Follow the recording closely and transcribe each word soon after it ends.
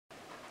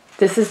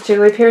This is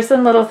Julie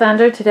Pearson, Little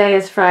Thunder. Today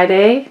is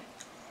Friday,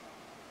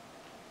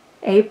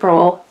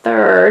 April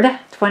 3rd,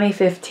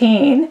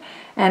 2015,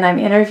 and I'm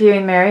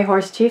interviewing Mary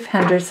Horsechief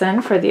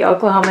Henderson for the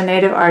Oklahoma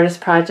Native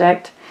Artist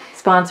Project,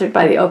 sponsored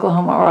by the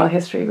Oklahoma Oral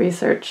History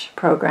Research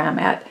Program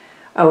at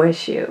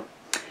OSU.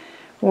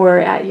 We're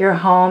at your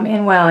home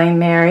in Welling,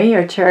 Mary.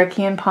 You're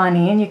Cherokee and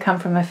Pawnee, and you come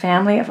from a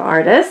family of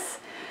artists.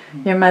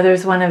 Your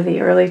mother's one of the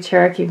early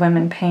Cherokee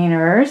women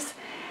painters,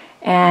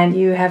 and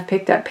you have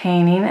picked up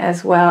painting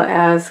as well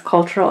as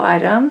cultural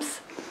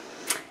items.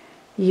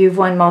 You've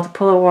won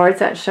multiple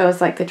awards at shows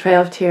like the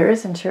Trail of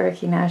Tears and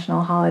Cherokee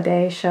National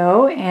Holiday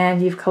Show,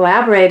 and you've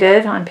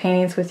collaborated on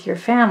paintings with your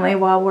family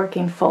while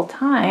working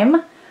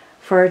full-time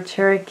for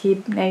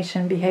Cherokee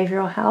Nation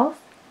Behavioral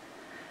Health.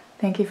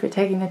 Thank you for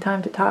taking the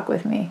time to talk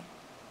with me.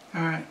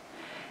 All right.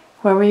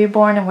 Where were you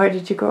born and where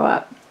did you grow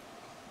up?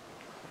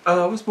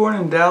 I was born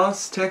in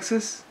Dallas,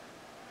 Texas,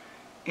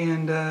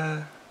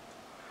 and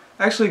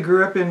actually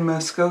grew up in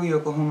Muskogee,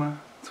 Oklahoma.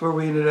 That's where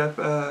we ended up.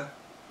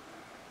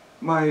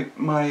 My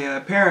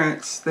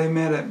parents, they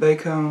met at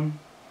Bacone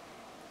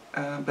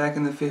back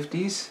in the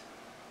 50s,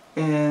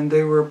 and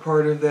they were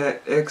part of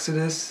that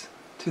exodus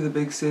to the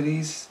big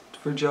cities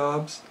for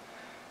jobs.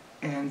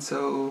 And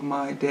so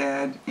my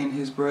dad and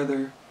his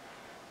brother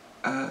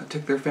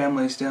took their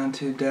families down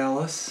to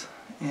Dallas,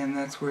 and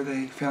that's where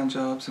they found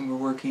jobs and were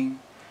working.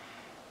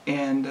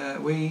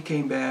 And we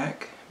came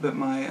back, but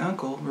my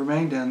uncle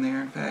remained down there.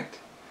 In fact,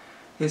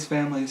 his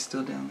family is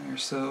still down there.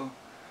 So,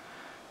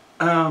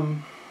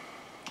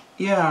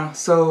 yeah,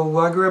 so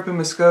I grew up in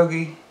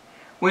Muskogee.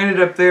 We ended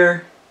up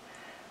there,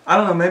 I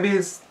don't know, maybe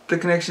it's the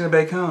connection to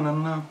Bacone, I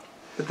don't know.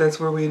 But that's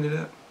where we ended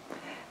up.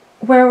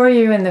 Where were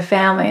you in the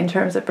family in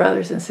terms of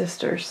brothers and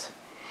sisters?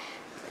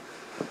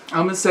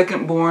 I'm the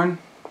second born,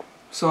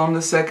 so I'm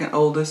the second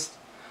oldest.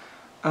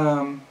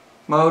 My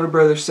older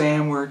brother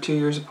Sam, we're 2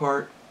 years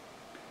apart.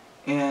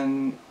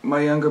 And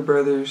my younger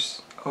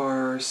brothers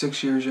are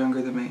 6 years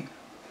younger than me.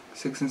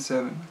 6 and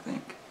 7, I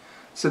think.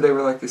 So they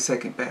were like the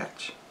second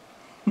batch.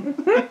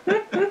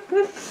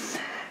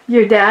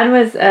 Your dad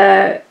was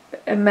a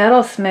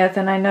metalsmith,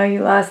 and I know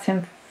you lost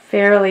him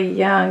fairly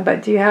young,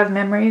 but do you have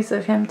memories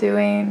of him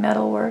doing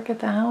metal work at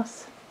the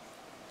house?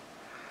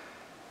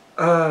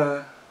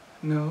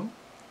 No.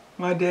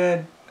 My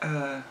dad,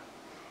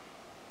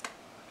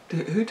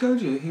 who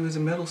told you he was a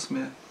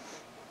metalsmith?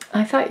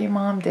 I thought your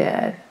mom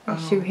did. Oh.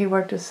 He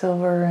worked with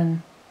silver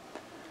and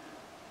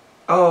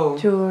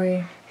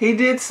jewelry. He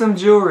did some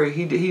jewelry.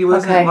 He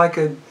wasn't like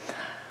a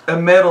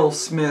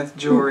metalsmith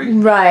jewelry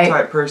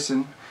type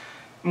person.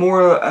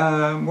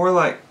 More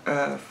like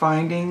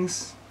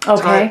findings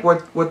type,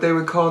 what they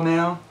would call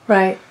now.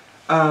 Right.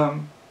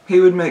 He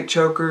would make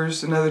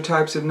chokers and other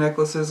types of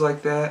necklaces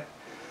like that.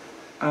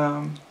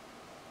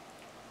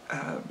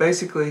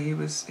 Basically, he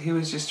was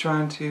just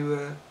trying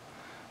to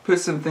put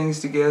some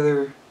things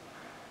together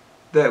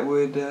that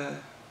would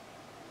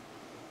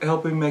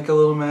help him make a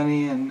little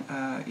money and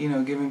you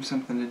know, give him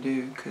something to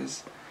do.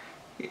 Because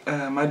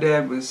my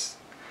dad was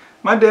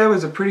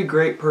a pretty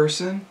great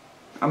person.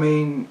 I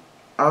mean,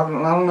 I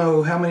don't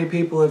know how many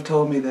people have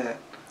told me that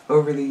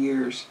over the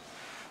years.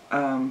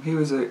 He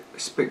was a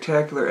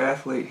spectacular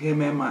athlete.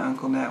 Him and my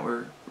Uncle Nat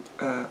were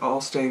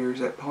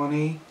all-staters at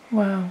Pawnee.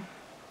 Wow.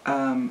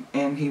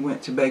 And he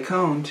went to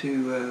Bacone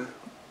to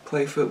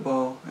play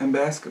football and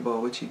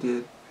basketball, which he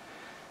did.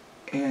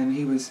 And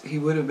he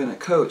would have been a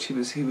coach. He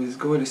was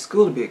going to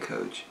school to be a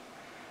coach.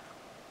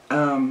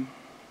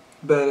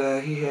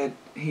 But he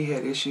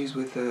had issues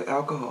with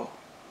alcohol,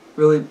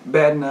 really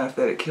bad enough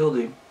that it killed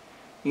him.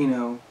 You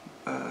know,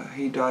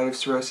 he died of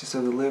cirrhosis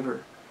of the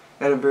liver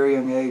at a very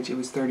young age. He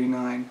was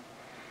 39.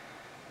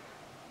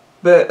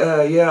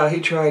 But yeah, he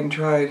tried and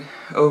tried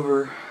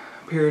over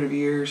a period of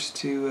years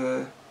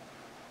to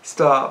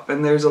stop,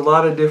 and there's a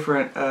lot of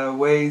different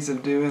ways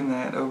of doing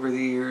that over the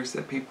years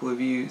that people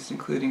have used,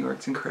 including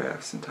arts and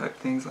crafts and type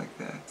things like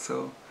that.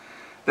 So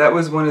that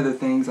was one of the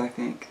things I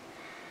think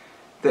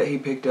that he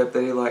picked up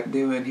that he liked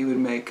doing. He would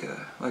make,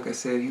 like I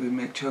said, he would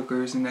make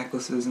chokers and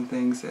necklaces and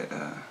things that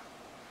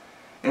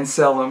and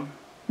sell them.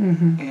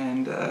 Mm-hmm.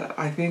 And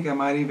I think I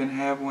might even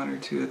have one or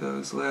two of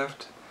those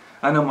left.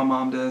 I know my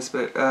mom does,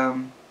 but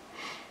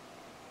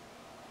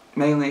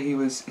mainly he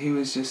was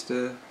just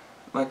a,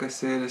 like I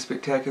said, a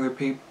spectacular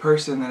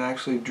person that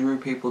actually drew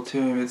people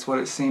to him. It's what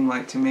it seemed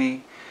like to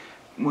me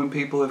when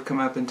people have come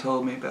up and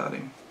told me about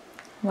him.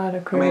 A lot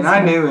of charisma. I mean,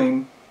 I knew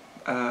him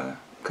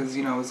because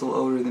you know I was a little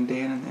older than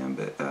Dan and them,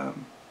 but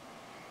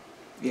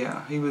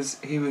yeah, he was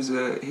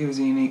a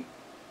unique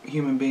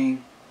human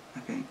being, I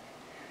think.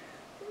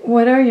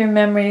 What are your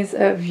memories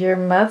of your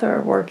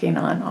mother working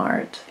on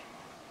art?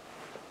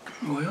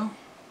 Well,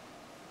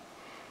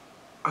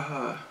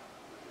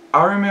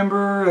 I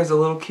remember as a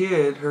little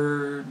kid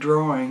her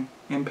drawing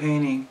and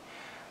painting.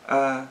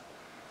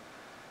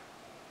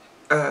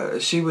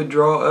 She would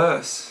draw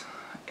us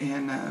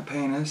and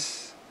paint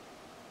us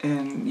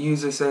and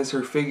use us as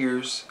her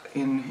figures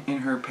in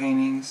her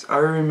paintings. I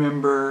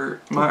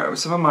remember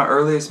some of my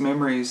earliest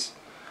memories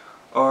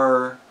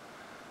are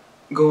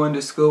going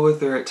to school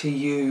with her at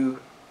TU,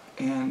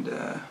 and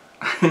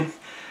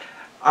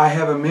I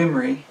have a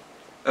memory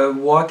of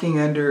walking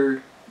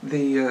under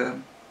the,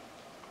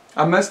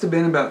 I must have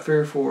been about 3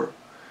 or 4,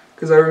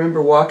 because I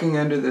remember walking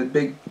under the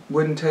big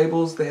wooden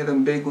tables. They had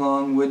them big,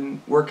 long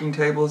wooden working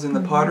tables in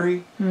the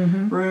pottery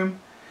room.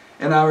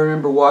 And I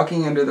remember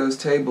walking under those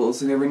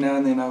tables, and every now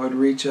and then I would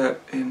reach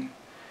up and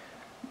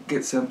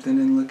get something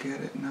and look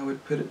at it, and I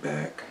would put it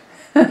back.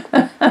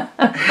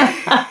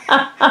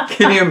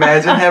 Can you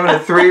imagine having a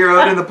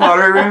 3-year-old in the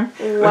pottery room?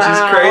 Wow. Which is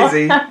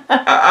crazy.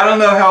 I don't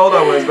know how old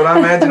I was, but I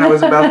imagine I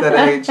was about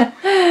that age.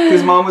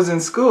 Because Mom was in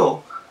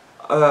school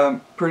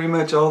pretty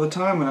much all the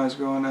time when I was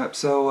growing up.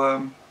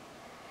 So,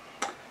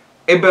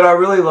 but I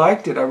really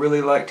liked it. I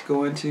really liked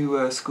going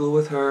to school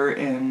with her,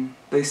 and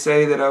they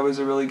say that I was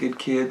a really good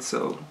kid,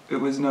 so it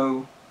was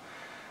no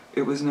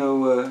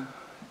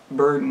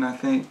burden, I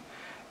think.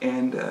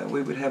 And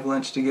we would have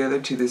lunch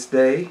together to this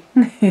day.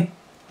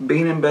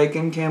 Bean and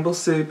bacon Campbell's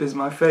soup is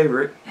my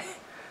favorite,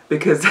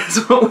 because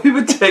that's what we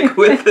would take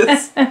with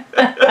us.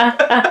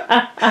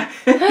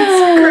 It's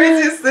the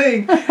craziest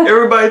thing.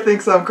 Everybody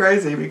thinks I'm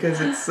crazy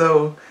because it's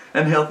so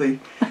unhealthy.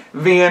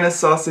 Vienna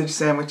sausage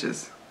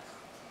sandwiches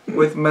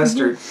with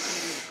mustard.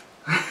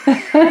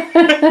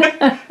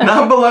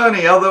 Not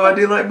bologna, although I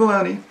do like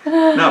bologna.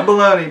 Not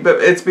bologna, but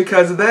it's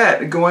because of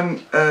that.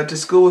 Going to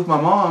school with my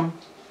mom.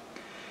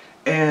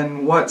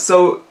 And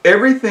so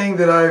everything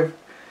that I've,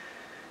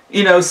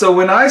 so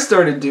when I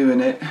started doing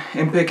it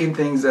and picking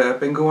things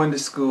up and going to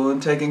school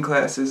and taking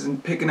classes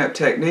and picking up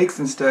techniques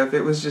and stuff,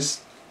 it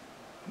was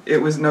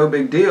no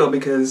big deal,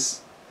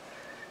 because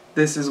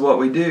this is what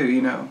we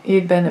do,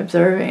 You'd been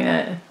observing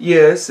it.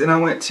 Yes, and I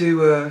went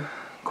to, of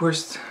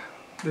course,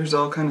 there's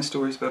all kind of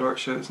stories about art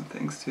shows and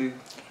things too.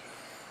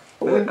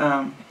 But,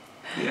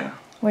 yeah.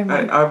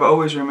 I've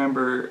always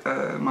remember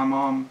my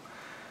mom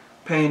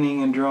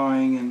painting and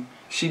drawing, and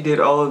she did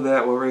all of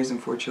that while raising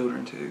 4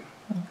 children too.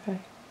 Okay.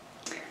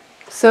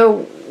 So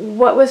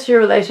what was your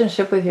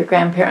relationship with your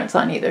grandparents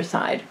on either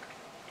side?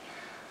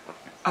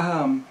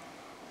 I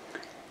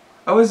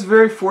was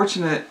very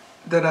fortunate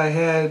that I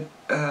had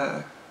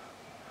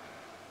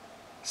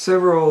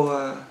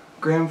several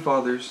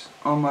grandfathers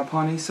on my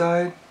Pawnee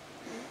side.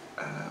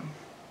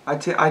 I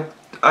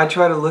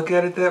try to look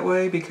at it that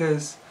way,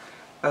 because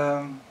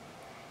on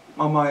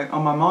my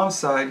mom's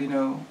side,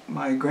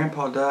 my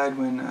grandpa died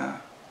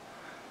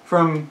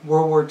from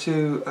World War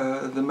II,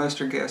 the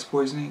mustard gas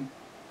poisoning,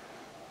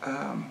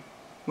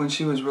 when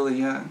she was really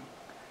young,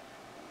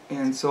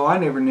 and so I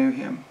never knew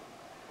him.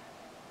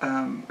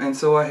 And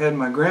so I had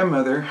my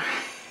grandmother,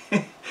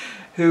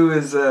 who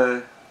was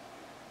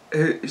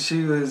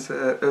she was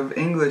of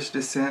English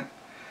descent,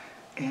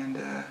 and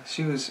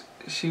she was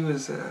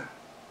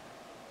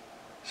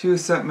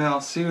something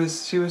else.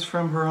 She was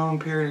from her own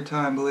period of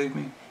time, believe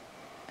me,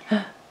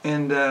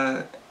 and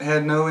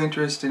had no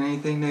interest in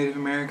anything Native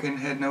American.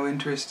 Had no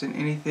interest in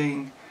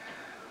anything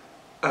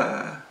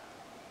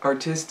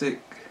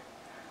artistic,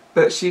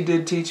 but she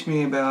did teach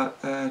me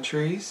about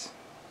trees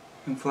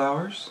and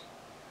flowers.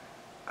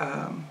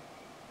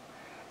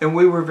 And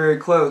we were very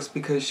close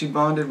because she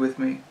bonded with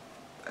me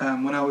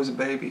when I was a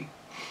baby.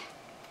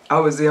 I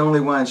was the only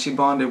one she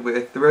bonded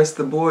with. The rest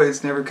of the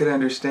boys never could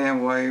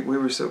understand why we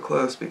were so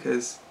close,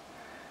 because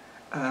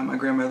my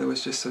grandmother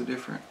was just so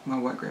different, my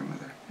white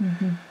grandmother.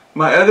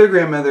 My other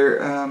grandmother,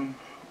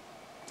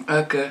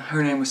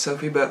 her name was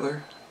Sophie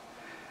Butler.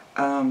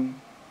 Her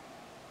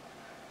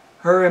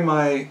and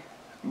my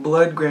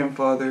blood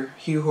grandfather,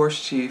 Hugh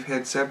Horsechief,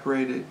 had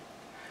separated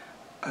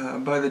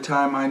by the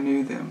time I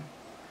knew them,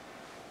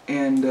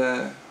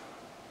 and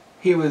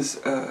he was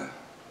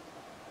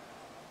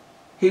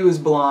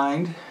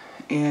blind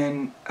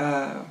and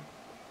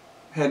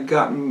had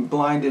gotten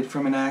blinded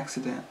from an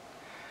accident,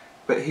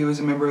 but he was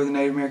a member of the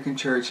Native American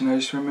Church, and I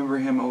just remember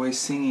him always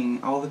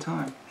singing all the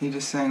time. He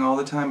just sang all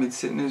the time. He'd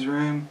sit in his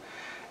room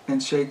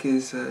and shake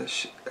his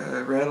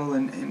rattle,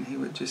 and he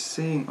would just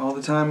sing all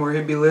the time, or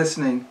he'd be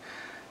listening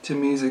to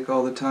music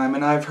all the time.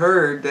 And I've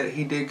heard that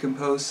he did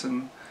compose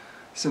some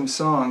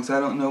songs.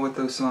 I don't know what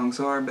those songs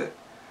are, but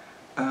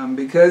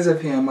because of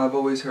him, I've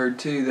always heard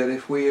too that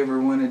if we ever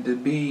wanted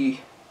to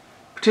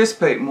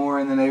participate more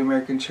in the Native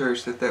American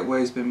Church, that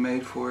way's been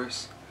made for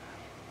us.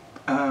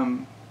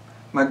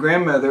 My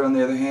grandmother, on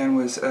the other hand,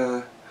 was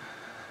a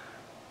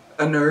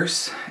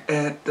nurse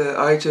at the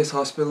IHS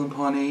hospital in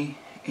Pawnee,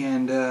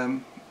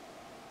 and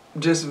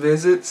just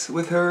visits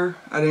with her.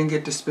 I didn't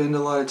get to spend a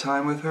lot of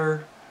time with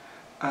her,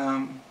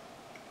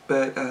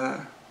 but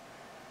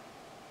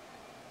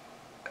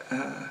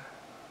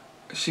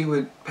she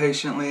would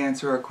patiently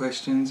answer our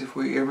questions. If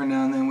we every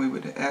now and then we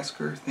would ask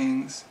her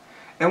things,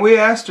 and we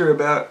asked her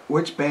about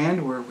which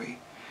band were we,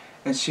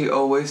 and she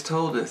always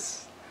told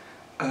us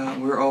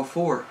we're all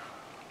 4,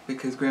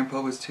 because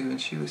Grandpa was 2 and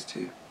she was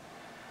 2.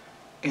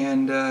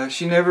 And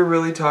she never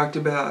really talked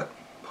about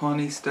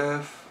Pawnee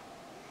stuff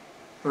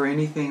or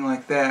anything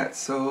like that,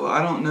 so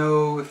I don't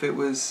know if it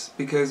was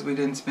because we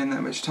didn't spend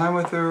that much time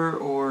with her,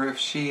 or if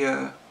she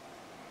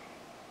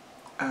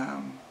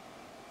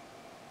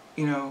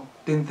you know,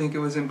 didn't think it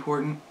was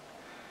important,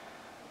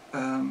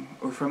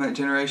 or from that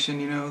generation,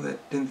 you know,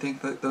 that didn't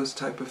think that those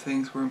type of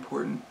things were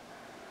important.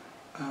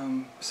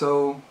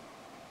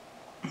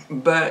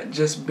 But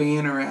just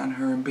being around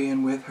her and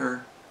being with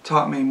her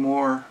taught me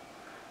more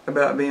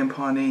about being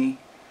Pawnee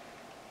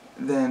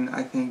than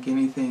I think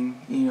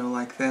anything, you know,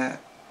 like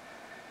that.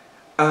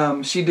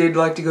 She did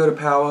like to go to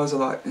powwows a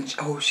lot, and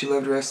she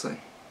loved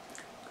wrestling.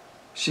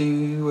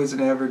 She was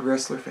an avid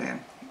wrestler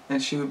fan,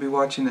 and she would be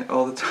watching it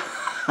all the time.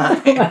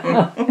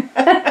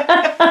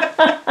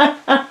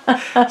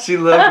 She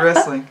loved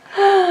wrestling,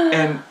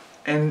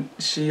 and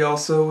she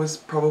also was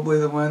probably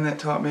the one that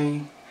taught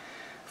me,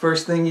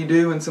 first thing you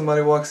do when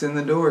somebody walks in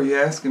the door, you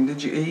ask them,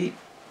 did you eat?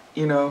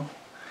 You know,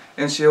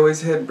 and she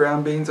always had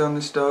brown beans on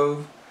the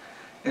stove,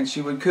 and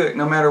she would cook.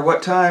 No matter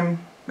what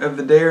time of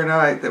the day or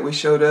night that we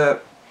showed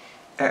up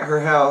at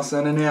her house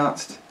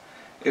unannounced,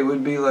 it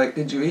would be like,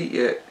 did you eat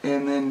yet?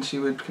 And then she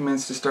would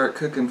commence to start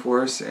cooking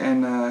for us,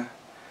 and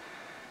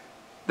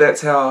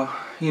that's how,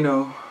 you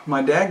know,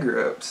 my dad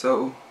grew up.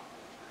 So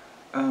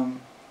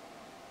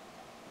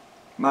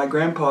my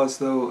grandpa's,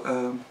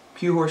 though,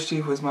 Hugh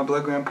Horsechief was my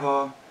blood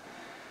grandpa.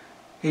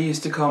 He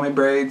used to call me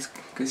Braids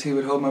because he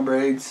would hold my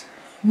braids,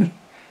 and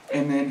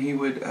then he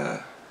would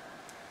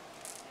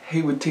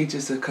teach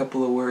us a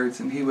couple of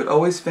words, and he would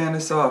always fan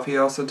us off. He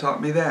also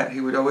taught me that.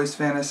 He would always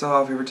fan us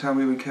off every time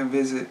we would come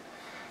visit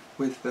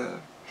with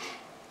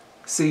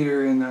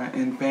cedar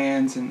and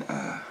fans, and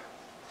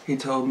he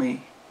told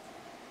me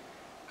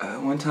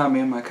one time me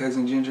and my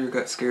cousin Ginger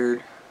got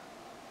scared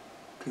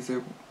because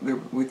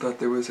we thought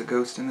there was a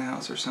ghost in the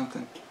house or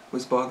something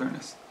was bothering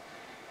us.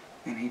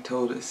 And he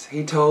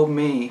told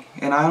me,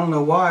 and I don't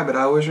know why, but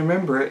I always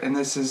remember it, and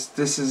this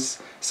is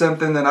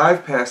something that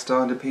I've passed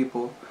on to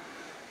people,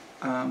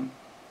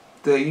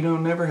 that you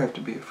don't never have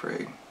to be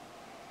afraid.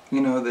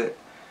 You know, that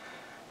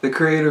the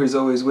Creator is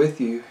always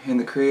with you, and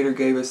the Creator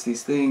gave us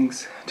these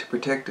things to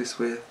protect us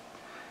with,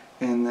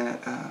 and that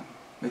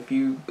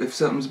if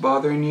something's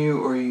bothering you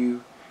or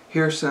you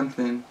hear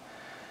something,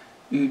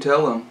 you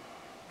tell them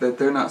that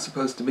they're not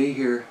supposed to be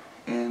here,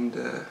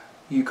 and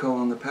you call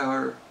on the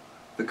power of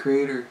the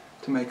Creator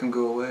to make them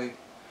go away,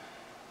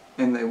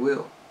 and they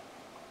will.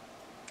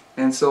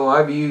 And so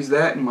I've used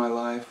that in my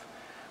life,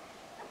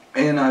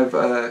 and I've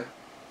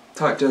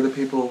talked to other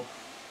people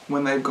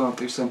when they've gone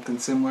through something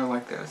similar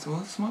like that. I said, well,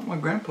 that's what my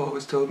grandpa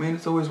always told me, and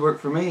it's always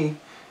worked for me,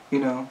 you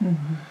know.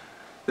 Mm-hmm.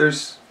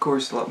 There's, of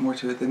course, a lot more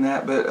to it than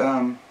that, but,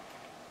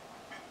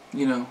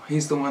 you know,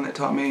 he's the one that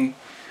taught me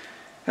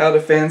how to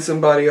fan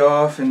somebody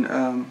off, and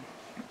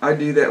I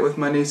do that with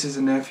my nieces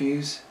and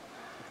nephews.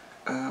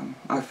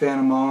 I fan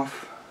them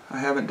off. I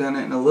haven't done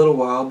it in a little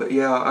while, but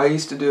yeah, I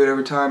used to do it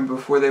every time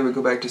before they would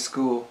go back to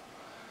school,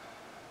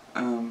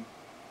 and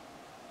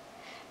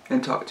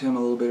talk to him a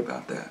little bit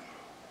about that.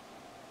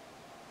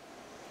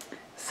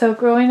 So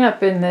growing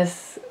up in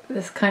this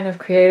kind of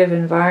creative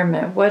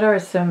environment, what are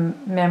some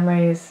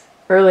memories,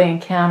 early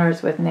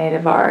encounters with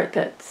Native art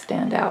that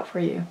stand out for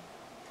you?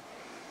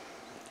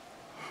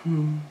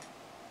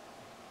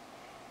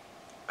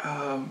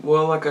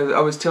 Well, like I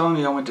was telling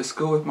you, I went to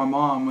school with my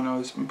mom when I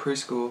was in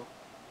preschool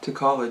to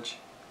college.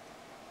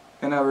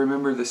 And I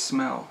remember the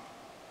smell.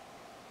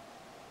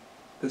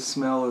 The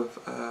smell of,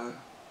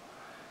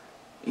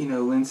 you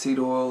know, linseed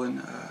oil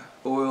and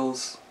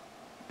oils,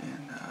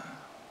 and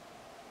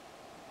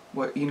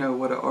what an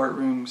art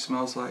room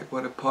smells like,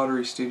 what a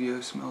pottery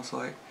studio smells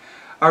like.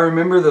 I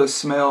remember those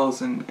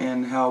smells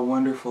and how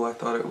wonderful I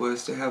thought it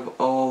was to have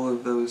all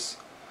of those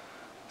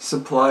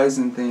supplies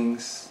and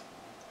things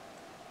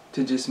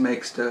to just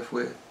make stuff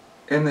with.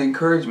 And the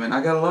encouragement.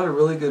 I got a lot of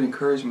really good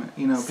encouragement.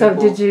 You know. So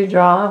did you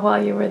draw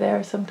while you were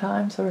there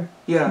sometimes, or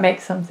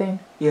make something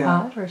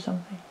pot or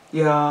something?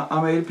 Yeah,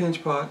 I made a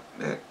pinch pot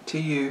at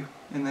TU,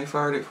 and they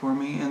fired it for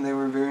me, and they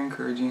were very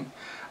encouraging.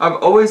 I've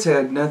always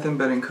had nothing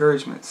but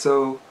encouragement,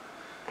 so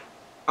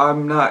I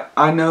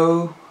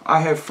know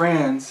I have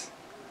friends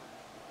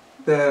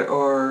that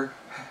are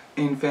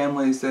in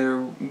families that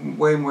are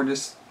way more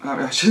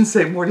I shouldn't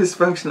say more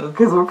dysfunctional,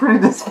 because we're pretty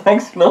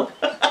dysfunctional.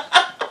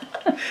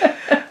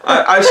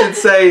 I should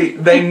say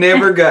they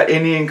never got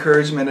any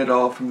encouragement at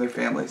all from their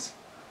families.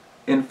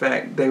 In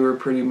fact, they were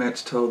pretty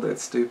much told,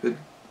 that's stupid,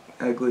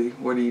 ugly,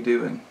 what are you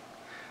doing?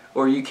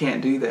 Or you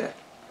can't do that.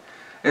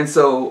 And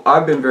so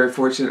I've been very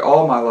fortunate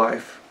all my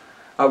life.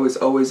 I was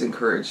always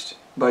encouraged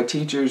by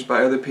teachers,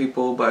 by other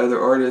people, by other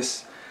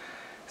artists.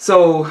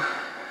 So,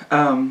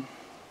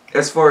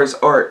 as far as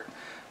art,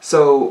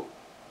 so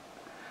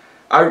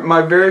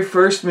my very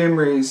first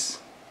memories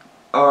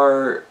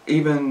are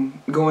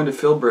even going to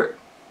Philbrook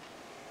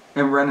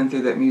and running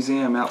through that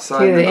museum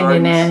outside the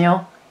Indian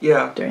Annual.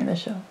 Yeah. During the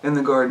show. In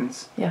the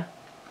gardens. Yeah.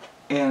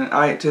 And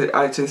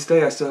to this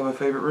day I still have a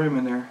favorite room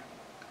in there,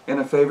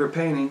 and a favorite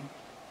painting.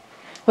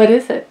 What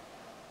is it?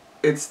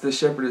 It's the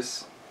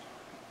Shepherdess.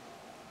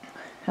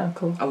 How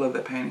cool. I love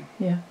that painting.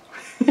 Yeah.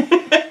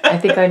 I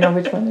think I know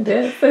which one it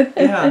is.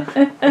 Yeah,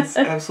 it's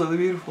absolutely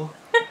beautiful.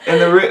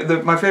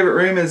 And my favorite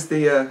room is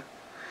the I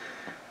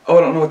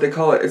don't know what they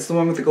call it. It's the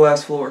one with the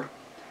glass floor.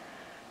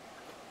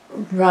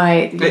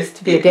 Right. It used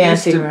to be a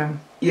dancing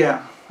room.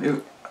 Yeah.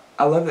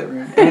 I love that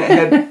room.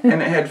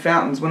 And it had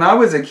fountains. When I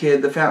was a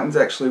kid, the fountains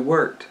actually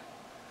worked.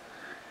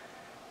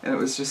 And it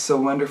was just so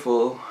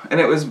wonderful. And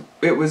it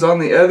was on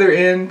the other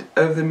end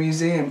of the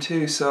museum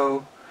too,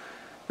 so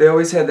they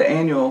always had the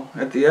annual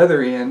at the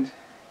other end,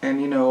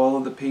 and you know, all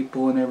of the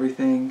people and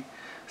everything.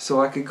 So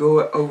I could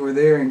go over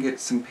there and get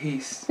some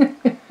peace.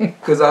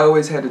 Because I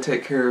always had to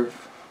take care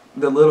of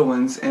the little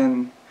ones,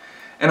 and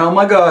oh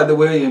my God, the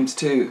Williams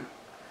too.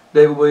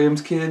 David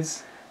Williams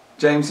kids,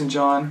 James and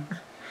John.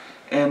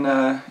 And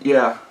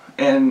yeah,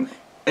 and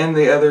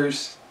the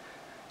others.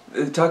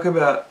 Talk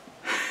about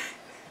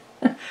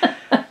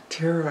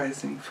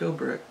terrorizing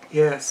Philbrook.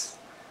 Yes,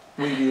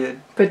 we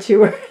did. But you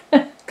were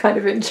kind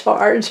of in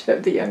charge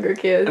of the younger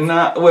kids.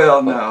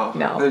 Well, no.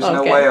 No. There's okay.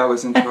 no way I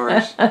was in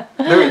charge.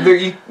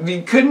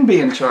 You couldn't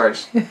be in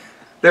charge.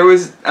 There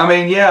was, I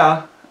mean,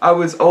 yeah, I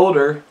was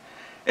older,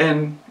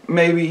 and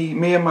maybe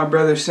me and my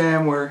brother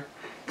Sam were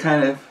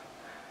kind of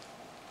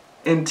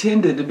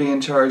intended to be in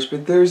charge,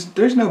 but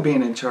there's no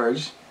being in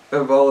charge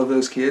of all of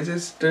those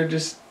kids. They're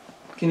just,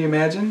 can you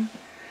imagine?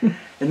 And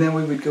then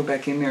we would go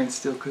back in there and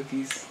steal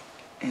cookies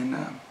and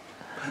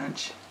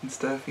punch and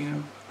stuff, you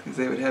know, because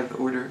they would have the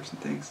orders and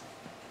things.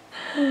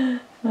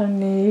 Oh,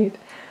 neat.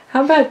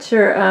 How about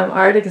your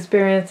art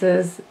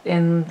experiences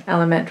in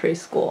elementary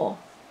school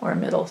or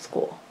middle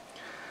school?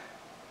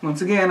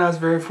 Once again, I was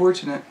very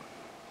fortunate.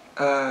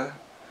 I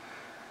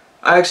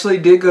actually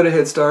did go to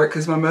Head Start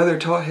because my mother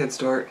taught Head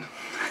Start.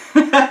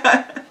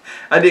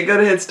 I did go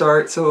to Head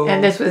Start, so.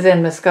 And this was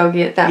in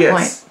Muskogee at that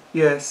point.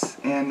 Yes,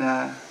 and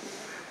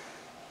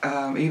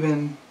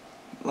even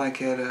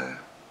like at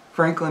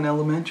Franklin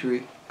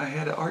Elementary, I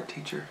had an art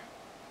teacher,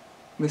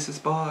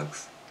 Mrs.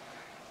 Boggs,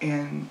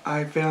 and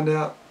I found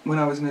out when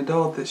I was an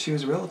adult that she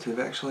was a relative,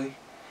 actually.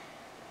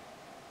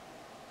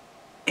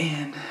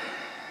 And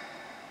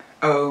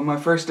oh, my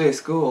first day of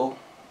school,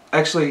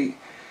 actually,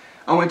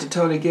 I went to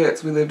Tony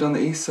Getz. We lived on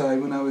the east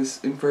side when I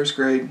was in first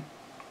grade.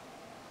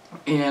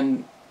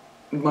 And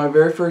my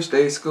very first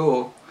day of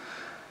school,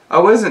 I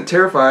wasn't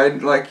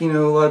terrified. Like, you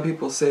know, a lot of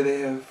people say they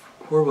have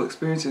horrible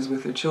experiences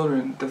with their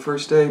children the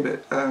first day,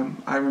 but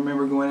I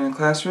remember going in a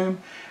classroom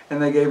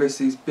and they gave us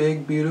these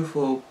big,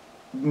 beautiful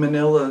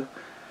manila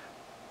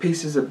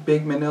pieces of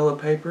big manila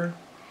paper.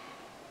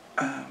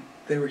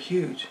 They were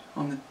huge.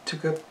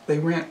 They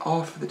ran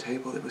off the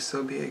table. It was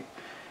so big,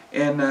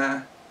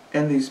 and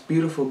these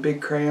beautiful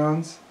big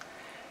crayons.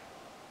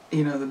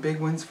 You know, the big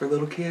ones for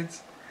little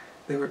kids.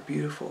 They were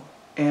beautiful,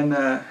 and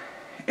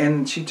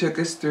she took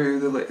us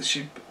through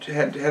she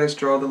had us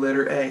draw the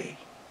letter A,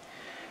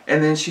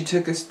 and then she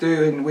took us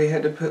through, and we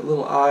had to put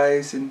little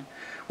eyes, and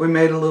we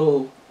made a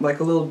little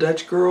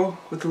Dutch girl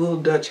with a little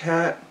Dutch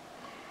hat,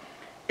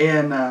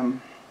 and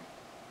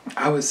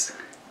I was,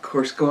 of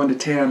course, going to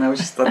town. I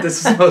just thought, this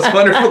is the most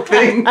wonderful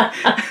thing.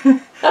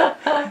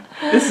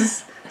 This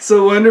is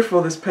so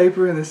wonderful, this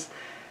paper and this.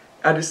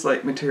 I just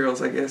like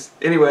materials, I guess.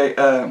 Anyway,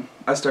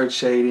 I started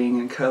shading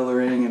and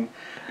coloring, and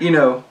you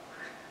know,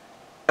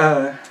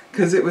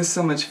 because it was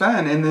so much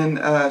fun. And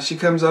then she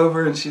comes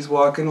over and she's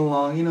walking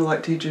along, you know,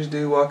 like teachers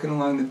do, walking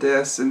along the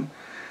desks, and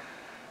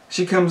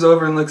she comes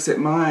over and looks at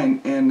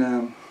mine,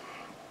 and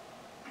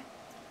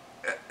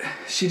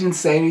she didn't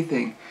say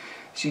anything.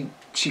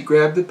 She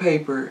grabbed the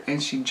paper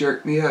and she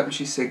jerked me up and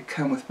she said,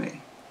 "Come with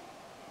me."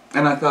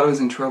 And I thought I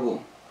was in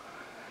trouble,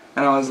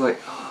 and I was like,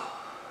 oh.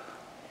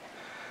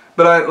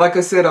 But like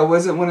I said, I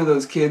wasn't one of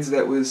those kids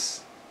that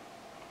was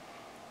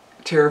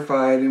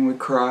terrified and would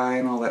cry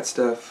and all that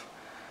stuff.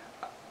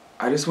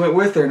 I just went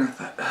with her, and I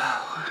thought,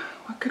 oh,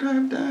 what could I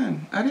have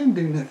done? I didn't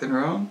do nothing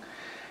wrong.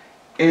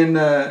 And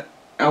I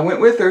went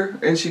with her,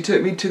 and she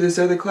took me to this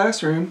other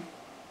classroom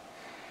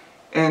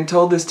and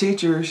told this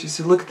teacher, she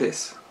said, "Look at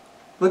this.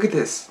 Look at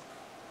this."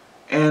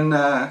 And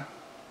I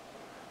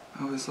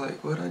was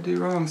like, what did I do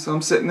wrong? So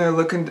I'm sitting there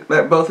looking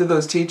at both of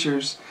those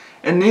teachers,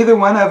 and neither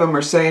one of them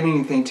are saying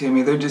anything to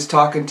me. They're just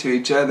talking to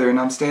each other, and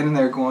I'm standing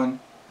there going,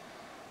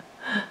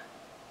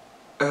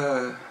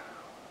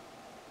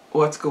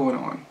 what's going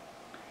on?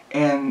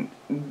 And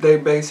they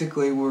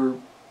basically were,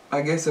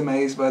 I guess,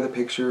 amazed by the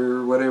picture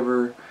or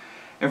whatever.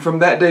 And from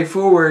that day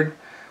forward,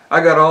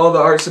 I got all the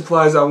art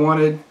supplies I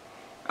wanted.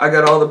 I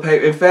got all the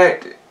paper. In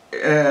fact,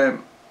 I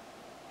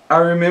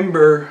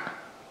remember,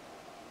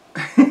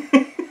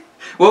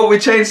 well, we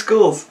changed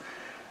schools.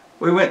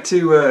 We went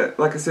to,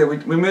 like I said,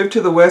 we moved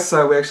to the west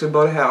side. We actually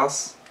bought a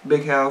house,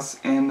 big house,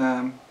 and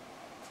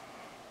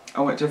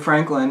I went to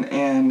Franklin,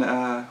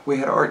 and we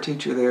had an art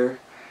teacher there.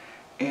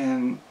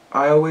 And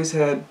I always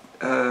had,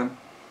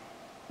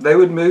 they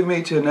would move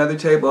me to another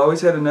table. I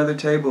always had another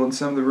table in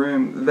some of the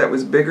room that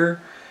was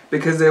bigger,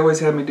 because they always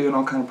had me doing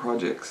all kind of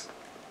projects.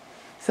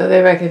 So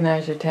they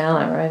recognize your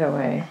talent right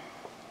away.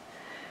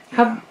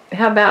 Yeah.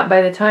 How about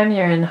by the time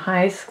you're in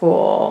high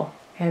school,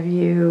 have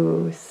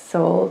you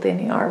sold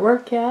any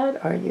artwork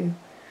yet? Are you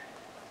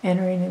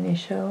entering any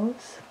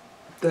shows?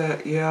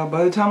 Yeah,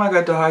 by the time I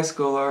got to high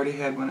school, I already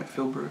had one at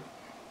Philbrook.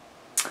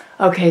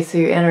 Okay, so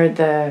you entered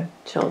the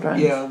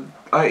children's. Yeah,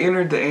 I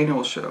entered the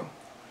annual show.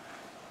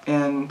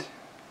 and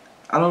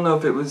I don't know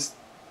if it was,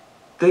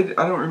 I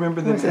don't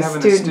remember them having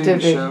a student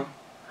division. show.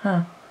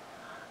 Huh.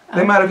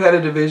 They might have had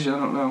a division, I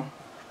don't know.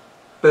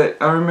 But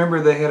I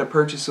remember they had a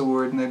purchase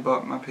award and they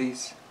bought my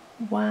piece.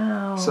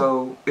 Wow.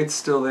 So it's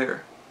still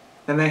there.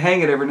 And they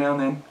hang it every now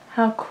and then.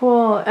 How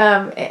cool.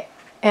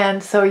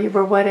 And so you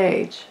were what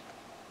age?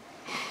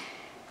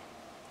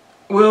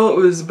 Well, it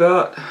was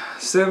about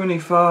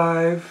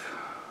 75,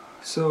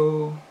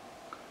 so,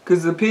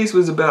 because the piece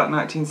was about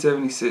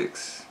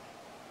 1976.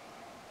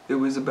 It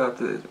was about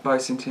the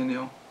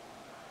bicentennial.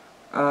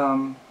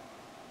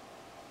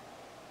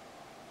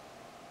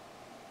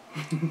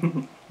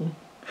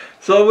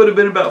 So I would have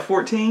been about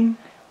 14,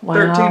 Wow.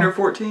 13 or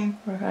 14,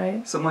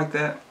 Right. something like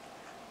that.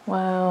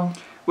 Wow.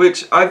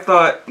 Which I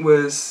thought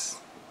was,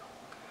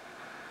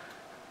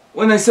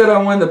 when they said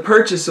I won the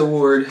purchase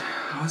award,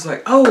 I was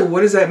like, oh,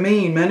 what does that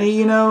mean? Money,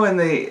 you know? And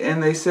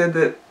they said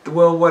that,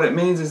 well, what it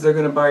means is they're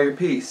going to buy your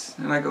piece.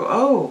 And I go,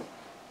 oh,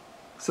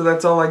 so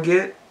that's all I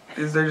get?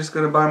 Is they're just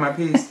going to buy my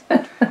piece?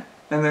 And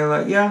they're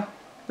like, yeah,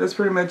 that's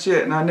pretty much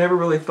it. And I never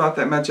really thought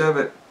that much of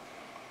it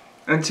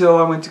until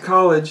I went to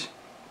college.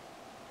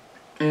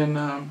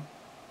 And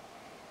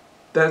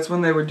that's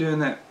when they were doing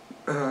that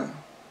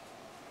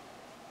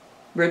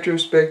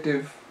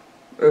retrospective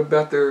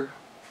about their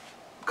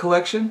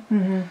collection.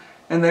 Mm-hmm.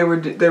 And they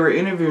were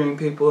interviewing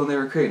people, and they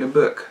were creating a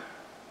book.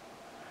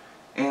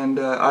 And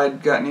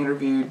I'd gotten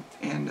interviewed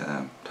and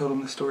told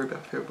them the story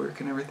about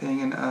Philbrook and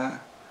everything, and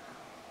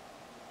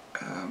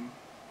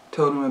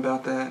told them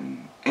about that,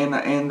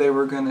 and they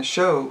were going to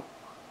show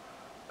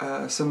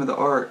some of the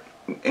art.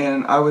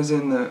 And I was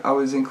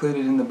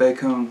included in the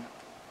Bacone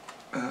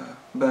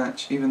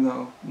bunch, even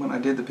though when I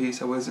did the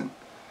piece I wasn't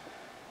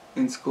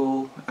in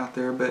school out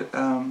there, but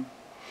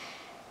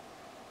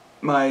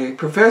my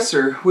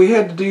professor, we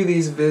had to do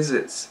these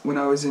visits when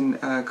I was in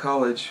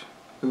college.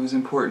 It was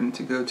important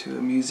to go to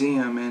a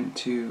museum and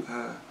to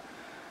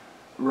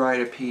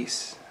write a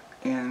piece,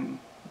 and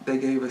they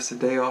gave us a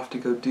day off to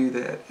go do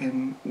that,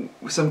 and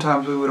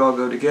sometimes we would all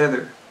go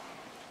together.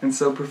 And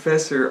so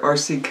Professor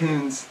R.C.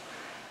 Coons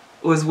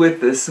was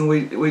with us, and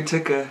we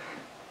took a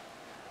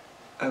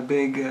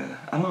big,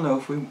 I don't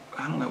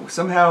know,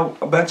 somehow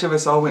a bunch of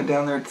us all went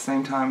down there at the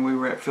same time. We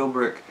were at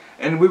Philbrook,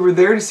 and we were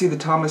there to see the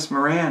Thomas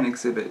Moran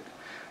exhibit.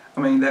 I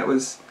mean, that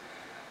was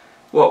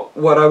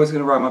what I was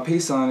going to write my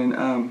piece on.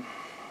 And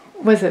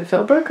Was it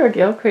Philbrook or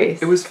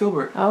Gilcrease? it was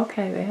Philbrook.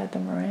 Okay, they had the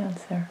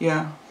Morans there.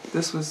 Yeah,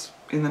 this was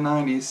in the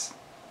 90s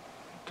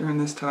during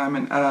this time.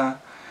 And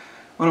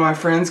one of my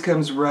friends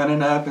comes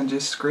running up and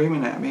just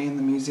screaming at me in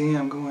the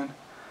museum going,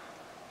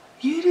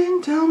 "You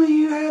didn't tell me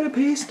you had a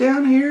piece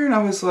down here?" And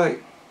I was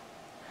like,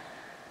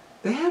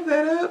 "They have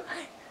that up?"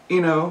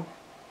 You know?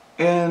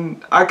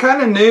 And I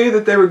kind of knew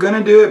that they were going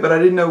to do it, but I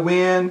didn't know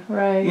when.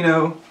 Right. You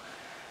know?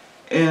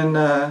 And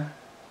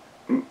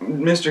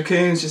Mr.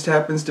 Coons just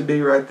happens to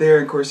be right there.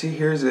 And of course, he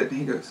hears it, and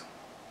he goes,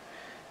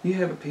 "You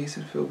have a piece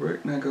of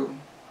Philbrook?" And I go,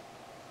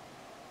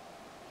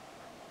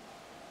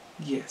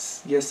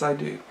 Yes, I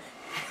do."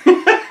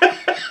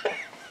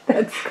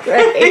 That's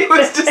great. He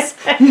was just,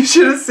 you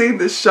should have seen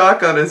the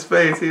shock on his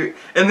face.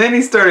 And then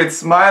he started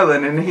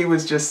smiling, and he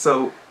was just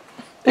so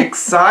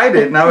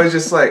excited, and I was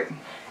just like,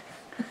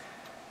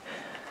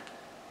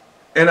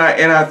 and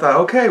I thought,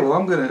 okay, well,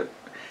 I'm gonna.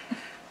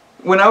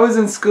 When I was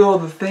in school,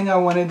 the thing I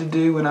wanted to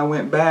do when I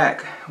went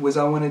back was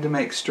I wanted to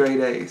make straight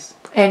A's.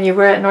 And you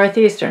were at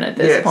Northeastern at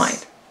this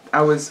point.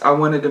 I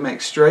wanted to make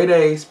straight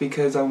A's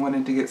because I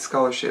wanted to get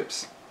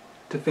scholarships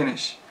to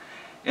finish.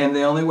 And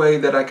the only way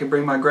that I could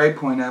bring my grade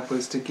point up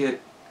was to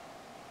get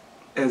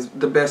as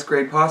the best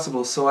grade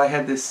possible. So I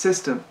had this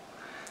system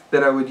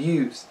that I would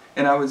use.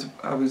 And I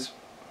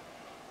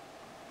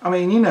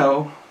mean, you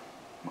know,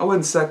 I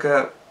wouldn't suck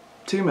up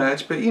too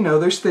much, but you know,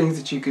 there's things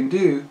that you can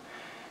do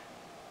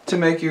to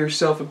make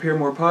yourself appear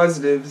more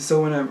positive.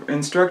 So when an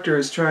instructor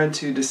is trying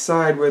to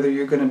decide whether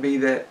you're going to be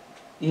that,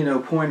 you know,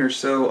 point or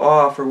so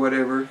off or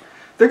whatever,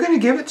 they're going to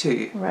give it to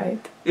you.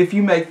 Right. If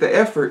you make the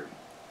effort.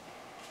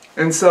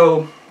 And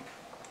so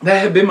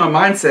that had been my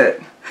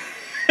mindset.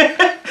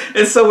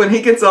 And so when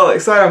he gets all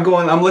excited,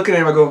 I'm looking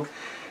at him, I go,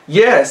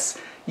 yes,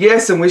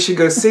 and we should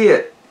go see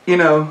it, you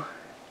know.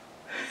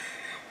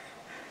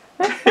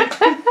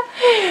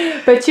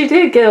 But you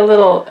did get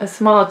a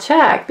small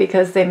check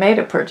because they made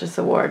a purchase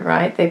award,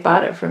 right? They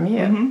bought it from you.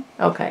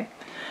 Mm-hmm. Okay.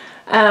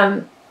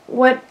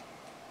 What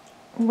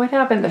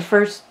happened the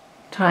first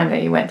time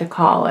that you went to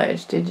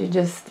college? Did you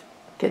just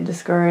get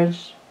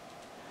discouraged?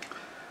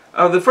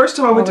 The first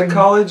time I went to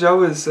college, I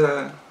was,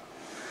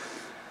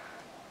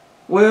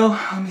 well,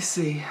 let me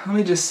see. Let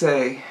me just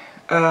say,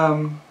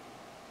 I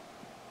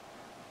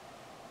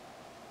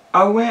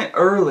went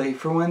early,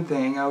 for one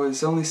thing. I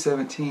was only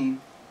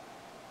 17.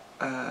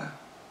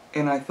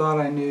 And I thought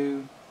I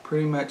knew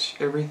pretty much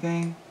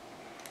everything.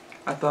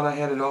 I thought I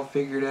had it all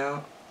figured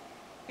out.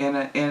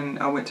 And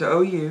I went to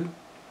OU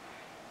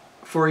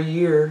for a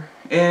year,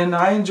 and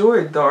I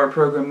enjoyed the art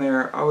program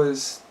there. I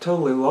was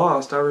totally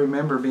lost. I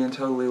remember being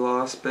totally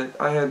lost, but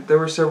there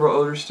were several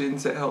older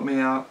students that helped me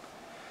out.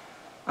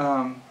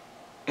 And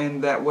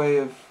and that way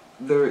of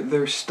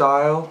their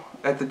style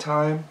at the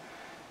time,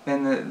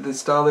 and the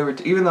style they were,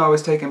 even though I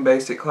was taking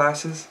basic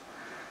classes,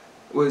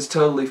 was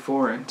totally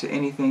foreign to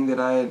anything that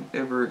I had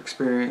ever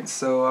experienced.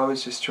 So I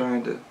was just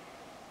trying to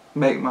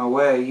make my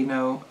way, you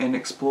know, and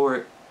explore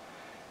it.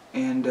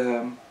 And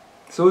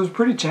so it was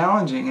pretty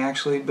challenging,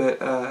 actually,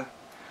 but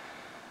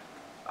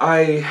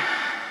I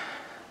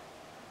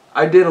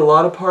did a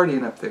lot of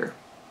partying up there,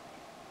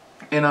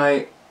 and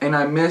I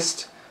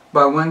missed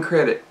by 1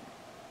 credit,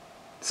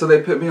 so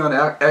they put me on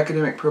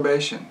academic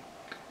probation.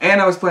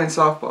 And I was playing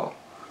softball.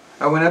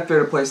 I went up there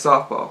to play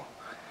softball,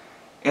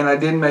 and I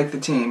didn't make the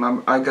team.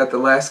 I got the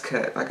last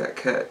cut. I got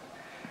cut,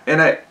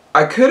 and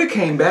I could have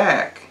came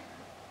back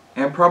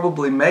and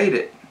probably made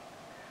it,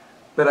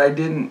 but I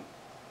didn't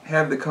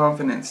have the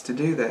confidence to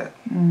do that.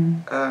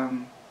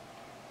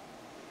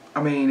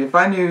 I mean, if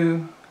I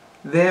knew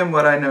then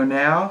what I know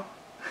now,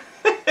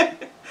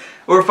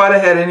 or if I'd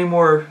have had any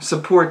more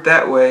support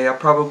that way, I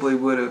probably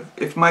would have.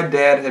 If my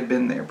dad had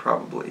been there,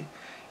 probably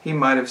he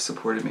might have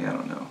supported me. I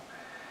don't know.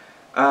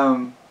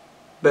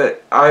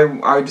 But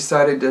I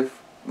decided to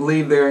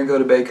leave there and go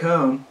to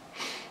Bacone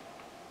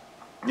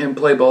and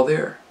play ball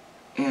there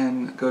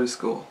and go to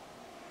school,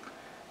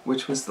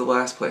 which was the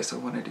last place I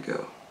wanted to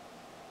go.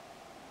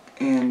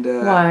 And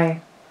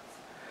why?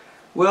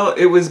 Well,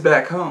 it was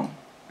back home,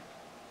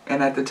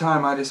 and at the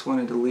time I just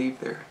wanted to leave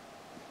there.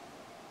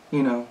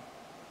 You know,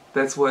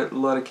 that's what a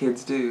lot of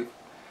kids do.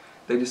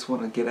 They just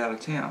want to get out of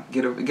town,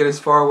 get as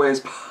far away as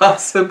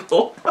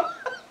possible.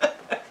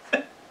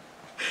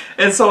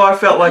 And so I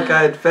felt like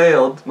I had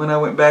failed when I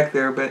went back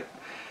there, but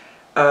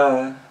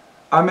I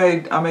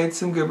made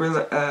some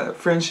good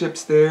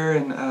friendships there.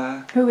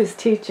 And who was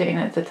teaching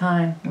at the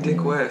time?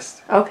 Dick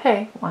West.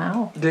 Okay,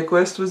 wow. Dick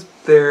West was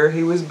there.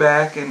 He was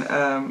back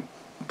and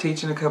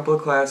teaching a couple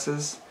of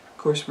classes. Of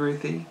course,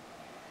 Ruthie,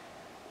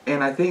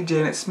 and I think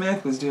Janet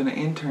Smith was doing an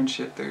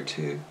internship there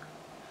too.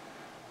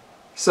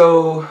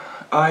 So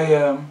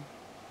I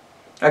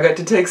got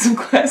to take some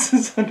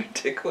classes under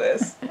Dick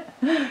West.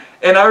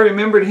 And I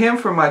remembered him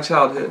from my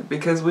childhood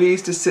because we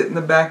used to sit in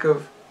the back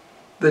of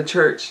the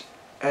church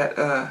at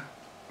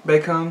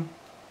Bacone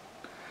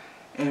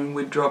and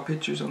we'd draw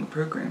pictures on the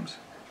programs.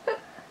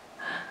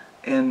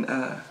 And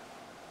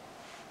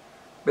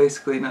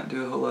basically not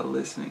do a whole lot of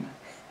listening.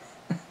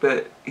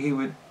 But he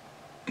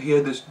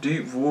had this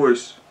deep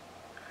voice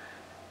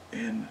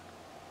and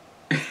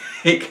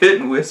he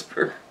couldn't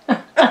whisper.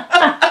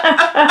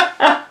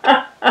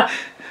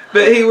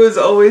 But he was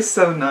always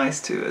so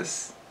nice to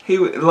us.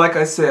 Like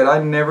I said,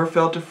 I never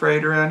felt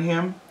afraid around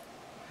him.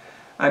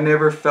 I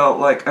never felt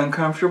like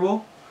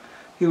uncomfortable.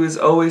 He was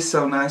always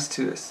so nice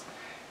to us.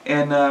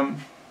 And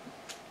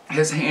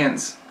his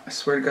hands, I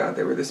swear to God,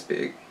 they were this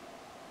big.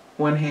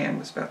 One hand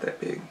was about that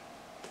big.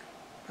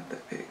 About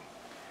that big.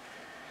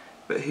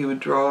 But he would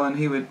draw and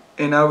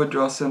I would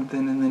draw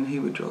something and then he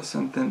would draw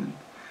something. And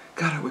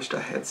God, I wished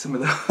I had some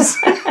of those.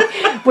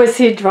 Was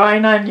he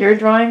drawing on your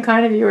drawing,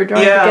 kind of? You were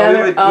drawing together?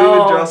 Yeah, we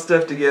would draw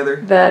stuff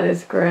together. That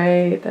is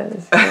great. That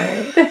is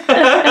great.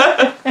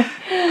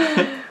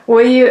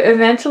 Well, you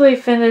eventually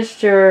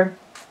finished your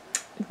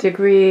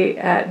degree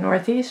at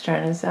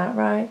Northeastern, is that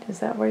right? Is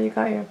that where you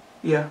got your...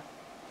 Yeah.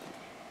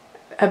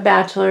 A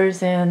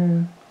bachelor's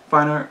in...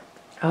 Fine art.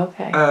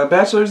 Okay.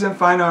 Bachelor's in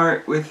fine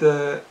art with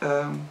a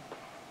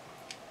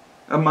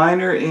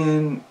minor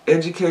in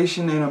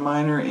education and a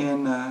minor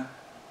in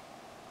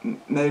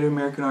Native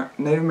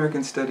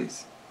American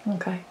studies.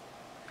 Okay.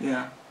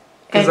 Yeah.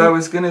 Because I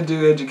was going to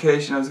do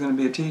education. I was going to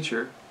be a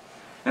teacher.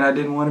 And I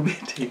didn't want to be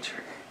a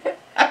teacher.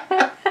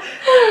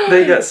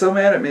 They got so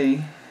mad at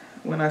me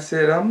when I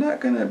said, I'm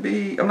not going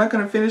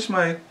to finish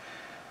my...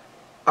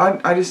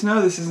 I just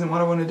know this isn't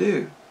what I want to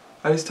do.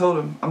 I just told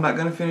them, I'm not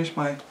going to finish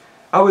my...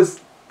 I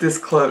was this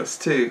close,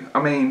 too.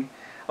 I mean,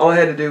 all I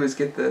had to do was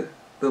get the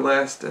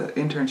last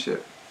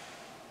internship.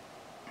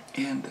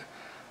 And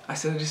I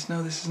said, I just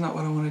know this is not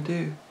what I want to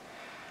do.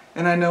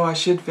 And I know I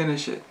should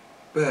finish it,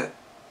 but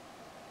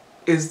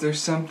is there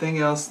something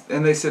else?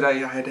 And they said I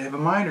had to have a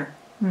minor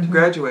to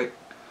graduate.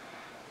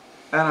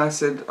 And I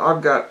said,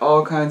 I've got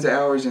all kinds of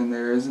hours in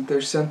there. Isn't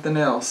there something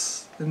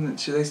else? And then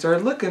they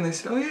started looking. They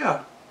said, oh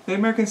yeah, Native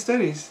American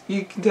Studies.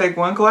 You can take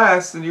one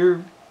class and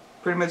you're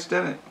pretty much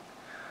done it.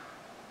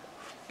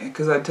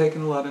 Because I'd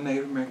taken a lot of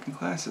Native American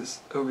classes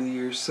over the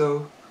years.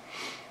 So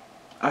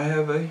I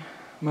have a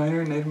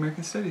minor in Native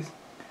American Studies.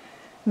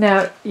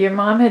 Now, your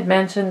mom had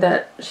mentioned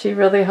that she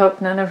really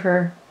hoped none of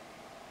her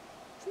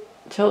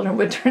children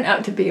would turn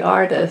out to be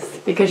artists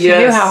because she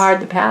knew how hard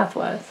the path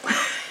was.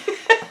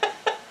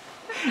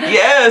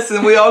 Yes,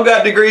 and we all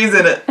got degrees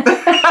in it.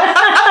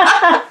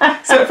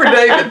 Except for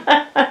David,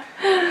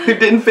 who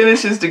didn't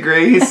finish his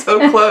degree. He's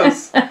so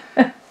close.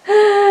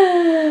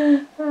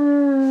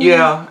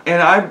 Yeah,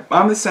 and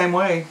I'm the same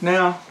way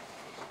now.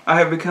 I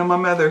have become my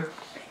mother.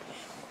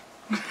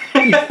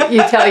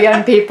 You tell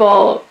young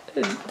people,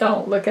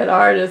 don't look at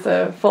art as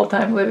a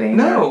full-time living?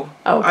 No.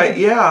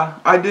 Okay.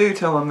 I do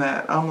tell them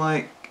that. I'm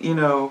like, you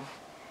know,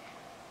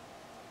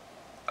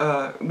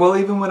 well,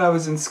 even when I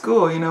was in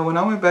school, you know, when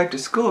I went back to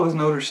school, I was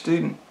an older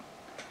student.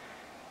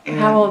 And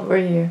how old were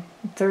you?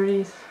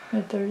 30s,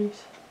 mid-30s?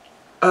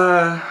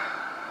 I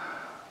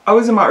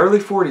was in my early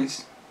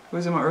 40s.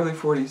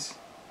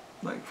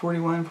 Like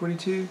 41,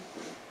 42.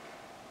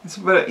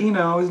 But, you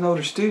know, I was an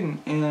older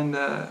student, and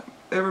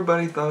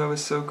everybody thought I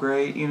was so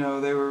great. You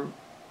know,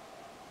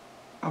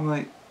 I'm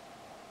like,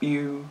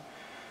 you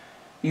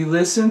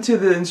listen to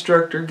the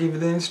instructor give you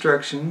the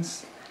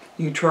instructions.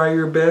 You try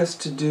your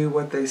best to do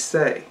what they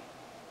say.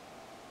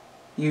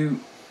 You're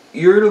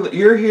here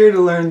to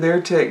learn their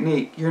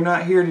technique. You're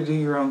not here to do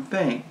your own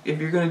thing. If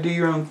you're going to do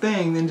your own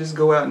thing, then just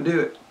go out and do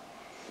it.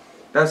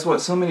 That's what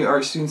so many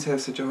art students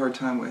have such a hard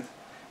time with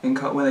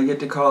when they get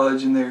to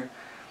college, and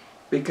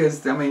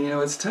because, I mean, you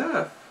know, it's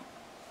tough.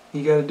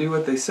 You got to do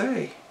what they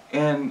say.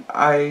 And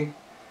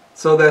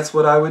so that's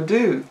what I would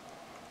do.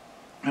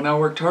 And I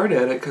worked hard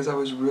at it because I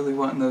was really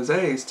wanting those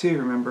A's too,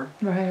 remember?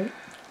 Right.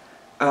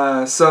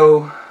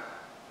 So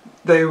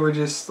they were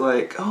just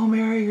like, "Oh,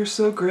 Mary, you're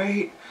so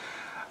great.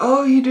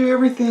 Oh, you do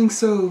everything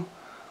so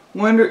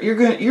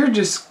you're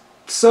just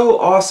so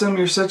awesome.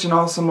 You're such an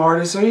awesome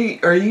artist.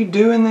 Are you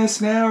doing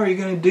this now? Are you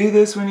going to do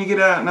this when you get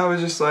out?" And I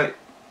was just like,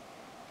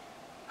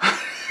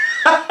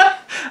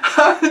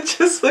 I would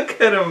just look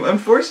at him.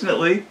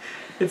 Unfortunately,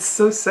 it's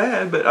so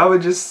sad, but I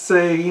would just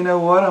say, you know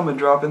what? I'm a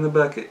drop in the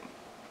bucket.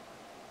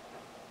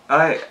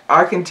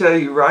 I can tell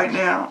you right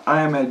now,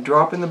 I am a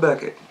drop in the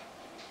bucket.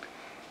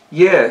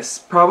 Yes,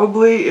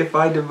 probably if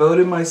I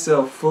devoted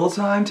myself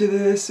full-time to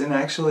this and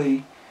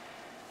actually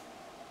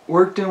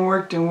worked and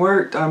worked and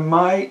worked, I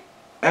might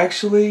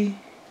actually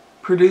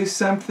produce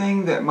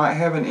something that might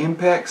have an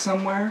impact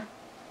somewhere.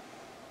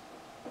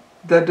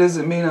 That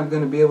doesn't mean I'm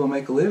going to be able to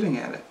make a living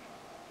at it.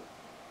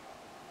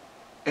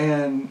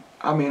 And,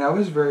 I mean, I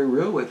was very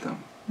real with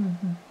them.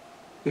 Mm-hmm.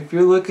 If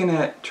you're looking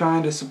at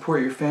trying to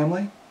support your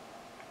family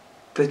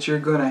that you're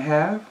going to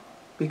have,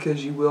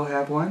 because you will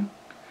have one,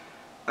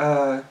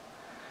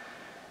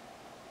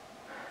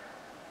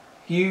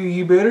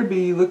 you better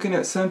be looking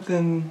at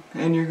something,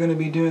 and you're going to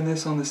be doing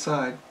this on the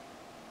side.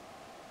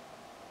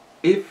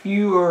 If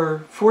you are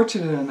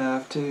fortunate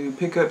enough to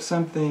pick up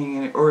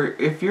something, or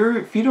if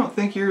you don't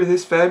think you're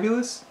this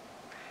fabulous,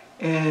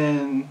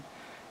 and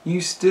you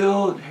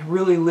still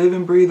really live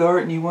and breathe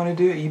art and you want to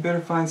do it, you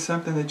better find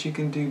something that you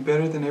can do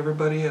better than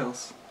everybody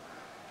else.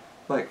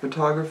 Like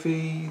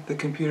photography, the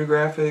computer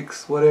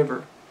graphics,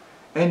 whatever.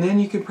 And then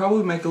you could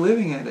probably make a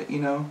living at it, you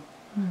know.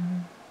 Mm-hmm.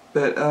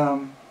 But,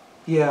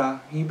 yeah,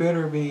 you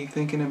better be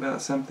thinking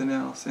about something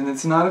else. And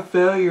it's not a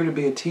failure to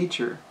be a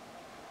teacher.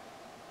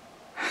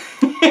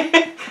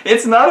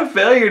 It's not a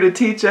failure to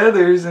teach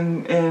others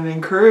and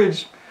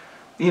encourage,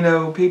 you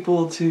know,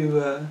 people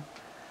to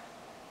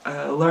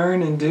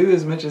learn and do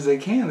as much as they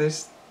can.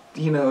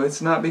 You know,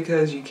 it's not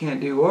because you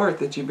can't do art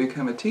that you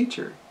become a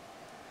teacher.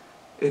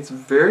 It's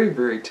very,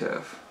 very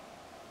tough.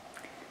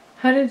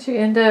 How did you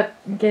end up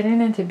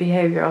getting into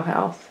behavioral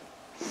health?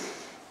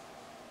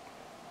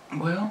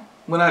 Well,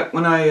 like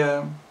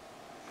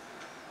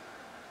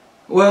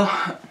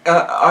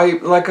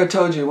I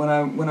told you, when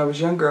I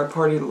was younger, I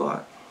partied a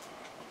lot.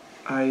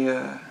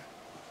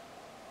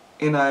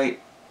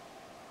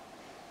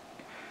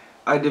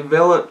 I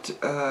developed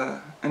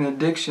an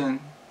addiction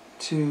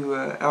to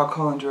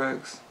alcohol and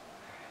drugs,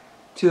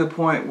 to the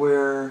point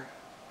where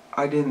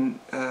I didn't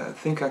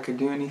think I could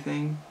do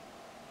anything.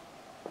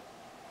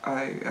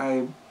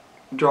 I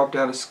dropped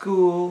out of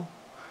school,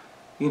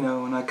 you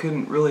know, and I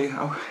couldn't really,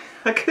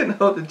 I couldn't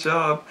hold a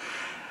job.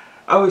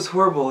 I was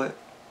horrible at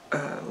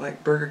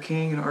like Burger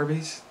King and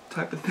Arby's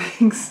type of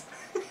things.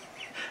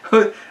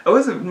 I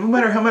wasn't, no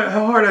matter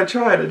how hard I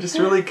tried, I just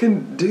really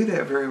couldn't do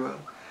that very well.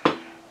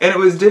 And it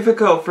was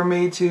difficult for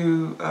me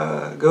to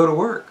go to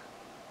work,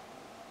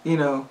 you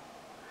know,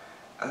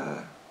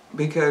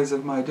 because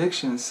of my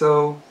addiction.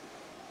 So,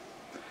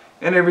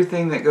 and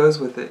everything that goes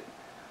with it.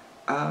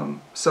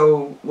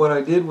 So what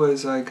I did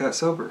was I got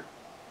sober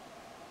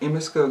in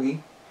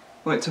Muskogee,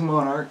 went to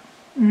Monarch,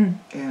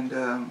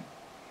 and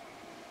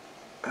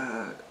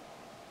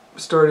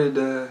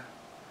started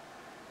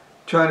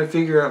trying to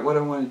figure out what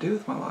I wanted to do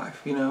with my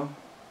life, you know.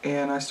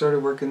 And I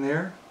started working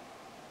there.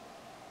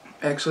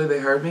 Actually,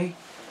 they hired me,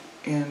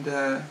 and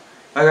I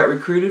got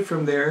recruited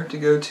from there to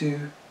go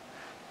to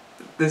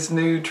this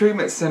new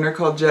treatment center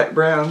called Jack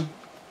Brown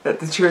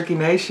at the Cherokee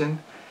Nation,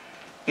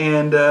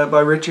 and by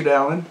Richard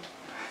Allen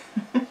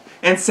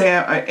and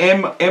Sam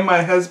and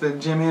my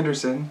husband Jim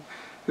Henderson,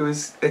 who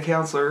is a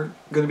counselor,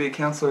 going to be a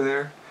counselor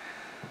there.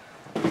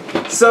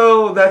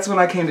 So that's when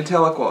I came to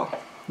Tahlequah,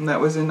 and that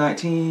was in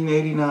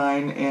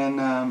 1989,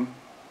 and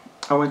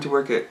I went to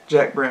work at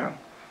Jack Brown,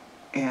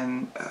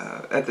 and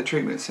at the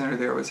treatment center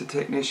there I was a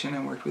technician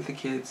and worked with the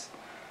kids.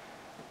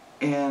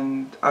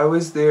 And I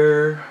was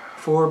there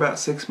for about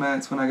 6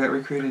 months when I got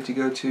recruited to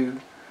go to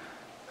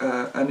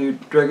a new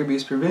drug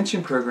abuse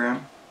prevention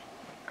program,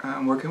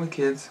 working with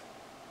kids,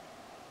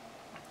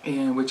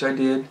 and which I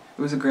did.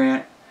 It was a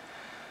grant.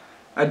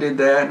 I did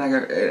that,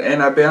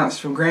 and I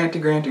bounced from grant to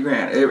grant to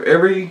grant.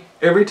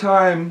 Every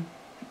time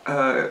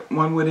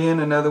one would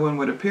end, another one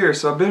would appear.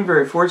 So I've been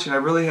very fortunate. I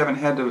really haven't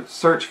had to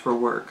search for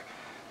work,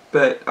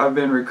 but I've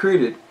been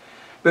recruited.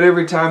 But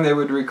every time they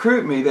would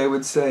recruit me, they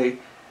would say,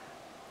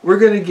 we're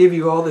going to give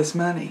you all this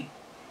money.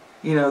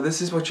 You know,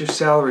 this is what your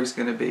salary is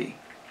going to be.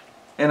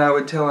 And I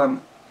would tell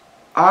them,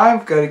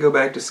 I've got to go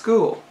back to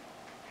school.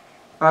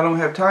 I don't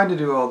have time to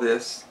do all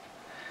this.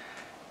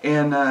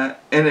 And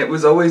it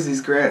was always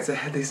these grants that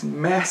had these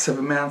massive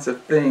amounts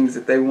of things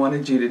that they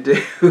wanted you to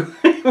do.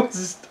 It was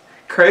just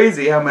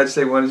crazy how much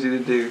they wanted you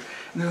to do.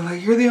 And they're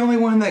like, you're the only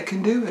one that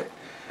can do it.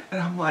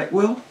 And I'm like,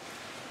 well,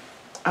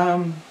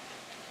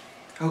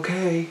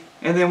 okay.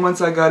 And then once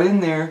I got in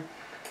there,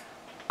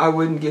 I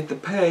wouldn't get the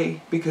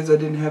pay because I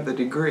didn't have the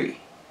degree.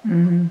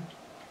 Mm-hmm.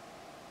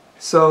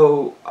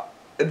 So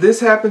this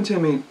happened to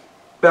me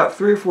about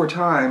 3 or 4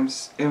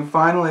 times, and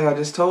finally I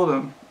just told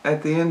them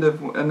at the end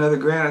of another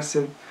grant, I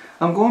said,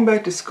 I'm going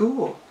back to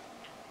school,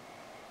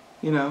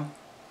 you know.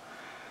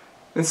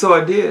 And so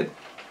I did.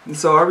 And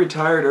so I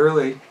retired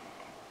early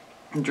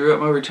and drew up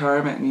my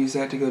retirement and used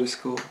that to go to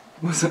school.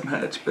 It wasn't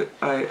much, but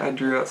I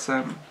drew out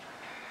some.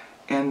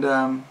 And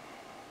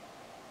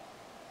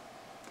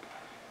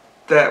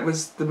that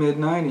was the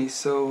mid-90s.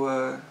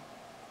 So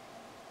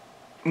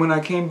when I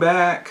came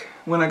back,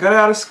 when I got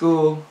out of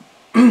school,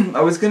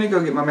 I was going to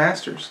go get my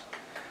master's.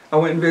 I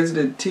went and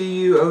visited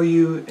TU,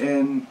 OU,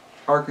 and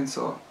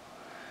Arkansas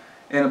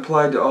and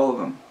applied to all of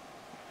them.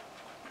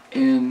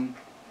 And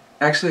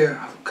actually,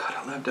 oh God,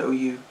 I loved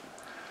OU.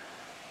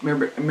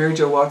 Remember Mary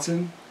Jo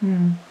Watson?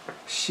 Mm.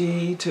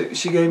 She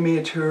gave me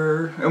a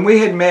tour, and we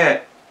had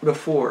met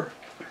before.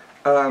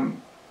 I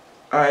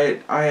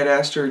had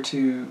asked her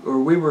to, or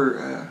we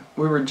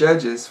were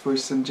judges for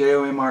some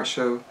JOM art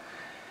show.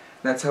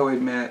 That's how we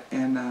met,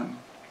 and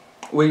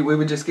we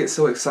would just get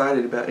so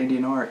excited about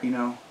Indian art, you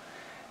know.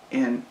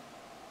 And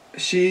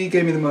she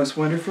gave me the most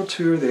wonderful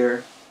tour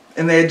there,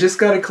 and they had just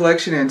got a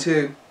collection in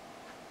too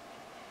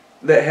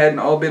that hadn't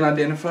all been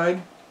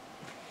identified.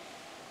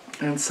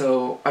 And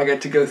so I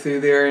got to go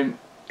through there and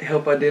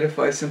help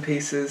identify some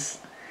pieces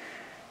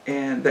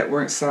and that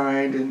weren't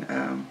signed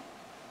and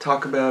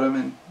talk about them,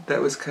 and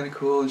that was kind of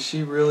cool. And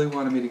she really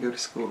wanted me to go to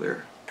school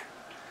there.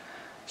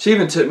 She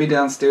even took me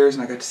downstairs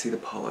and I got to see the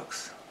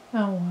Pollocks.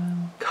 Oh, wow.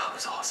 God, it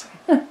was awesome.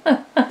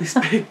 This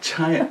big,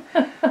 giant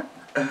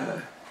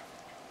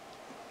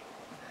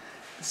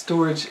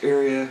storage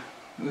area.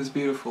 It was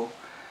beautiful.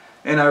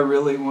 And I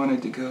really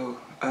wanted to go.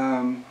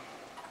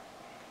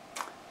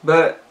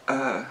 But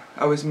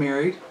I was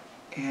married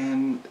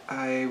and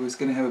I was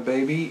going to have a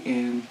baby,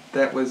 and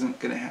that wasn't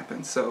going to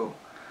happen. So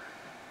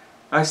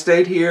I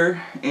stayed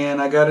here,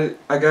 and I did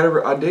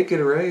get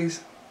a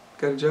raise,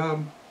 got a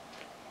job.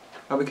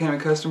 I became a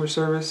customer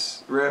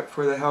service rep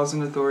for the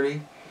Housing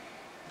Authority,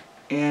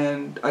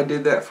 and I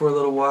did that for a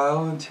little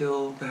while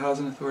until the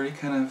Housing Authority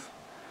kind of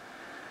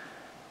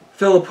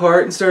fell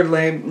apart and started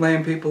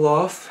laying people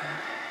off.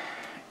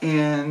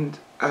 And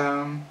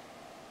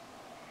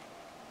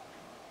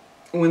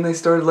when they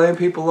started laying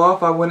people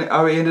off,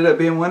 I ended up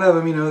being one of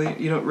them. You know,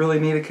 you don't really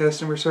need a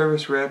customer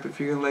service rep if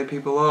you're going to lay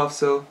people off.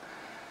 So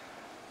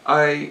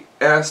I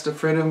asked a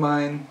friend of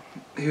mine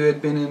who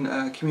had been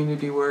in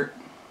community work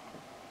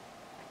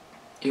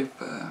if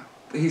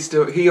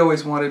he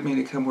always wanted me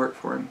to come work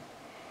for him,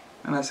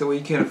 and I said, well,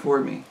 you can't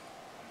afford me.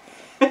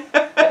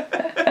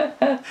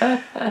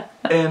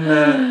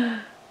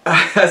 And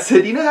I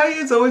said, you know how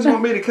you always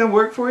want me to come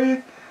work for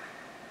you?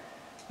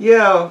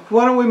 Yeah,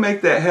 why don't we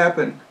make that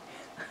happen?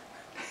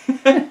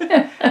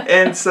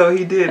 And so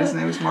he did. His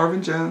name was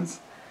Marvin Jones,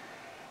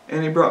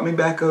 and he brought me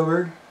back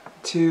over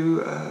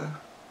to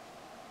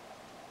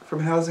from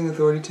Housing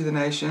Authority to the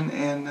Nation,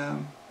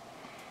 and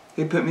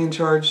he put me in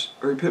charge,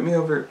 or he put me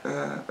over,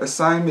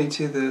 assigned me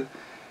to the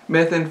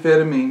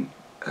methamphetamine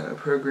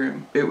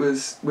program. We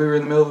were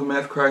in the middle of a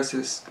meth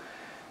crisis,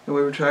 and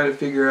we were trying to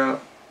figure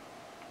out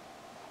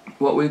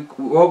what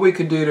we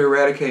could do to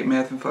eradicate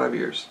meth in 5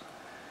 years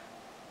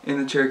in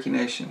the Cherokee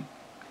Nation.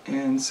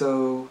 And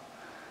so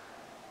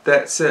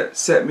that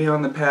set me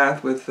on the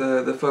path with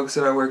the folks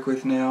that I work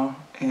with now,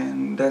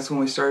 and that's when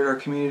we started our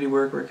community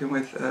work, working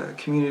with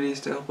communities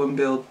to help them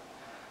build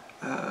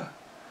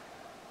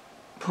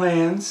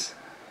plans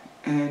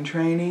and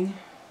training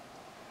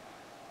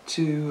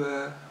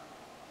to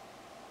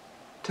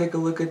take a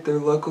look at their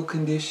local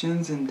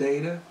conditions and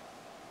data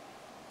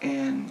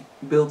and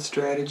build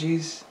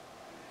strategies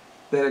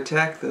that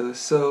attack those.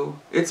 So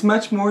it's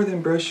much more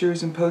than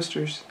brochures and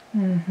posters.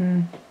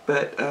 Mm-hmm.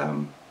 But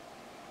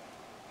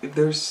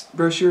there's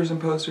brochures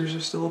and posters are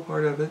still a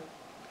part of it.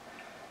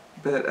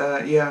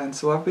 But yeah, and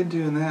so I've been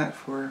doing that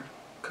for,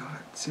 God,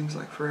 it seems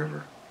like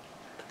forever.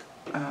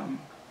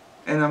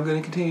 And I'm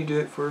going to continue to do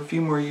it for a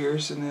few more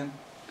years, and then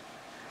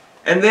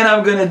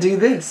I'm going to do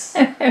this.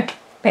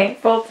 Paint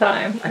full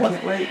time. I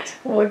can't wait.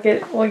 We'll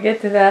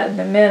get to that in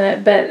a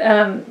minute. But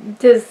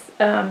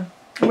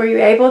were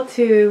you able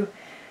to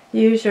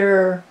use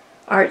your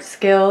art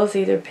skills,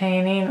 either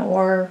painting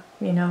or,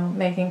 you know,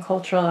 making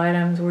cultural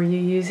items? Were you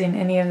using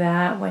any of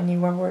that when you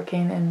were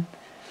working in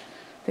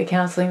the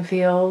counseling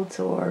fields,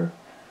 or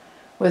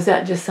was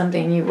that just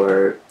something you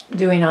were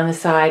doing on the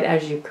side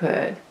as you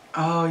could?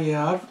 Oh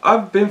yeah,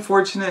 I've been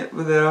fortunate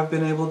that I've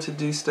been able to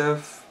do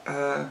stuff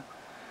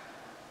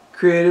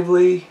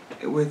creatively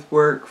with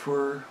work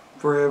for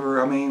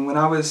forever. I mean, when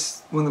I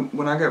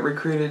got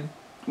recruited,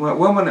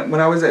 when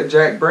I was at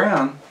Jack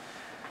Brown,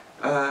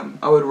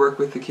 I would work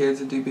with the kids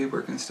and do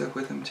beadwork and stuff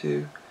with them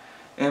too,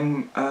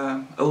 and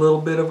a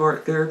little bit of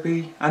art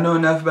therapy. I know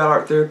enough about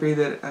art therapy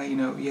that you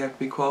know, you have to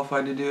be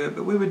qualified to do it,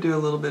 but we would do a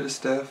little bit of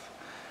stuff.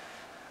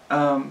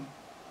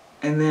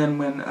 And then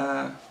when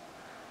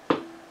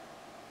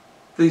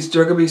these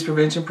drug abuse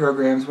prevention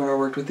programs, when I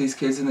worked with these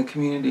kids in the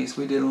communities,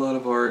 we did a lot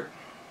of art.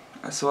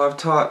 So I've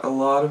taught a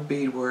lot of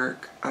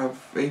beadwork. I've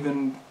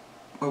even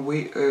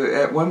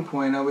at one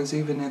point I was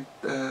even at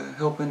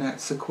helping at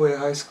Sequoia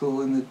High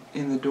School in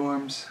the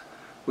dorms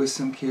with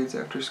some kids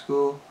after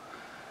school.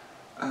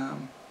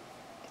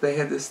 They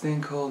had this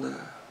thing called God,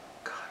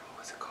 what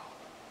was it called?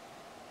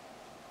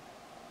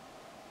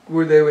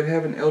 Where they would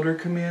have an elder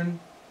come in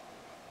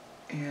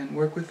and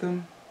work with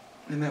them,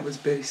 and that was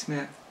Betty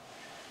Smith,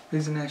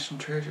 who's a national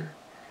treasure,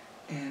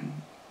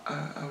 and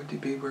I would do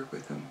beadwork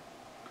with them.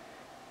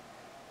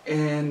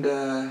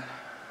 And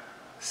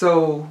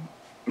so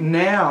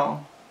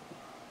now,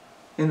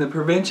 in the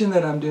prevention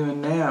that I'm doing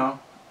now,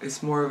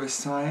 it's more of a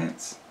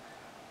science.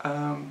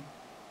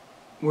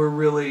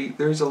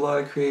 There's a lot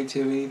of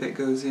creativity that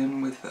goes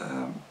in with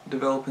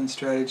developing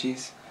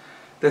strategies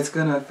that's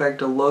going to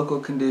affect a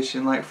local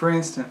condition. Like, for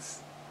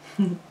instance,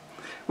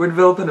 we're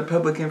developing a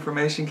public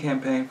information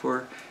campaign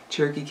for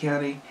Cherokee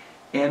County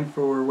and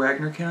for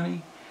Wagner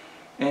County.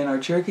 And our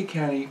Cherokee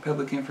County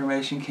public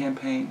information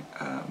campaign,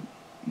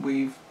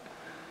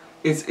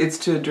 it's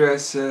to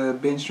address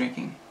binge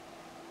drinking.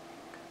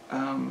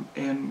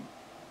 And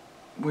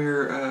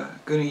we're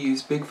going to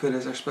use Bigfoot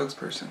as our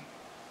spokesperson.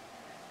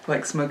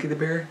 Like Smokey the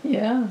Bear.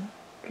 Yeah,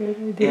 good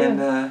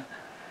idea.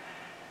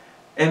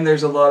 And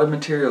there's a lot of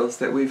materials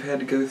that we've had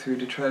to go through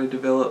to try to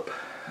develop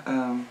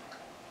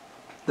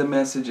the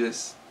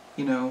messages.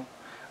 You know,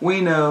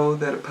 we know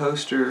that a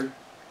poster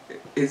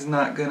is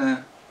not going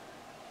to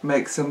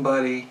make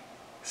somebody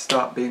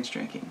stop binge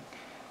drinking.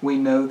 We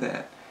know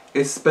that.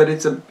 But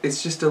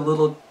it's just a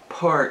little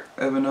part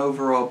of an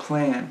overall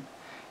plan,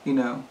 you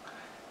know.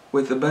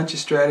 With a bunch of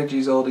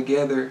strategies all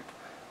together,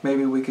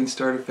 maybe we can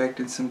start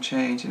affecting some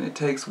change. And it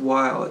takes a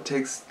while. It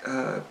takes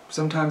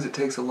sometimes it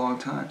takes a long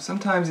time.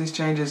 Sometimes these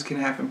changes can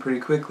happen pretty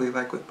quickly,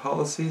 like with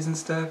policies and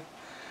stuff.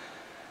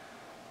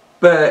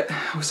 But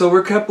so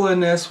we're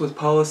coupling this with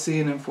policy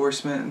and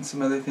enforcement and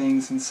some other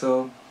things, and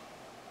so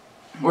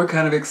we're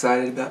kind of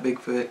excited about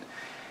Bigfoot,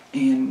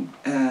 and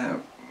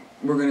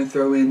we're going to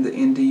throw in the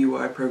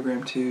NDUI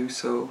program too.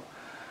 So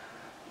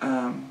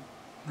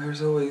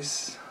there's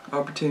always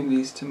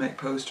opportunities to make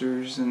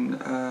posters and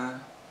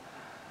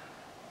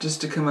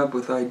just to come up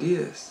with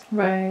ideas.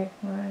 Right,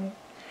 right.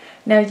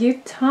 Now,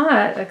 you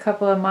taught a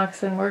couple of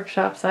moccasin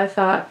workshops, I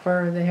thought,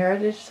 for the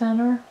Heritage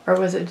Center, or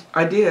was it?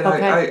 I did.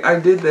 Okay. I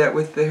did that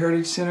with the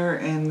Heritage Center,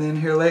 and then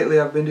here lately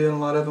I've been doing a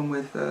lot of them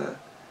with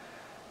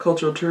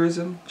cultural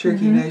tourism,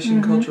 Cherokee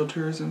Nation cultural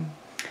tourism.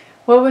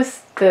 What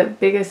was the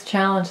biggest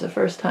challenge the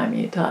first time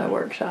you taught a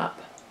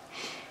workshop?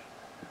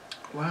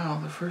 Wow,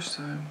 the first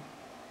time.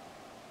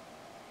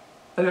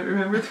 I don't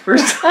remember the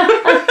first time.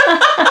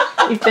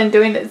 You've been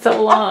doing it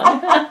so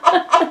long.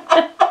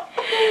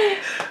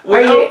 Well,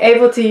 are you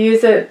able to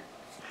use it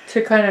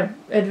to kind of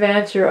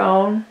advance your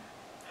own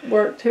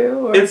work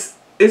too? Or?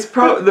 It's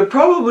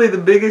probably the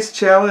biggest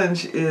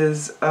challenge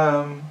is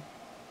trying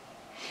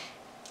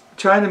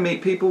to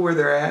meet people where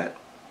they're at,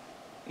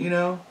 you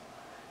know,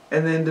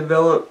 and then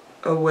develop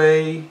a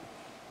way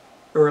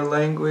or a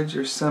language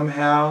or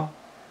somehow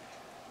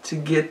to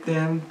get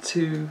them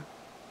to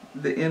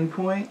the end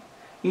point,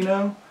 you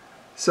know.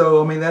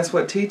 So I mean, that's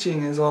what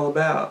teaching is all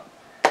about,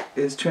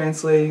 is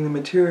translating the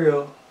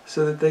material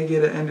so that they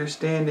get an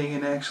understanding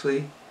and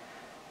actually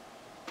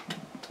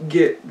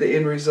get the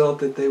end result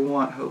that they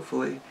want,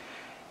 hopefully.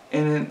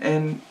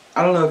 And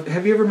I don't know,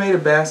 have you ever made a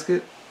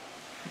basket?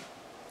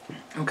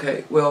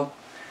 Okay, well,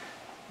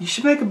 you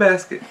should make a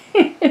basket.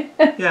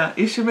 Yeah,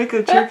 you should make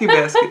a turkey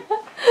basket.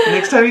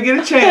 Next time you get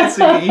a chance,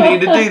 you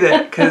need to do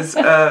that, because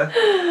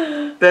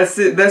that's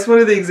it. That's one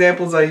of the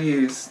examples I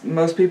use.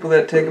 Most people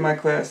that take my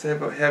class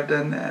have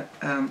done that.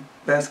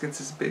 Baskets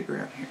is big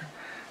around here.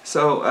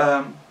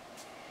 So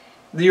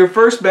your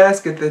first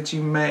basket that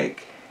you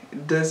make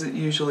doesn't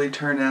usually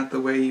turn out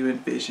the way you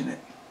envision it,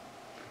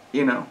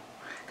 you know,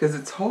 because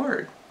it's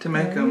hard to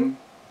make them,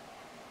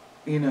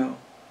 you know,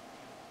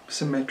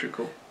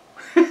 symmetrical.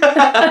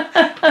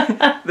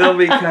 They'll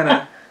be kind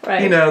of,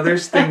 you know,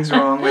 there's things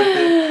wrong with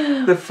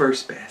it. The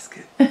first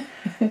basket.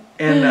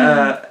 And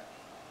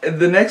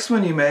the next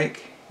one you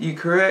make, you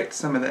correct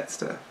some of that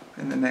stuff.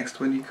 And the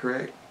next one you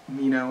correct,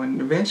 you know, and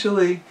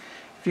eventually,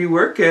 if you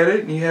work at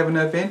it and you have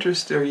enough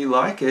interest or you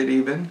like it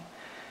even,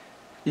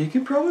 you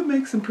can probably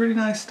make some pretty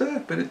nice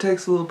stuff, but it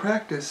takes a little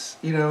practice,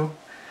 you know,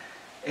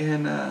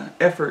 and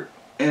effort.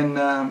 And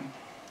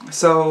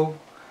so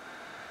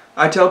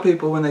I tell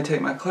people when they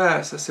take my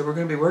class, I said, we're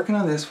going to be working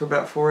on this for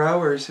about 4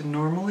 hours, and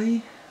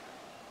normally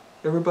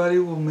everybody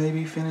will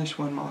maybe finish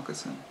one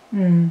moccasin.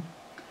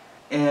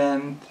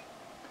 And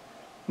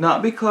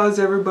not because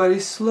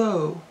everybody's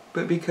slow,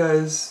 but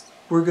because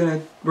we're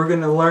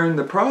gonna learn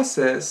the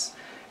process,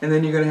 and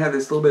then you're gonna have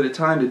this little bit of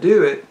time to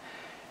do it.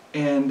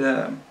 And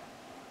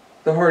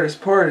the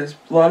hardest part is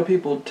a lot of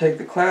people take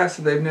the class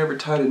and they've never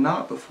tied a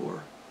knot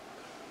before,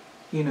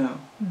 you know,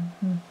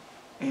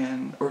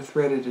 and or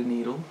threaded a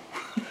needle.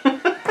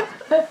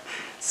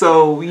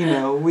 So you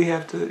know, we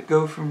have to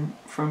go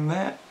from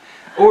that.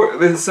 Or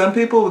with some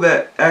people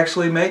that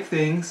actually make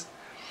things,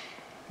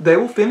 they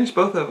will finish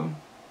both of them.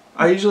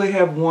 I usually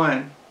have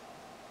one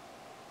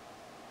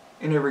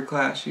in every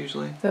class,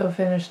 usually. They'll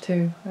finish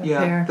two.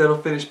 Yeah, that'll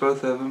finish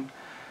both of them.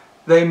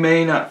 They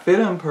may not fit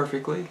them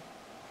perfectly,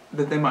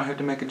 that they might have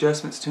to make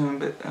adjustments to them,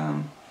 but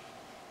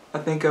I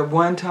think at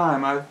one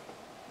time,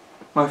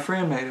 my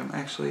friend made them,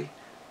 actually.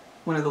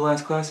 One of the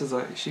last classes,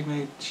 she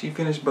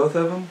finished both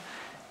of them,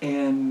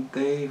 and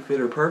they fit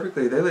her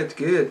perfectly. They looked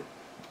good.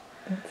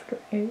 That's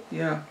great.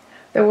 Yeah.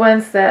 The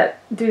ones that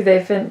do you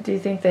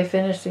think they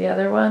finish the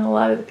other one? A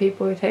lot of the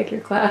people who take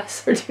your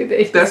class, or do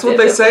they? That's what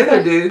they say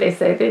they do. They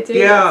say they do.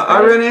 Yeah,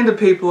 I run into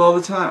people all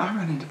the time. I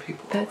run into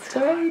people. That's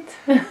great.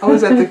 I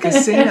was at the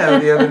casino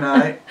the other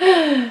night,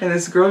 and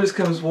this girl just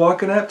comes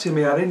walking up to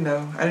me. I didn't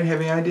know. I didn't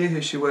have any idea who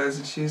she was,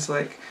 and she's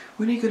like,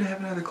 "When are you going to have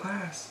another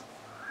class?"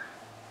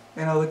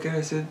 And I look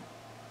at her.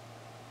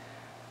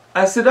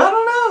 I said, I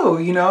don't know.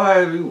 You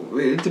know,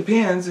 it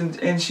depends.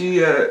 And she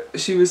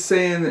was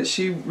saying that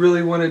she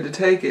really wanted to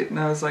take it, and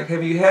I was like,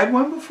 "Have you had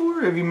one before?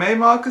 Have you made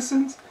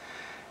moccasins?"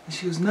 And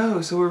she goes,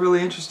 "No." So we're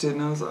really interested,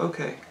 and I was like,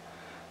 "Okay."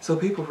 So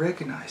people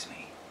recognize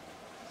me,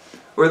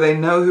 or they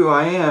know who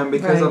I am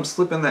because I'm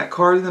slipping that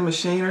card in the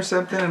machine or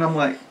something, and I'm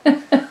like,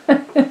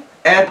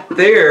 at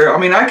there. I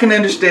mean, I can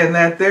understand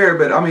that there,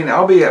 but I mean,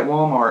 I'll be at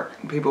Walmart,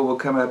 and people will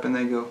come up and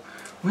they go,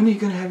 "When are you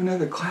going to have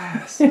another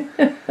class?"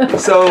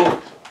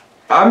 So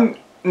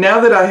now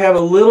that I have a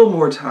little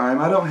more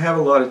time, I don't have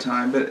a lot of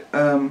time, but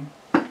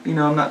you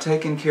know, I'm not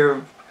taking care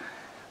of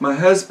my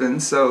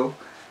husband, so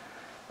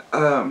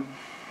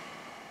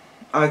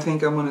I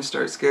think I'm going to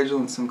start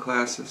scheduling some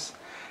classes.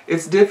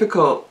 It's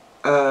difficult,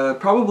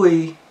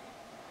 probably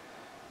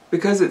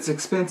because it's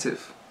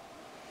expensive.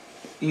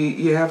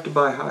 You have to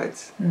buy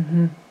hides,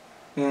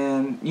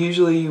 and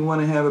usually you want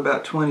to have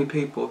about 20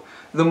 people.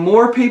 The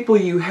more people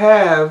you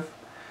have,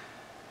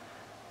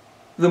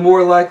 the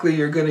more likely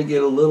you're going to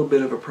get a little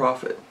bit of a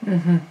profit.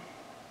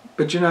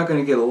 But you're not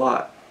going to get a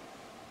lot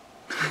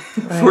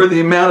for the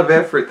amount of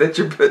effort that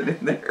you're putting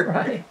in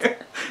there.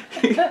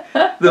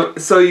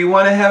 So you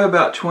want to have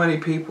about 20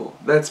 people.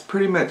 That's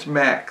pretty much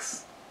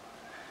max.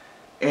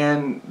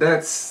 And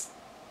that's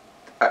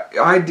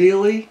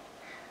ideally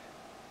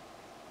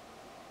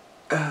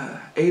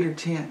 8 or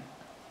 10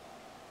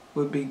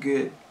 would be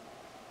good.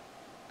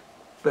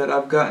 But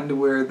I've gotten to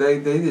where they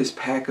just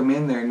pack them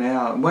in there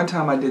now. One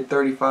time I did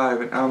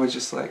 35, and I was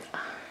just like,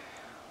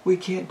 we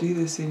can't do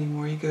this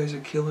anymore. You guys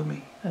are killing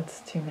me. That's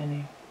too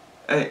many.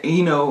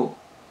 You know,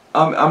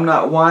 I'm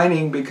not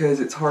whining because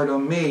it's hard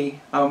on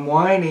me. I'm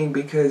whining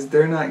because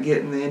they're not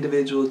getting the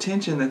individual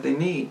attention that they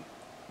need.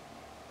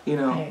 You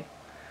know. Right.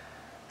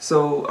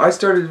 So I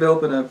started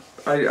developing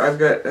I've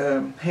got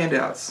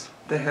handouts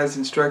that has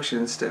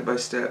instructions step by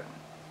step.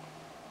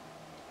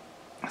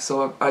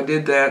 So I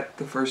did that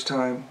the first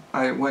time.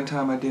 One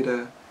time I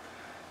did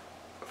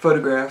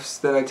photographs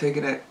that I'd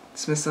taken at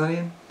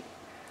Smithsonian.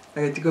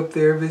 I had to go up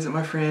there, visit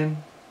my friend.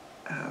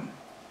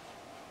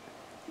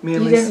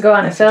 You didn't go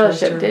on a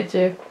fellowship, did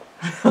you?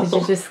 Did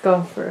you just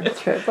go for a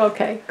trip?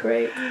 Okay,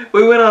 great.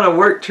 We went on a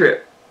work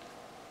trip.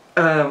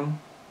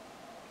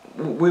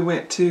 We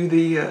went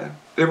to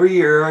every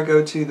year I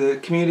go to the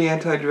Community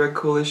Anti-Drug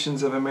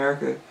Coalitions of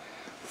America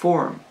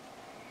Forum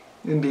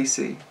in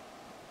D.C.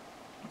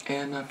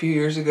 And a few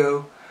years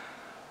ago,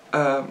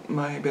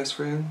 my best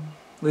friend,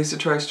 Lisa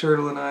Trice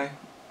Turtle, and I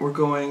were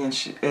going,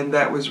 and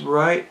that was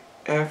right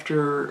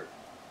after,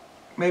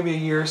 maybe a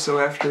year or so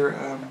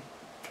after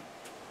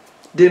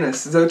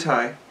Dennis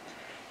Zotai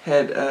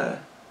had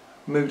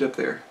moved up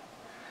there.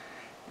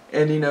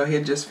 And, you know, he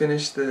had just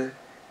finished the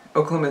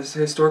Oklahoma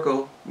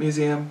Historical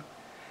Museum,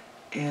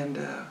 and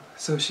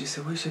so she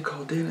said, we should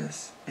call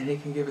Dennis, and he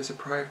can give us a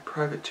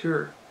private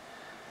tour.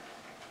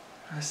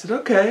 I said,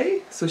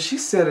 okay. So she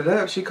set it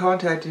up. She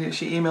contacted him.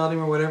 She emailed him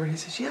or whatever. And he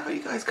says, yeah,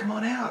 you guys come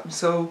on out. And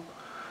so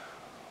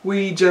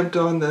we jumped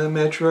on the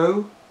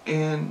metro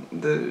and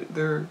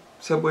their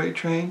subway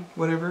train,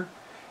 whatever,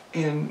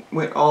 and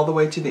went all the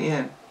way to the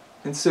inn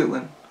in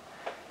Suitland,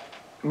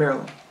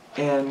 Maryland.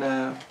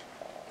 And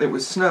it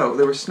was snow.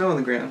 There was snow on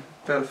the ground,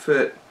 about a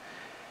foot.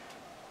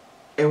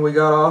 And we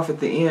got off at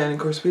the inn. Of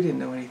course, we didn't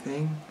know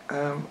anything.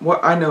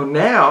 What I know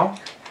now,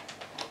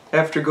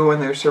 after going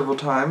there several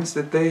times,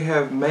 that they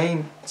have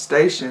main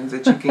stations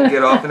that you can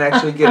get off and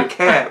actually get a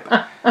cab.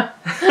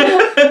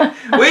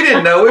 We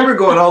didn't know. We were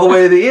going all the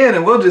way to the inn,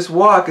 and we'll just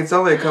walk. It's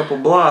only a couple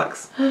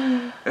blocks,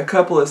 a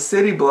couple of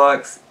city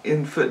blocks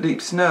in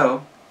foot-deep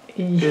snow.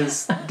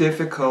 is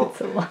difficult.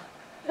 It's a lot.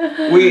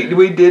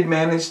 We did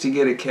manage to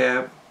get a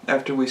cab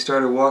after we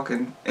started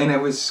walking, and it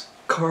was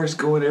cars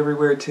going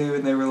everywhere too,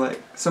 and they were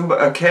like,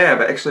 a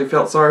cab actually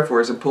felt sorry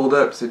for us and pulled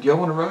up, said, "Y'all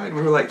want to ride?" And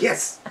we were like,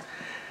 "Yes."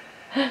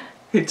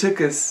 It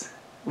took us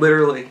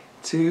literally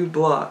 2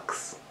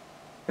 blocks,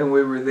 and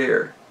we were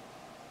there.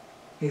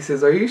 He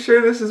says, "Are you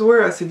sure this is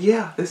where?" I said,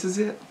 "Yeah, this is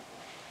it."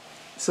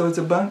 So it's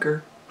a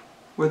bunker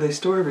where they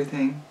store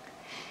everything.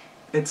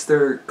 It's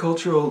their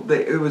cultural.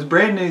 It was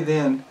brand new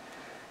then.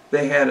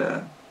 They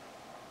had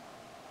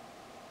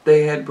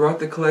brought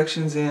the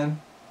collections in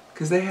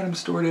because they had them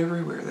stored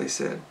everywhere. They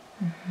said,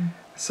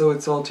 so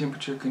it's all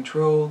temperature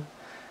controlled.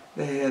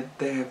 They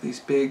have these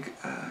big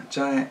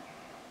giant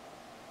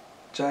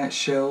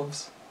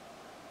shelves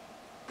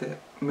that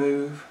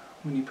move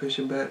when you push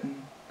a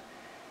button,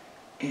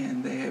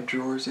 and they have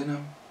drawers in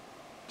them,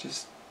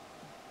 just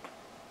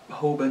a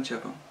whole bunch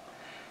of them.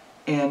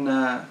 And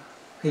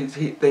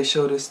they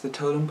showed us the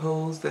totem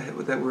poles that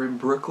were in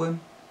Brooklyn.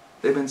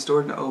 They've been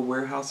stored in an old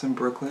warehouse in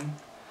Brooklyn,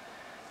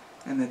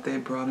 and that they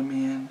brought them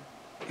in,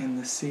 and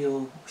the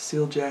seal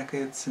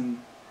jackets, and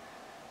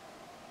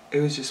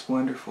it was just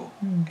wonderful.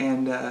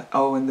 And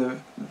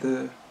and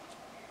the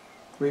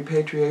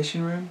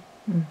repatriation room,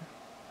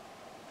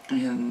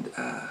 and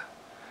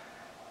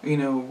you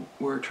know,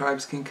 where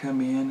tribes can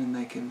come in and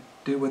they can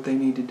do what they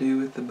need to do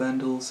with the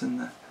bundles,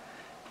 and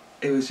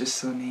it was just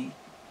so neat.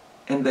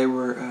 And they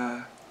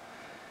were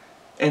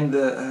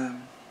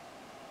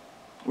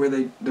where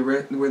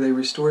they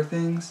restore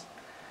things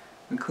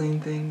and clean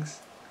things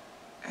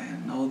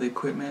and all the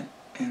equipment.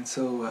 And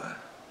so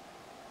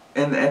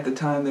and at the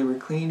time they were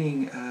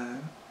cleaning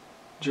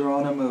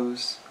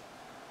Geronimo's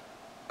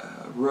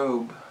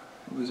robe.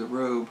 It was a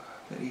robe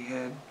that he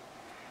had,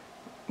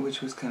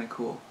 which was kind of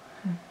cool.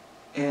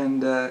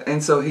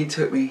 And so he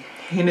took me.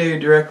 He knew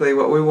directly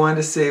what we wanted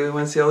to see. We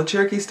wanted to see all the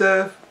Cherokee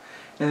stuff,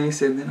 and he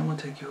said, "Then I'm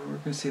gonna take you over. We're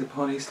gonna see the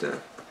Pawnee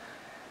stuff."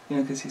 You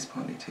know, because he's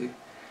Pawnee too.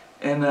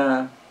 And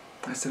I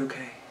said,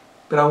 "Okay,"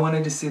 but I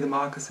wanted to see the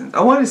moccasins.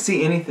 I wanted to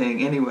see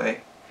anything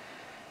anyway.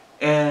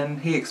 And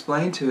he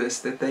explained to us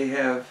that they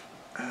have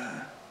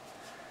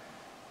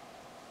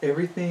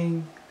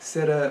everything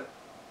set up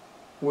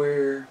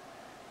where,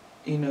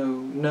 you know,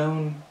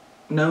 known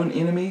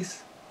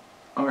enemies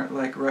aren't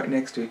like right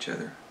next to each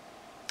other.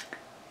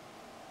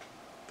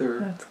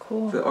 That's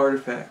cool. The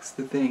artifacts,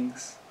 the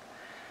things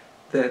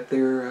that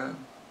they're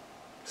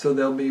so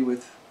they'll be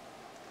with.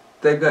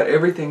 They've got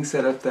everything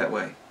set up that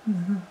way.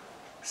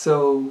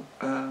 So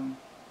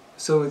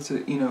so it's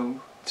you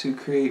know, to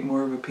create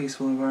more of a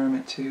peaceful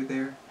environment too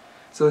there.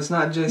 So it's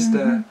not just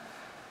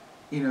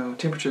you know,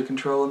 temperature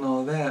control and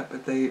all of that,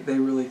 but they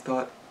really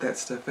thought that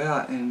stuff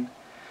out, and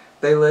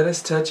they let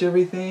us touch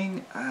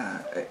everything.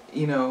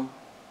 You know,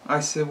 I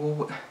said,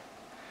 "Well,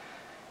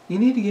 you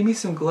need to give me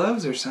some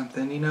gloves or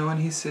something," you know,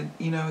 and he said,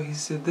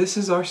 "This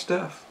is our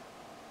stuff."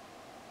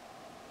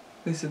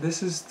 They said,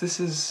 this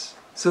is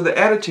so the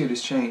attitude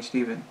has changed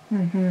even.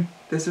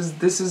 This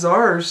is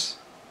ours,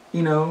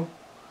 you know.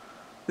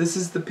 This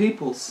is the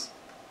people's,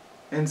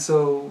 and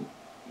so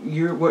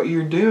what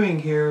you're doing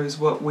here is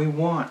what we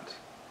want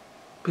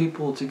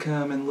people to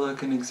come and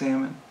look and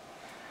examine.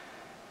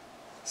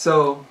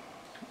 So,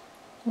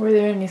 were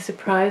there any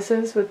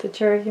surprises with the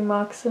Cherokee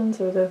moccasins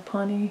or the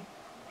Pawnee?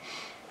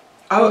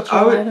 I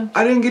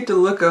didn't get to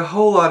look a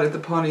whole lot at the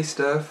Pawnee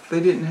stuff. They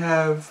didn't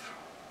have.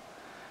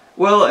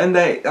 Well, and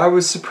I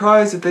was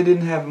surprised that they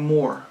didn't have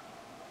more.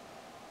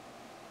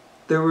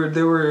 There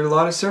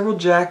were several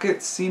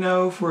jackets, you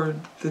know, for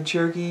the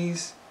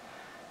Cherokees,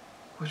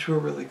 which were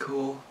really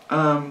cool.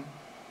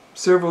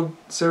 Several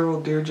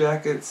deer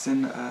jackets,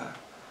 and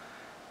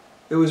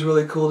it was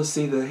really cool to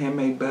see the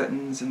handmade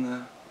buttons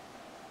and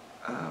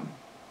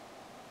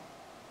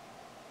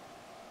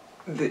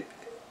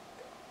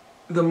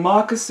the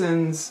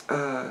moccasins.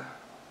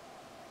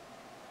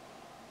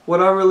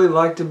 What I really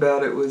liked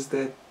about it was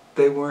that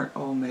they weren't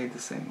all made the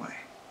same way.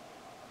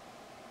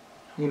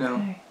 You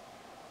know,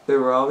 they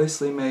were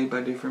obviously made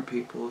by different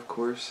people, of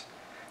course.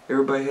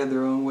 Everybody had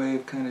their own way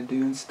of kind of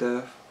doing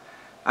stuff.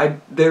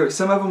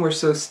 Some of them were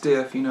so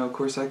stiff, you know, of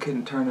course I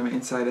couldn't turn them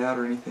inside out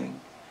or anything.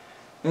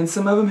 And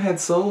some of them had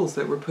soles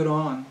that were put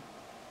on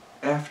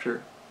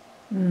after.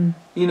 You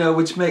know,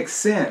 which makes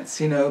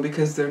sense, you know,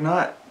 because they're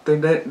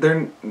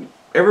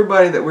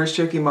everybody that wears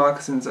Cherokee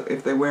moccasins,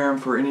 if they wear them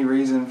for any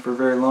reason for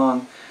very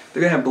long,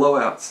 they're going to have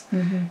blowouts.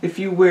 If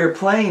you wear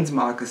plains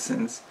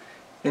moccasins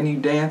and you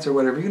dance or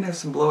whatever, you're going to have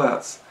some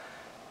blowouts.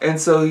 And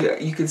so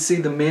you could see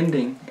the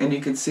mending, and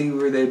you could see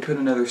where they'd put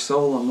another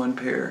sole on one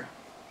pair.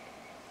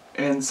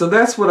 And so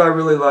that's what I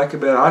really like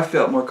about it. I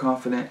felt more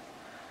confident,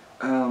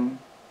 you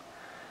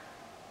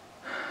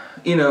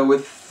know,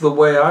 with the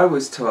way I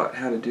was taught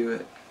how to do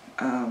it,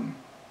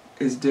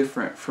 is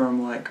different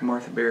from like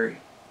Martha Berry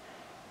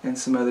and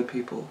some other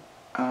people.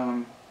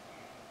 You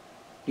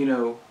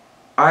know,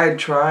 I had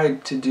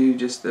tried to do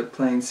just the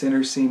plain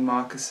center seam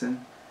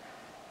moccasin.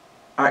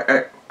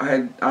 I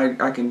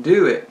can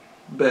do it,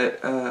 but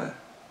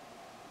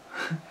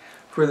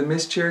for the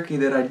Miss Cherokee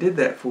that I did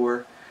that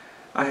for,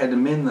 I had to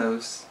mend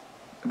those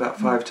about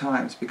 5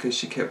 times because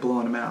she kept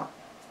blowing them out.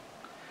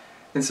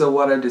 And so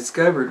what I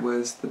discovered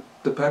was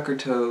the pucker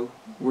toe,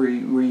 where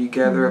you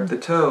gather up the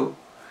toe,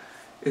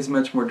 is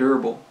much more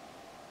durable.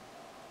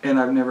 And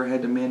I've never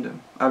had to mend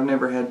them. I've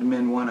never had to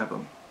mend one of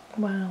them.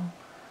 Wow.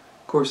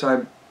 Of course,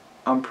 I'm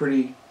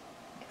pretty.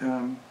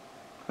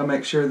 I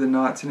make sure the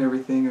knots and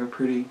everything are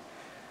pretty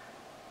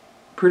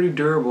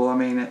durable. I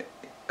mean,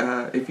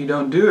 if you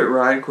don't do it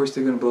right, of course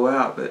they're going to blow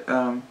out. But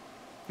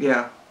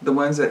yeah, the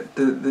ones that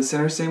the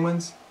center seam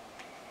ones,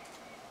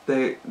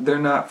 they're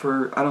not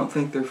for. I don't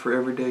think they're for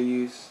everyday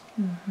use.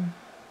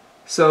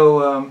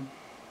 So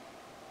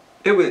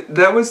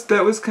that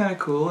was kind of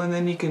cool, and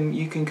then you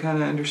can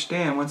kind of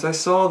understand. Once I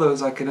saw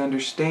those, I could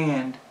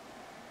understand.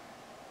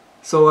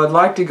 So I'd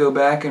like to go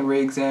back and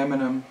re-examine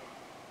them,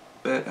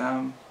 but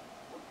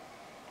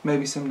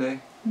maybe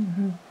someday.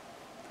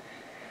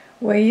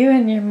 Well, you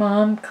and your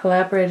mom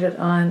collaborated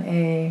on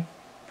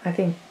I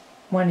think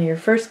one of your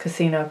first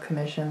casino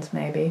commissions,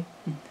 maybe.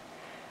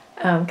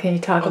 Can you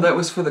talk? Oh, that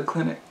was for the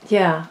clinic.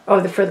 Yeah.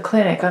 Oh, for the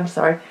clinic. I'm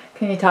sorry.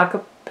 Can you talk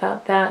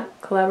about that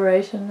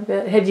collaboration a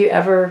bit? Had you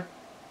ever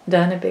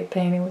done a big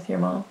painting with your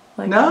mom?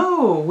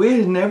 No, we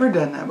had never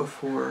done that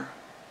before.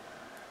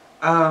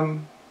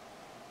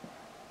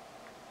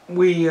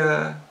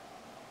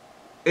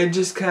 It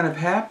just kind of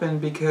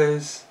happened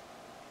because,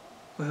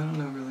 well, I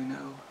don't really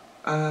know.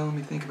 Let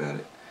me think about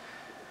it.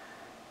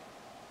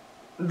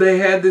 They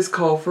had this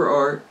call for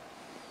art,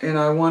 and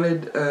I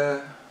wanted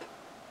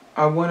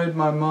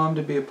my mom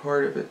to be a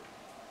part of it.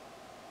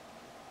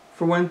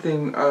 For one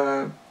thing,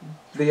 one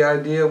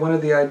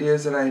of the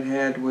ideas that I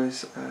had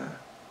was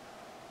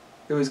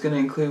it was going to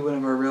include one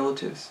of our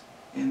relatives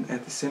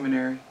at the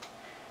seminary,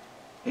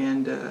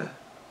 and a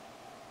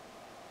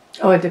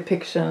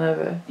depiction of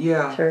a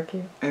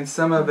Cherokee. And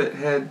some of it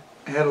had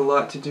a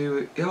lot to do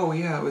with, it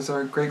was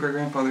our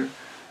great-great-grandfather,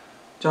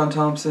 John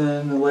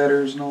Thompson, the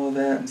letters and all of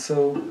that. And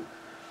so,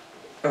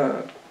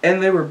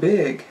 and they were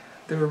big.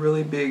 They were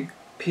really big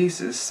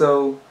pieces.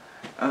 So,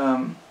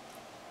 when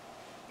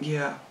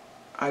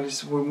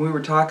we were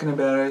talking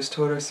about it, I just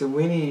told her, I said,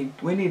 we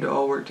need to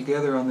all work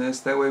together on this.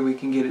 That way we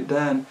can get it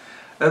done.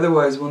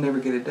 Otherwise, we'll never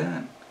get it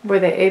done. Were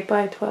they 8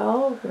 by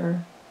 12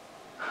 or?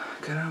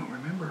 God, I don't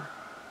remember.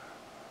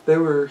 They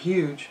were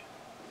huge.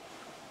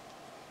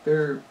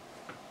 They're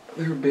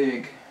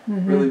big,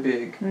 really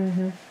big.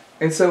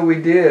 And so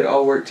we did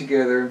all work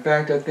together. In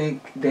fact, I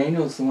think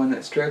Daniel's the one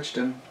that stretched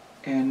them,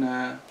 and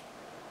of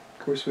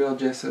course we all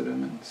gessoed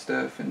them and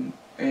stuff, and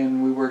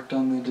we worked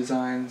on the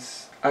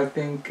designs. I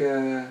think,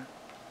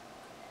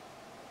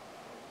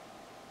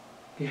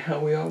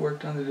 we all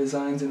worked on the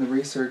designs and the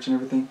research and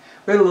everything.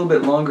 We had a little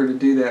bit longer to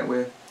do that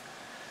with,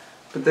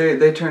 but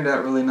they turned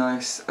out really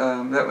nice.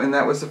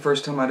 That was the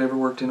first time I'd ever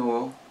worked in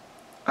oil.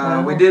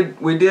 Wow. We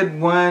did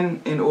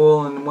one in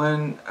oil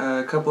and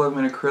a couple of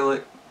them in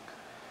acrylic,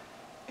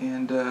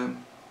 and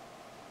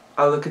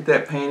I look at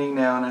that painting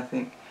now and I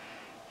think,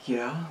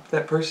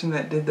 that person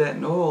that did that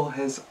in oil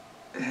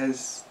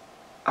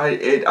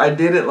I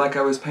did it like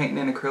I was painting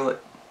in acrylic.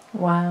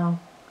 Wow.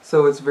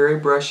 So it's very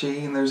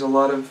brushy, and there's a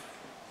lot of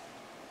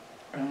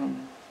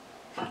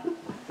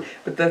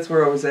but that's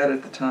where I was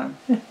at the time.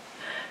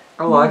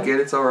 I like it.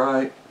 It's all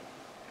right.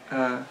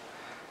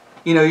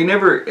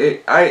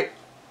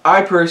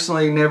 I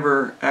personally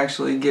never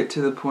actually get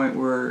to the point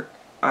where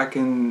I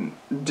can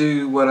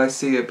do what I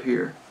see up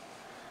here.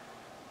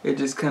 It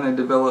just kind of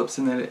develops,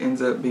 and then it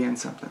ends up being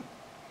something.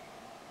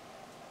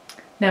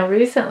 Now,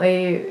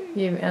 recently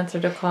you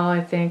answered a call, I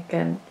think,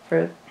 and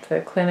for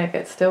the clinic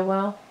at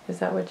Stillwell. Is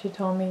that what you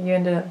told me? You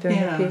ended up doing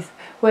a piece.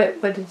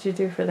 What did you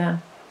do for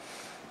them?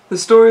 The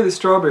Story of the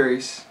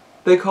Strawberries.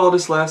 They called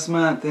us last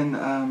month,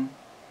 and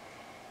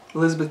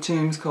Elizabeth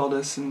Toombs called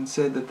us and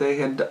said that they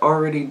had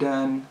already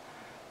done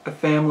a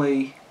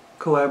family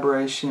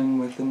collaboration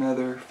with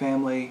another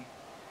family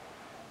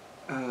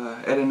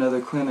at another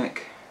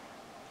clinic,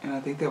 and I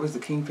think that was the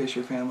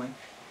Kingfisher family.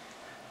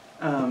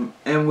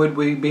 And would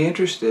we be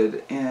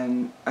interested?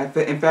 And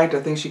in fact,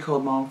 I think she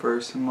called Mom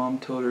first, and Mom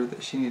told her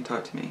that she needed to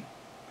talk to me.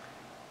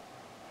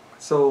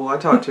 So I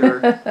talked to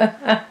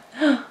her,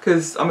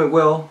 because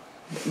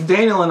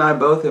Daniel and I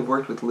both have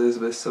worked with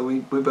Elizabeth, so we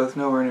both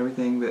know her and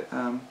everything. But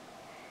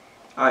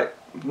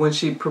when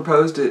she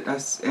proposed it,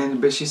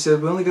 but she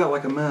said we only got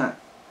like a month.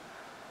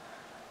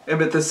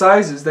 But the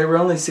sizes, they were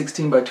only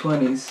 16 by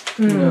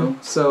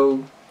 20s,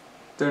 so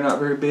they're not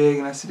very big.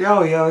 And I said,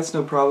 that's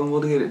no problem.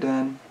 We'll get it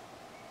done.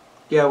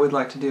 Yeah, we'd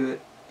like to do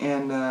it.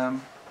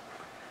 And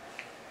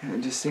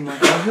it just seemed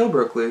like all hell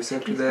broke loose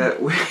after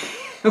that.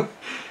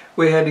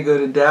 We had to go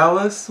to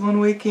Dallas one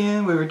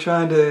weekend. We were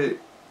trying to.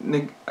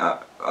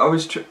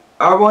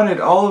 I wanted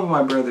all of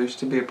my brothers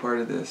to be a part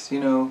of this.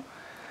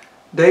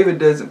 David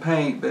doesn't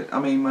paint, but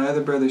my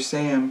other brother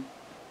Sam,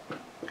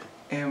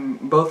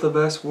 and both of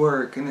us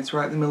work, and it's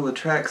right in the middle of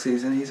track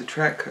season. He's a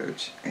track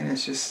coach, and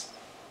it's just.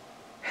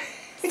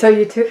 So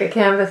you took a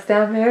canvas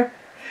down there?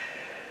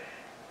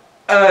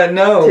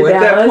 No. To at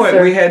Dallas, that point,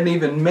 or? we hadn't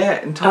even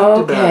met and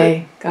talked about it.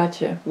 Okay,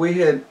 gotcha. We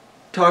had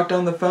talked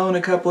on the phone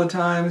a couple of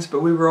times,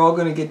 but we were all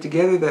going to get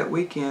together that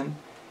weekend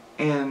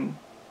and,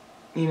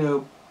 you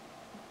know,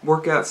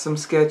 work out some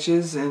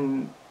sketches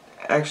and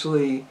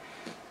actually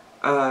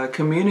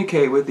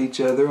communicate with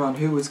each other on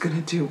who was going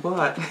to do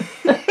what.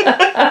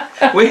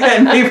 We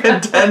hadn't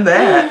even done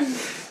that.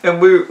 And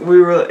we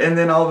were, and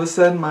then all of a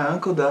sudden my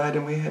uncle died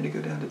and we had to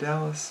go down to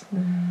Dallas.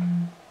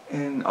 Mm.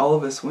 And all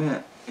of us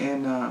went,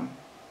 and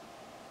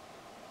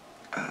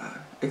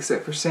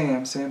except for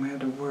Sam. Sam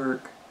had to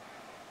work.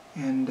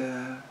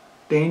 And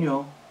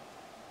Daniel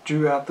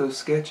drew out those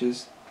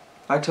sketches.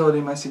 I told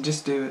him, I said,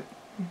 just do it.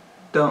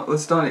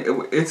 Let's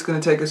don't, it's going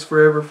to take us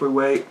forever if we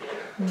wait.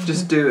 Mm-hmm.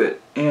 Just do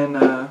it. And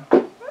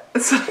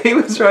so he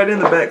was right in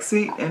the back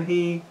seat, and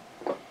he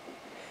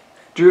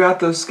drew out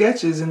those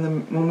sketches.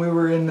 And when we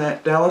were in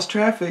that Dallas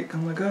traffic, oh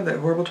my God, that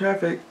horrible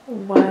traffic.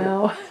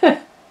 Wow.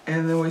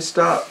 And then we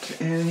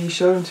stopped, and he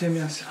showed them to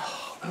me. I said,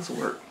 oh, those will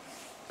work.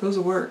 Those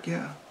will work,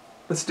 yeah.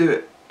 Let's do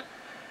it.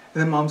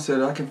 And then Mom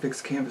said, I can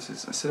fix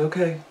canvases. I said,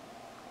 okay,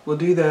 we'll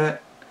do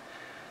that.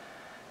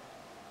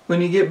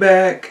 When you get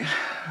back,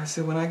 I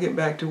said, when I get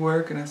back to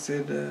work, and I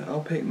said,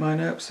 I'll pick mine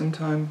up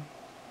sometime.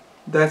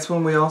 That's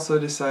when we also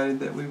decided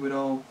that we would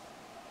all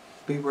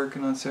be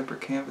working on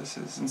separate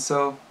canvases. And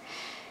so,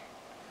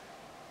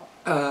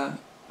 the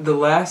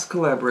last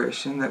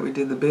collaboration that we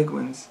did, the big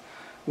ones,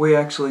 we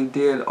actually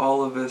did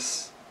all of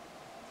us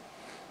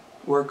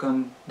work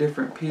on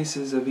different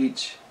pieces of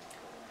each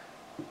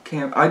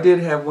camp. I did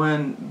have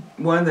one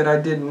that I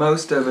did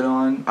most of it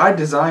on. I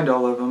designed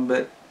all of them,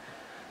 but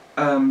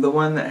the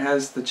one that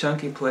has the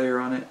chunky player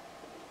on it,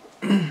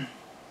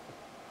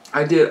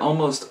 I did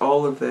almost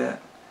all of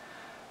that.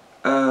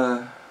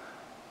 And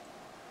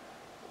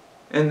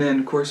then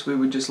of course we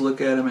would just look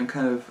at them and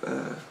kind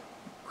of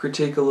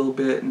critique a little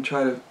bit and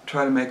try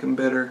to make them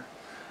better.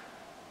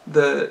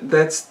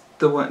 That's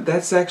the one.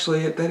 That's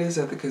actually it. That is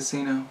at the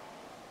casino.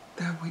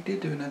 We did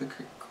do another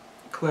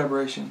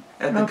collaboration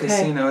at the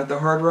casino at the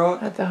Hard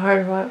Rock. At the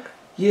Hard Rock.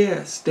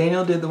 Yes,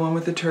 Daniel did the one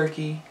with the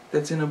turkey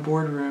that's in a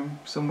boardroom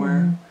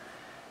somewhere,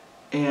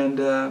 and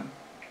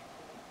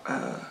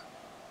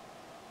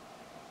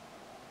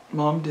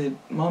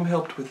Mom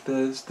helped with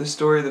the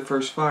story of the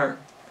first fire.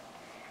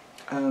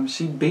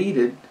 She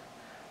beaded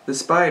the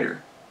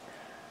spider.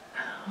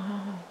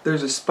 Oh.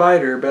 There's a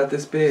spider about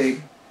this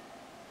big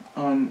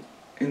in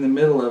the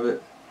middle of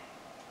it,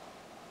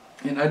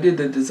 and I did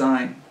the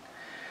design.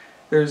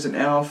 There's an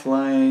owl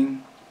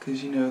flying,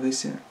 because you know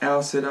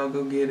owl said I'll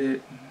go get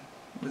it.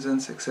 It was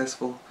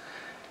unsuccessful,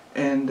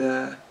 and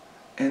then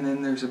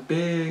there's a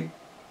big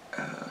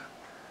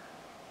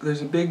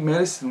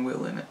medicine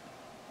wheel in it,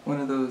 one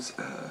of those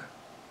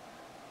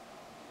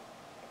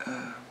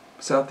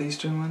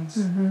southeastern ones,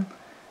 and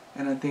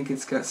I think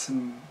it's got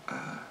some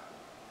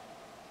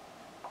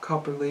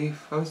copper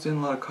leaf. I was doing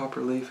a lot of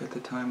copper leaf at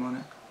the time on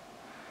it.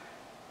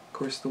 Of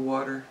course, the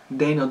water.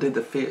 Daniel did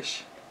the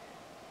fish,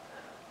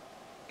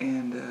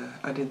 and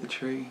I did the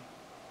tree.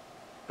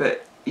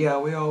 But yeah,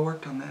 we all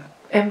worked on that.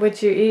 And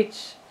would you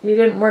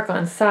didn't work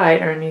on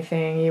site or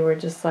anything, you were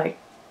just like...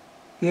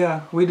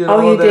 Yeah, we did all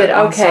of that. Oh, you did?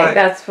 Okay, site.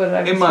 That's what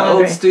I was in my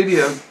wondering. old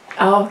studio.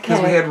 Oh, okay.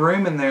 Because we had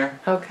room in there.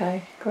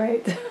 Okay,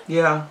 great.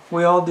 Yeah,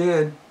 we all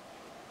did.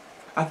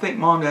 I think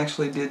Mom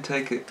actually did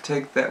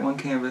take that one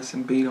canvas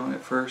and bead on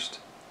it first.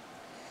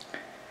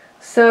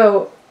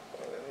 So,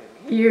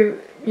 your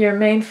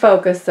main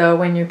focus, though,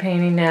 when you're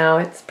painting now,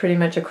 it's pretty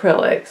much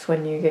acrylics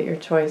when you get your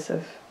choice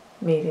of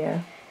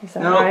media. Is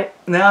that right?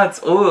 Now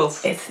it's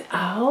oils.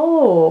 I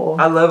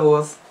love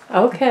oils.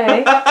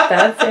 Okay,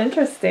 that's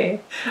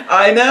interesting.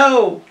 I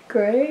know.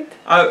 Great.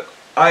 I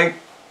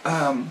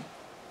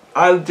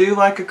do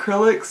like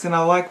acrylics, and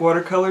I like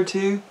watercolor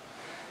too.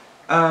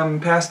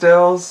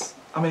 Pastels.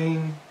 I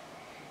mean,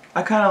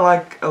 I kind of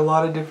like a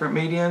lot of different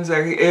mediums.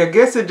 I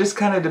guess it just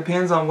kind of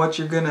depends on what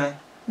you're gonna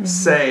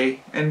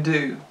say and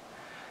do.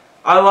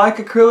 I like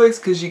acrylics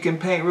because you can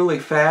paint really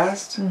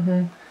fast.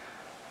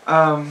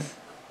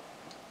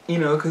 You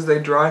know, because they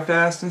dry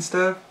fast and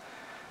stuff.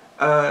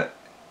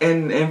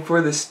 And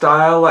for the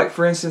style, like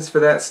for instance for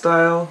that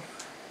style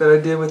that I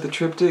did with the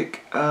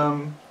triptych,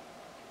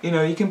 you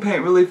know, you can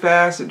paint really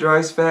fast, it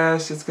dries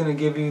fast, it's going to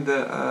give you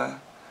the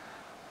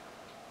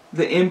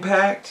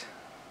impact,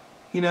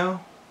 you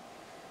know.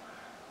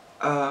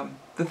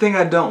 The thing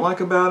I don't like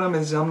about them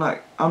is I'm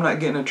not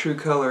getting a true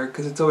color,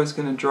 because it's always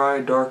going to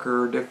dry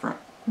darker or different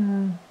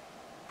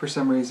for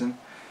some reason.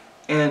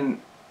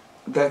 And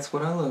that's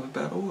what I love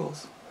about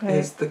oils,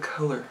 is the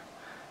color,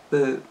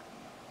 the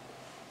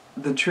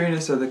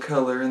trueness of the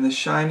color and the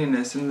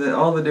shininess and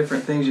all the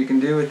different things you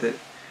can do with it.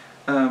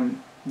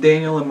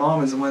 Daniel and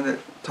Mom is the one that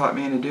taught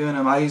me into doing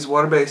them. I use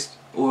water-based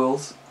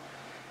oils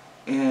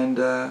and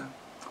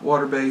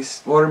water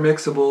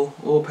mixable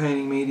oil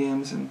painting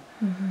mediums, and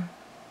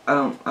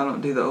I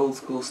don't do the old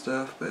school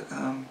stuff, but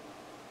I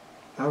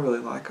really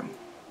like them.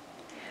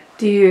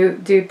 Do you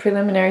do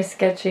preliminary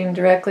sketching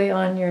directly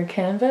on your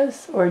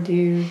canvas, or do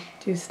you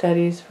do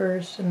studies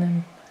first and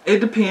then? It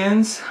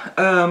depends.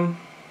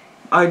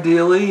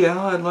 Ideally,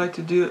 yeah, I'd like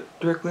to do it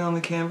directly on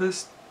the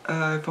canvas.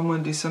 If I'm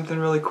going to do something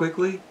really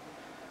quickly,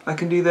 I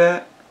can do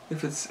that.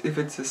 If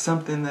it's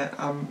something that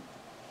I'm,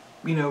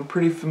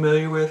 pretty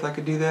familiar with, I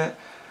could do that.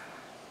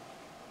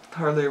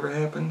 Hardly ever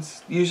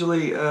happens.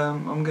 Usually,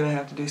 I'm going to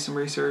have to do some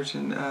research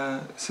and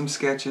some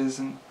sketches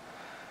and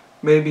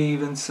maybe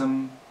even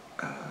some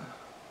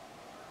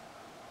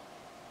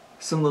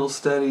little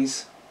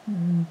studies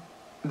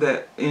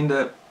that end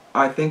up,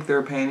 I think they're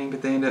a painting,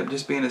 but they end up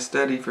just being a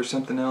study for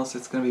something else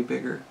that's going to be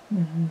bigger.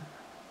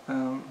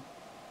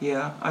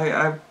 Yeah,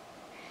 I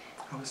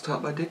was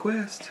taught by Dick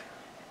West.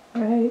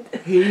 Right.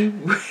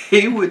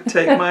 He would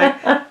take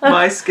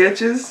my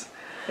sketches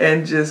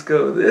and just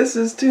go, this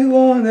is too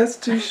long, that's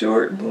too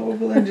short, blah, blah,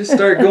 blah, and just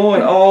start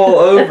going all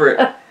over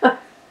it.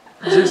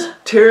 Just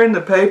tearing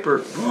the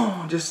paper,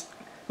 just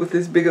with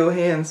his big old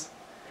hands.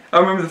 I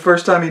remember the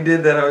first time he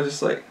did that, I was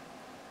just like,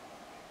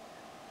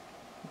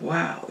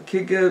 wow,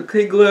 kid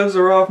gloves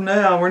are off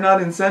now. We're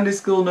not in Sunday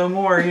school no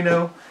more,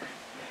 And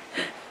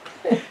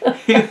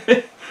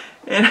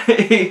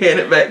he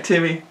handed it back to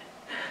me.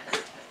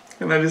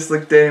 And I just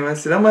looked at him. I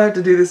said, I'm going to have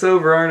to do this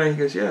over, aren't I? He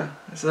goes, yeah.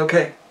 I said,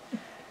 okay.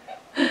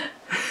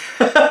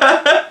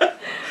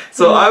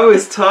 So I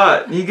was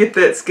taught, you get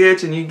that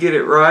sketch and you get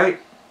it right,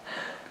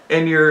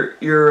 and your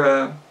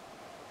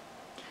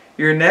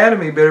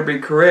anatomy better be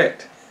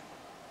correct.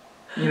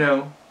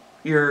 And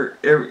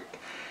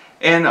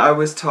I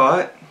was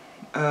taught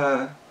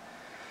to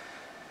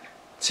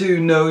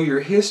know your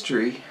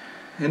history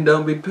and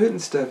don't be putting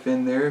stuff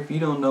in there if you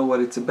don't know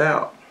what it's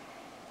about.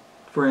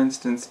 For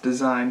instance,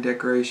 design,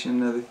 decoration,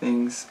 and other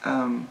things.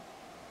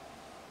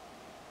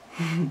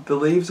 The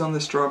leaves on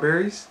the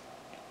strawberries,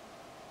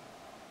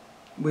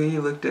 we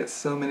looked at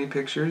so many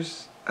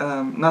pictures.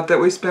 Not that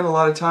we spent a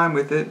lot of time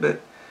with it,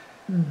 but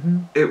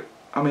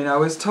I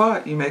was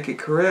taught you make it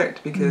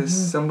correct because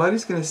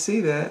somebody's going to see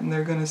that and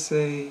they're going to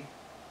say,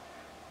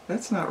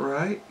 that's not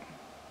right.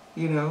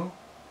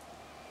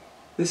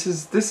 This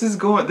is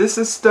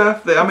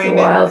stuff that,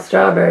 wild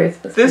strawberries.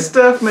 This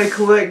stuff may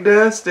collect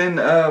dust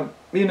and,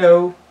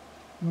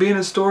 be in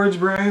a storage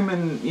room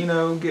and,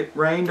 get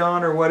rained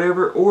on or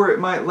whatever, or it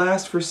might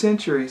last for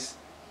centuries.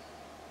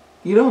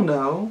 You don't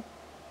know.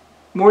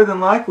 More than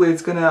likely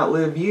it's going to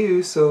outlive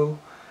you, so,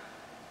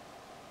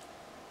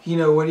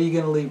 what are you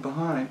going to leave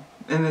behind?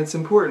 And it's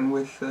important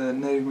with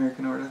Native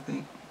American art, I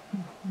think.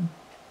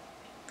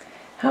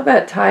 How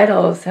about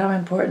titles? How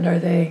important are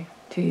they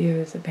to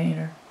you as a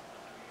painter?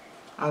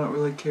 I don't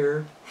really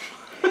care.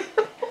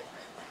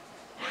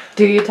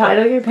 Do you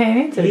title your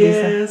paintings? Or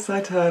yes, I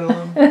title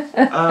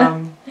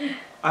them.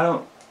 I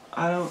don't,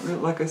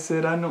 like I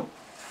said, I don't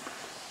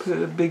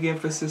put a big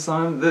emphasis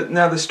on them.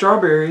 Now the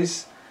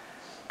strawberries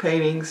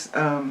paintings,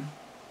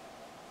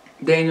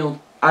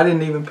 Daniel, I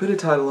didn't even put a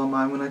title on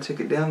mine when I took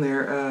it down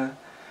there.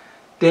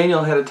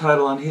 Daniel had a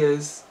title on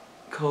his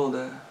called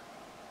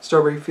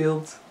Strawberry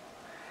Fields.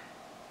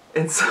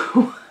 And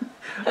so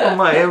on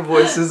my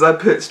invoices I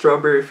put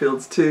Strawberry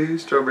Fields 2,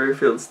 Strawberry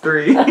Fields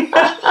 3.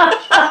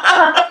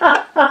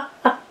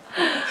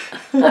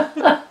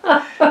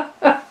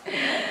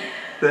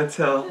 That's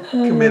how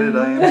committed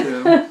I am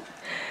to them.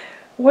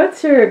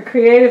 What's your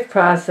creative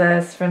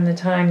process from the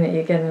time that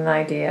you get an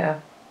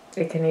idea?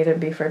 It can either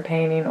be for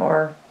painting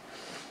or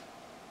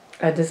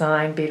a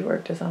design,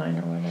 beadwork design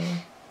or whatever.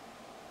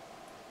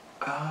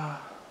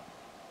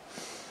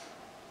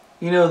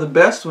 The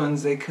best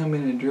ones, they come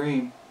in a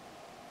dream,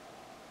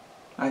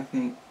 I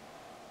think.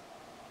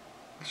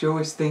 'Cause you're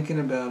always thinking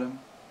about them.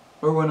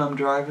 Or when I'm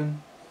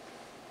driving.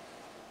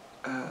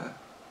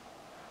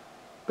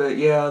 But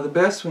yeah, the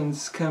best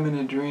ones come in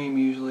a dream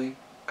usually.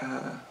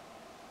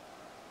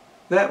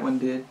 That one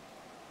did.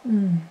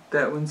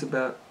 That one's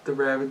about the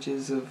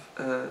ravages of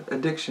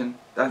addiction.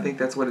 I think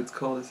that's what it's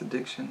called, is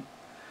addiction.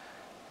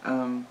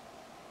 I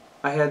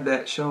had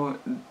that show.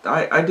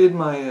 I did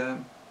my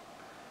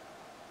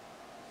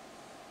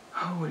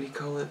what do you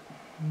call it?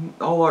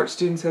 All art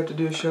students have to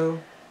do a show.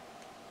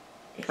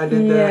 I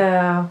did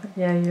that.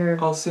 Yeah.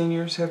 All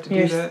seniors have to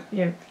do that.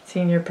 Your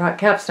senior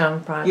capstone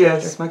project.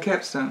 Yes, my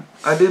capstone.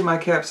 I did my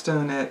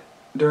capstone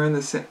during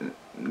the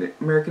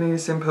American Indian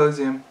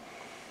Symposium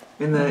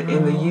in the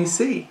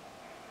UC,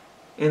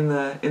 in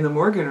the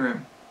Morgan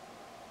room,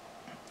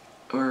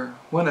 or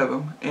one of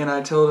them, and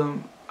I told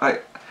them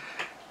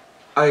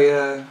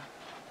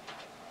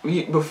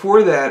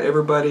before that,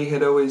 everybody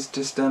had always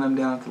just done them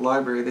down at the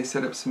library. They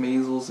set up some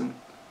easels and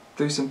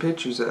threw some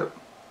pictures up,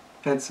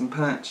 had some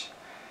punch.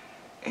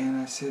 And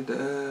I said,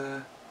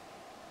 man,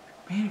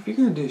 if you're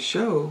going to do a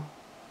show,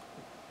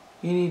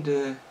 you need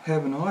to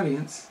have an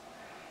audience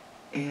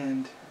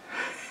and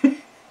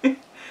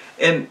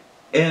and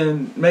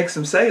make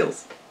some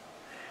sales.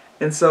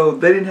 And so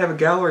they didn't have a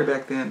gallery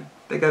back then.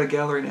 They got a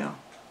gallery now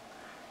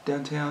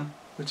downtown,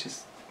 which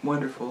is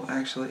wonderful,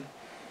 actually.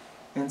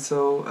 And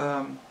so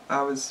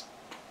I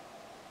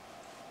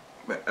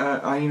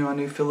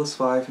knew Phyllis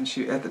Fife, and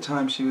at the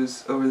time she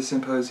was over the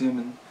symposium,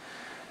 and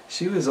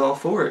she was all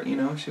for it.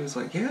 She was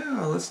like,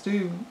 yeah, let's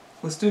do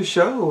a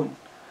show.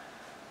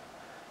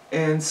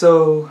 And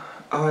so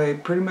I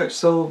pretty much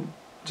sold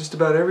just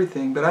about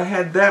everything. But I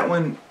had that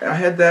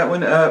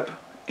one up,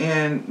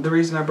 and the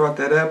reason I brought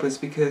that up was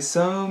because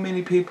so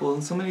many people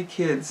and so many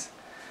kids,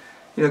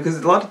 you know, because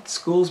a lot of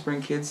schools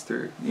bring kids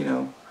through, you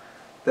know,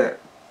 that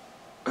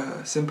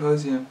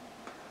symposium.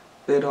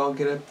 They'd all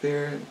get up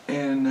there,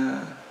 and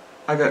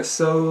I got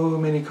so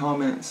many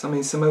comments. I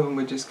mean, some of them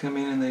would just come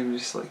in and they were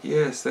just like,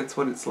 yes, that's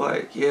what it's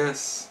like.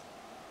 Yes.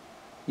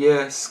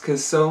 Yes,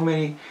 because so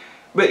many...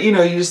 But, you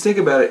know, you just think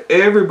about it.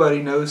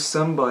 Everybody knows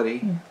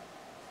somebody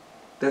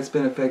that's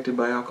been affected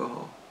by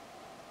alcohol.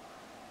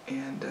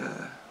 And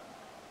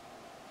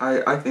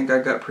I think I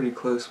got pretty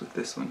close with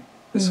this one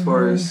as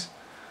far as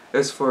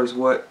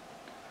what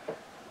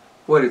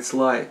it's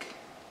like,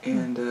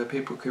 and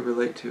people could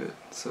relate to it.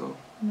 So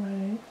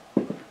right,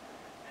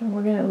 and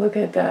we're going to look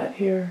at that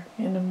here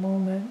in a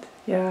moment.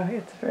 Yeah,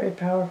 it's a very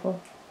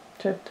powerful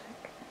triptych.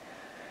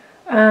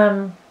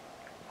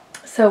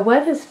 So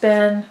what has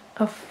been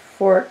a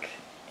fork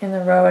in the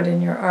road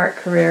in your art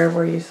career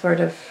where you sort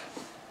of,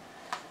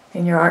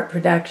 in your art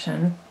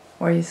production,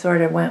 where you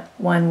sort of went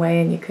one way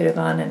and you could have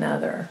gone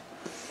another?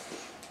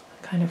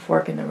 Kind of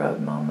fork in the road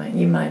moment.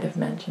 You might have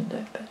mentioned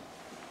it, but...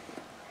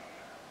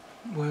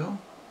 Well,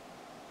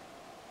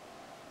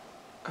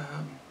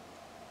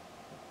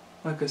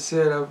 like I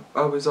said,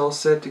 I was all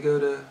set to go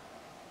to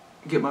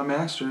get my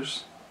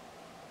master's.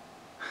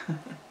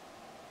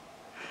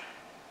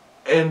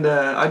 And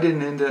I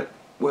didn't end up,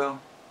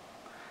 well,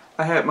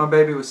 my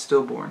baby was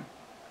stillborn.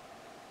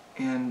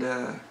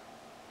 And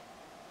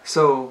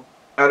so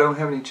I don't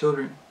have any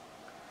children.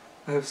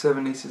 I have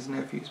 7 nieces and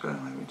nephews, but I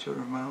don't have any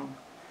children of my own.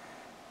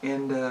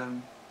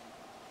 And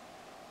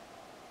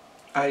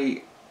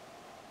I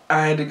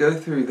had to go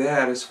through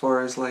that as far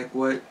as like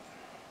what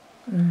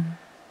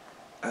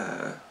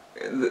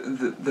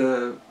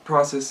the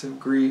process of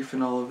grief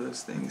and all of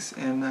those things,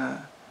 and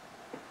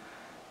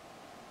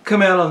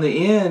come out on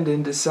the end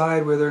and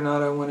decide whether or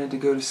not I wanted to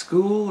go to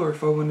school or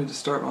if I wanted to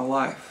start my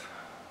life.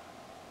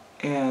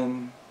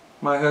 And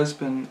my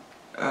husband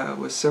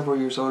was several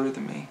years older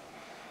than me,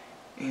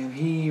 and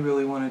he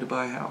really wanted to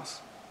buy a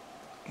house.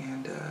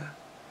 And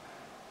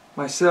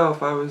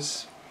myself, I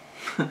was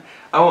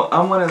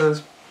I'm one of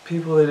those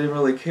people that didn't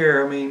really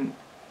care. I mean,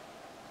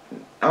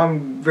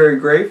 I'm very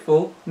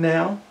grateful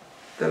now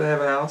that I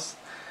have a house.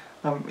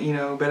 You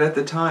know, but at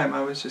the time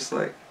I was just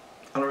like,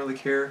 I don't really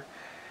care.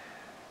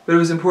 But it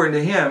was important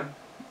to him,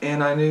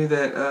 and I knew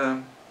that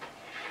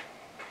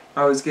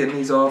I was getting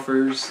these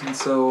offers, and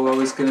so I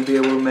was going to be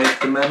able to make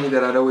the money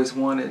that I'd always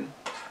wanted.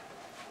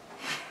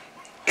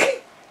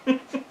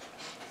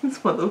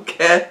 It's my little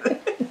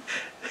cat.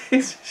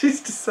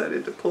 She's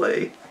decided to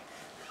play.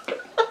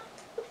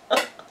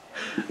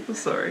 I'm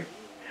sorry.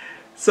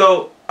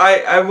 So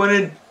I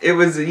wanted, it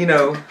was, you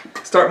know,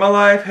 start my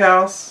life,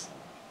 house,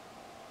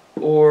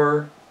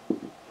 or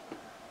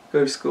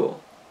go to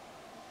school.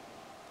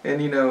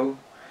 And, you know,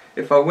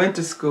 if I went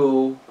to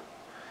school,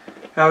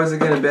 how is it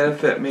going to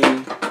benefit me?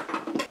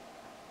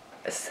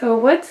 So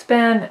what's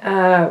been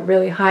a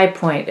really high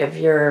point of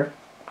your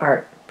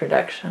art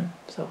production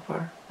so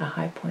far? A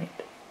high point?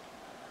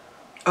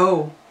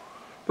 Oh,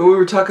 but we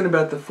were talking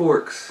about the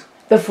forks.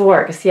 The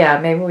forks, yeah.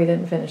 Maybe we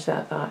didn't finish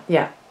that thought.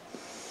 Yeah.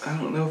 I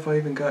don't know if I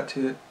even got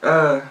to it.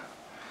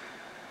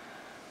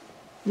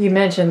 You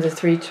mentioned the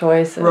 3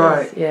 choices.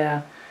 Right.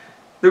 Yeah.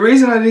 The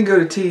reason I didn't go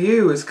to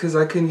TU is because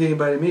I couldn't get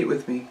anybody to meet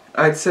with me.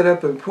 I'd set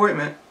up an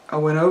appointment. I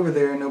went over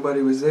there and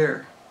nobody was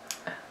there.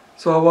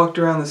 So I walked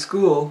around the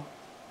school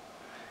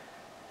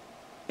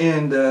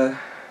and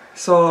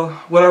saw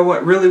what I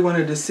really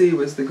wanted to see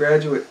was the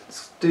graduate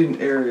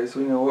student areas.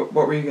 You know,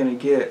 what were you going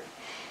to get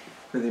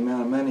for the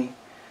amount of money?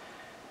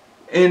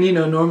 And, you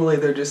know, normally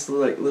they're just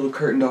like little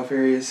curtained off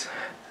areas.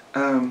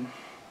 And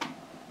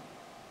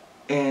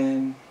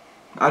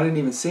I didn't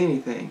even see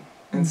anything.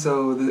 And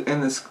so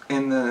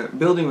the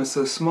building was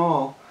so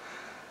small,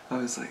 I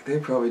was like, they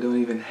probably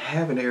don't even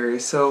have an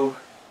area. So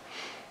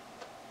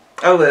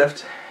I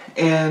left,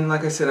 and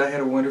like I said, I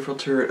had a wonderful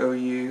tour at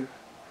OU.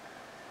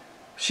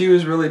 She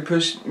was really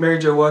Mary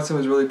Jo Watson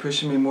was really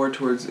pushing me more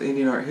towards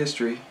Indian art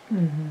history.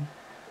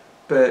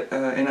 But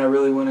and I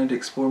really wanted to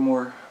explore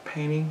more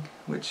painting,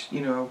 which,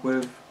 you know,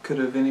 could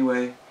have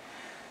anyway.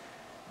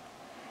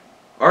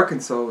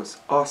 Arkansas was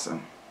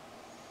awesome.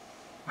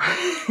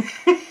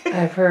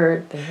 I've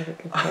heard they had a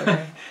good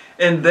program.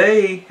 And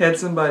they had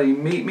somebody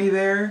meet me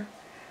there.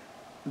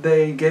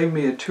 They gave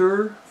me a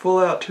tour,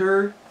 full-out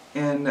tour,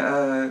 and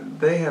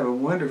they have a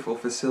wonderful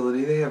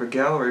facility. They have a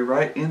gallery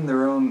right in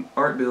their own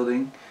art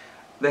building.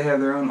 They have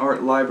their own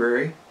art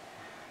library.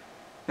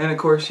 And of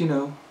course, you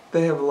know,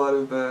 they have a lot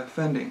of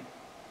funding.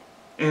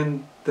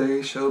 And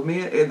they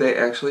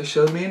actually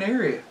showed me an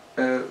area,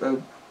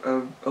 a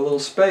little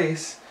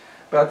space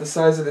about the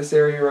size of this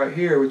area right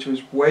here, which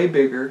was way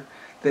bigger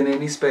than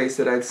any space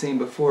that I'd seen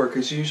before,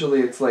 because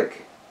usually it's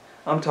like,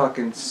 I'm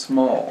talking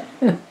small.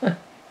 And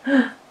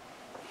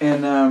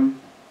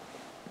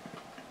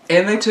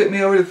they took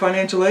me over to the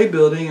financial aid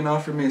building and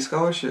offered me a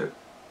scholarship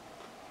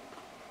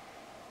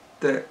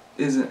that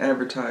isn't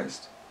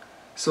advertised.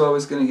 So I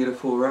was going to get a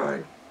full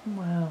ride.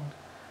 Wow.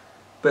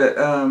 But,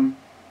 and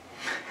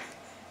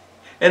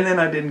then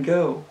I didn't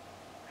go,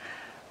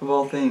 of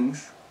all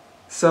things.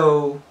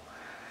 So,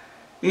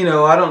 you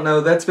know, I don't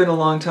know, that's been a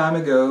long time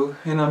ago,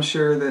 and I'm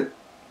sure that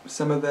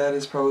some of that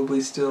is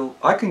probably still,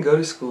 I can go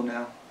to school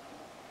now,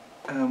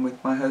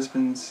 with my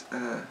husband's,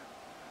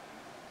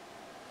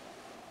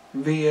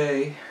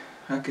 VA.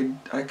 I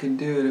could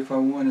do it if I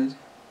wanted.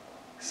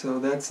 So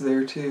that's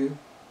there too,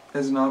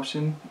 as an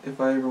option, if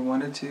I ever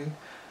wanted to.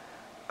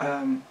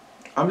 I'm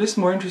just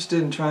more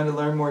interested in trying to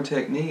learn more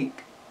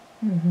technique.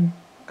 Mm-hmm.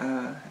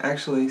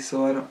 Actually,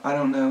 so I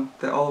don't know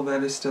that all of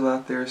that is still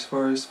out there as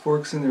far as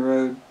forks in the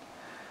road.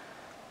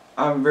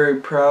 I'm very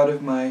proud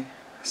of my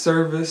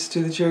service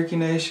to the Cherokee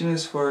Nation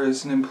as far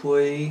as an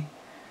employee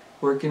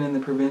working in the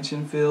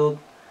prevention field.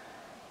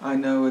 I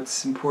know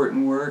it's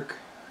important work,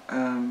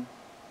 but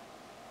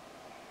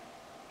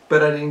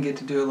I didn't get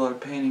to do a lot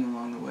of painting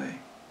along the way.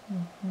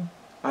 Mm-hmm.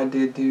 I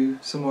did do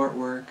some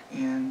artwork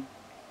and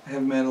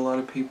have met a lot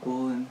of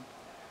people, and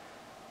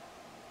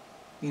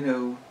you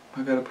know,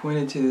 I got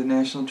appointed to the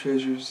National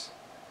Treasures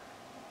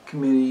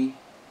Committee.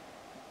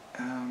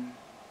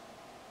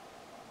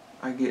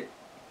 I get,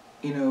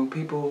 you know,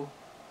 people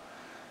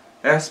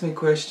ask me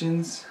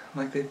questions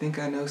like they think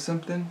I know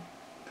something.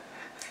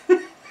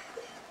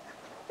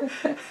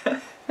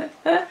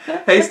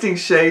 Hastings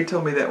Shade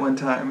told me that one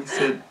time. He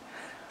said,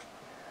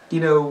 you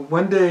know,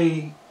 one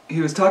day,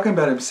 he was talking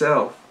about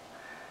himself.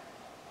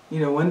 You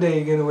know, one day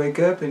you're going to wake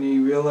up and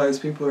you realize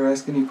people are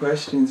asking you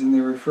questions and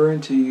they're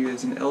referring to you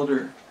as an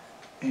elder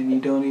and you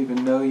don't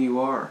even know you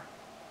are.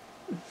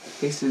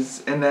 He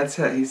says, and that's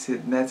how, he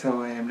said, and that's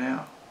how I am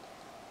now.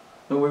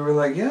 And we were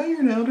like, yeah, you're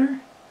an elder.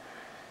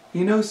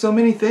 You know so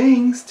many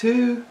things,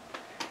 too.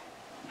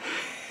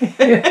 I'm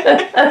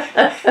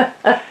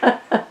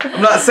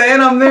not saying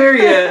I'm there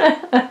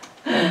yet,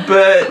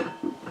 but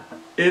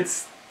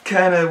it's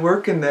kind of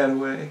working that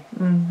way.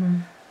 Mm-hmm.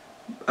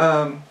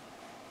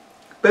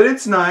 But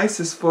it's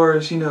nice as far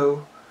as, you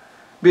know,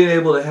 being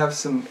able to have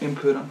some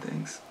input on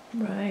things.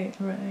 Right,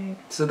 right.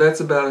 So that's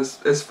about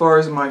as far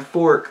as my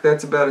fork,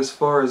 that's about as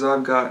far as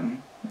I've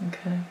gotten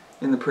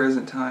in the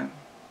present time.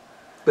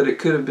 But it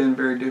could have been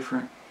very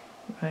different.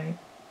 Right.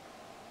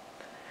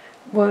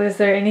 Well, is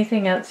there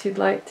anything else you'd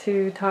like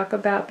to talk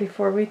about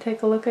before we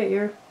take a look at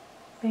your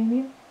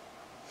painting?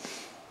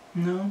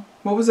 No.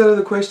 What was that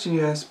other question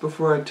you asked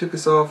before I took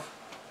us off?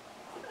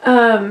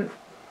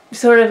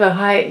 Sort of a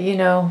high, you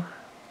know,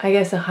 I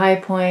guess a high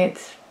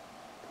point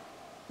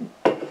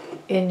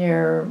in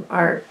your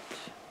art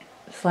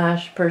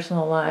 /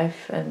 personal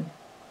life, and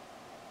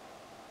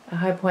a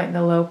high point and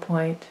a low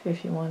point,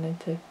 if you wanted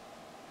to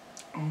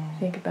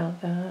think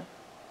about that.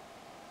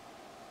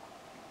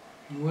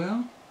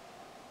 Well,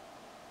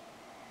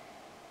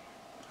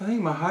 I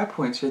think my high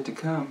point's yet to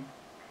come.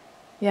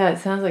 Yeah, it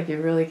sounds like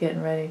you're really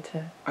getting ready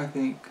to. I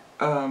think,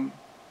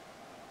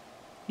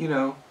 you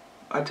know,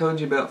 I told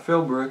you about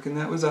Philbrook, and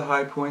that was a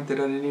high point that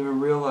I didn't even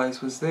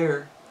realize was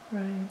there.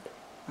 Right.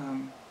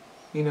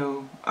 You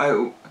know,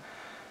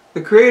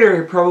 the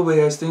Creator probably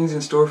has things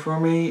in store for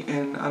me,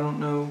 and I don't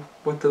know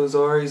what those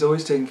are. He's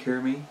always taking care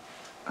of me.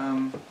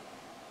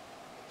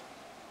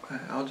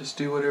 I'll just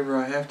do whatever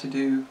I have to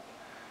do,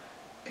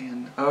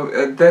 and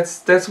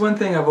that's one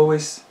thing I've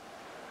always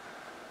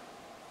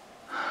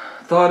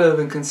thought of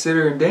and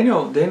considered. And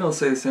Daniel will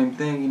say the same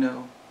thing. You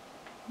know,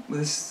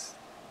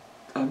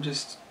 I'm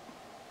just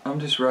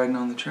riding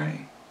on the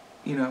train,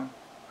 you know.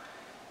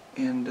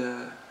 And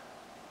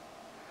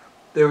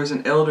there was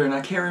an elder, and I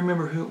can't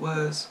remember who it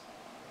was,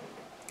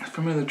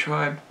 from another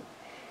tribe.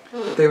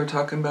 They were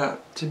talking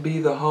about to be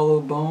the hollow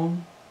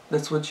bone.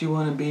 That's what you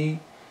want to be,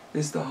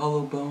 is the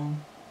hollow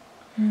bone.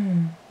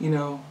 You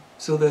know,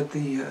 so that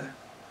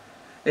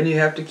and you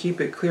have to keep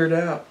it cleared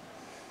out,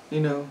 you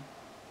know,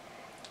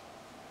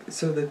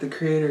 so that the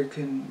Creator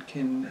can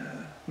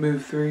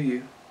move through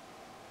you,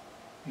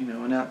 you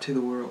know, and out to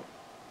the world.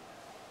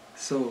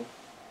 So,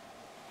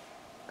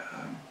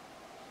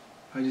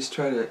 I just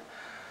try to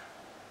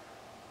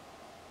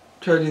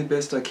do the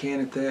best I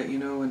can at that, you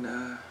know,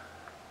 and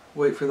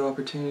wait for the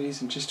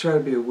opportunities and just try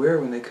to be aware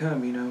when they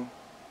come, you know,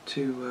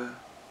 to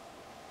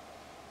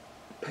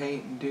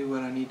paint and do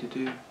what I need to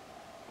do,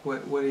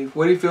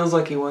 what he feels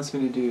like he wants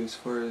me to do as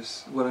far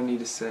as what I need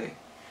to say.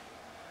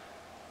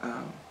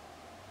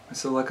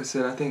 So, like I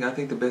said, I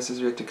think the best is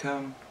yet to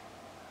come.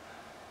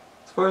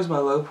 As far as my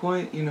low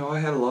point, you know, I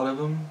had a lot of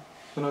them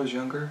when I was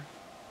younger.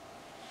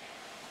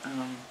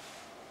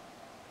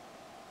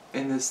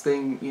 And this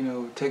thing, you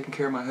know, taking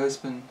care of my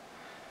husband,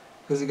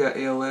 because he got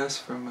ALS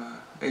from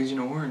Agent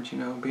Orange, you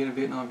know, being a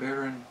Vietnam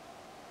veteran.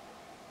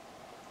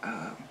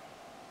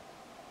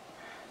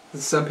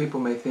 Some people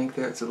may think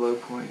that's a low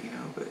point, you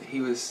know, but he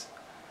was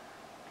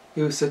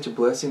such a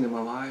blessing to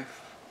my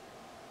life.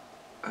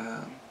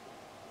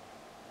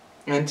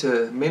 And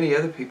to many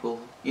other people,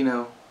 you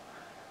know,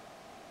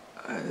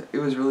 it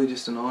was really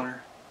just an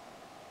honor.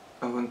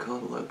 I wouldn't call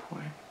it a low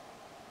point.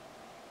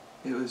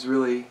 It was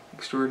really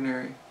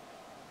extraordinary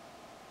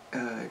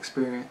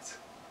experience.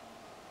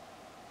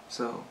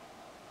 So,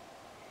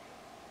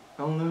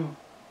 I don't know.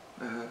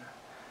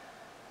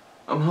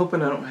 I'm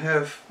hoping I don't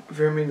have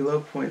very many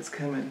low points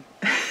coming.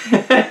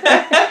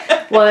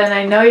 Well, then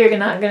I know you're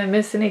not going to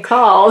miss any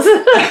calls.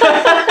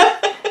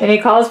 Any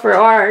calls for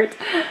art.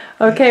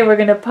 Okay, we're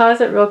going to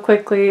pause it real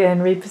quickly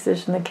and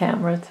reposition the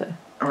camera to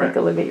take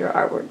a look at your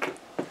artwork.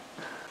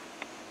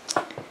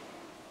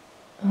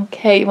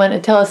 Okay, you want to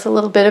tell us a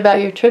little bit about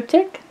your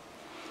triptych?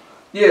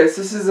 Yes,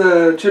 this is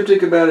a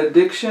triptych about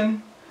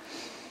addiction,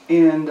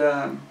 and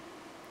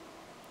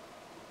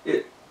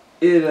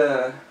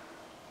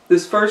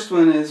this first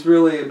one is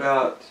really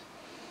about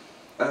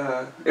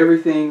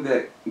everything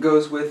that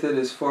goes with it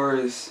as far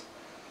as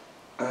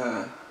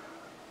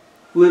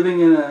living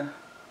in a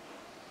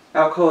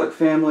alcoholic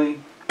family,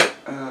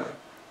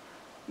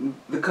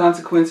 the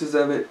consequences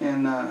of it,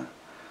 and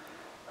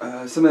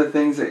some of the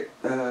things that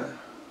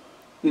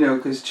you know,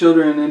 because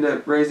children end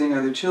up raising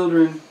other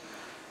children.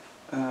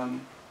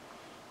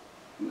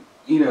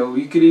 You know,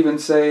 you could even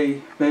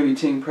say maybe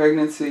teen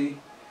pregnancy.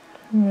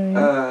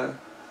 But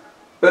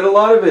a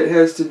lot of it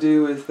has to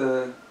do with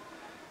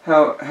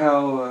how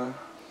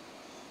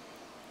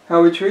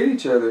we treat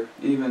each other,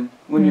 even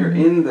when you're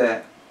in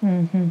that,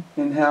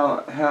 and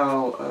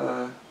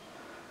how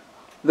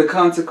the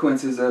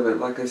consequences of it,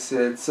 like I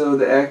said. So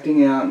the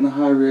acting out and the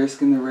high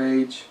risk and the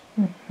rage,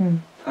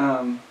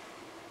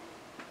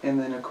 and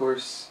then of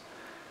course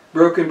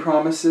broken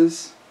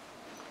promises.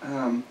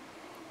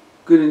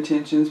 Good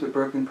intentions but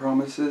broken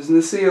promises.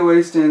 And the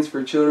COA stands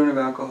for Children of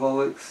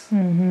Alcoholics.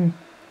 And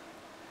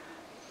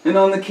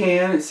on the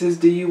can it says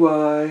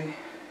DUI.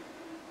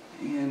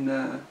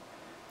 And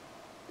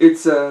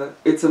it's a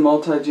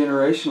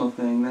multi-generational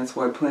thing. That's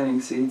why planting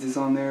seeds is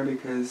on there,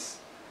 because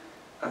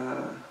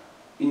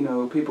you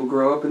know, people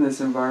grow up in this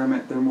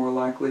environment, they're more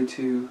likely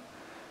to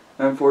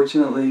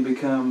unfortunately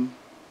become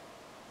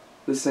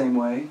the same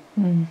way.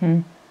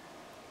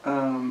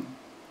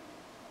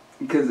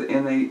 Because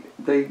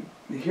they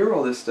hear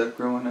all this stuff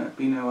growing up.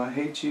 You know, I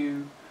hate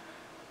you.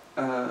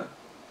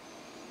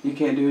 You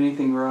can't do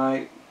anything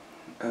right.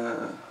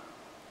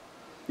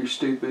 You're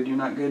stupid. You're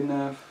not good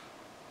enough.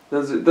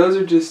 Those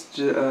are just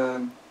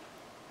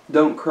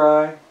don't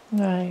cry.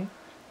 Right.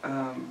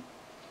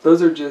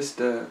 Those are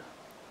just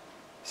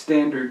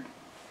standard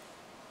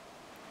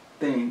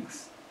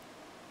things.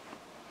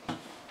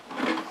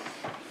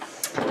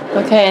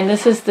 Okay, and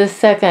this is the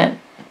second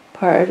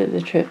part of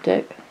the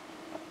triptych.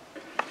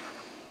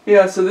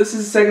 Yeah, so this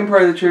is the second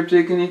part of the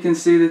triptych, and you can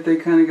see that they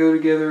kind of go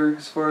together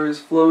as far as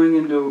flowing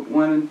into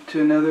one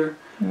into another.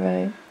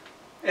 Right.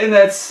 And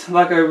that's,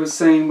 like I was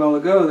saying a while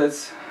ago,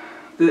 that's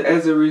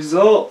as a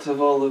result of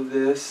all of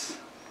this,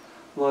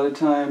 a lot of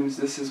times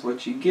this is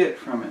what you get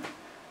from it.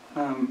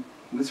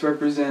 This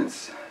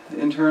represents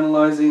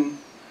internalizing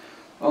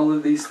all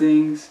of these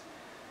things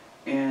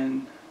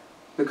and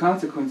the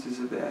consequences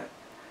of that.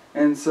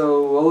 And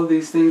so all of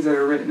these things that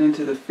are written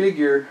into the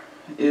figure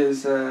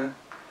is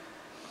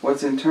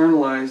what's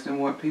internalized and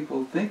what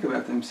people think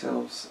about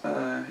themselves.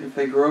 If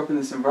they grow up in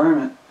this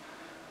environment,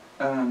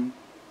 a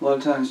lot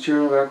of times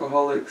children of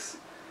alcoholics,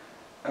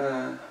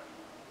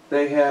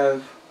 they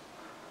have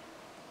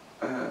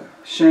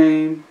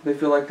shame, they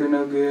feel like they're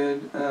no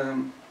good,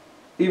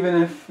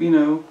 even if, you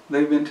know,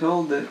 they've been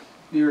told that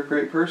you're a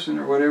great person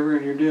or whatever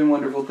and you're doing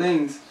wonderful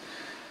things,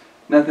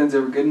 nothing's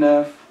ever good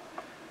enough.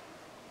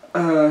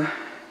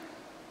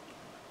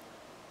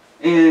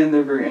 And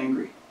they're very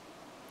angry.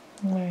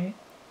 Right.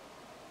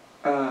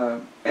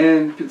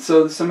 And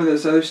so some of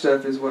this other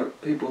stuff is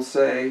what people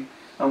say,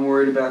 I'm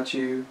worried about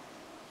you.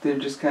 They're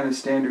just kind of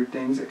standard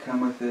things that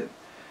come with it.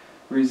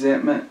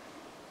 Resentment,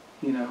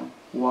 you know,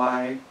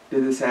 why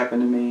did this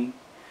happen to me?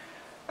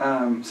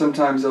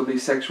 Sometimes there'll be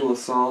sexual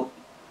assault.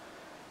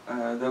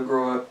 They'll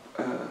grow up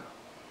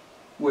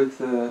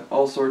with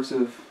all sorts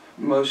of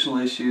emotional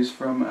issues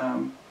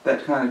from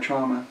that kind of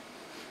trauma.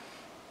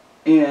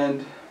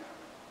 And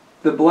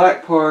the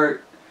black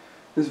part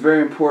is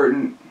very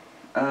important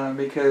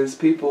because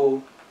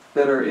people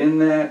that are in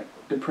that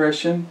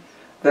depression,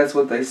 that's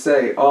what they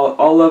say.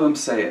 All of them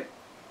say it.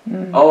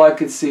 All I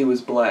could see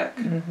was black.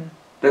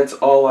 That's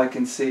all I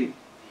can see.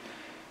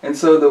 And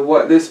so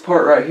this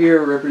part right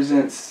here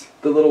represents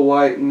the little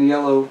white and the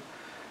yellow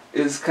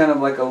is kind of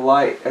like a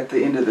light at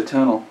the end of the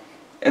tunnel.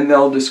 And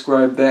they'll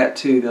describe that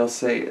too. They'll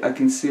say, I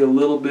can see a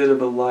little bit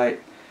of a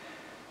light,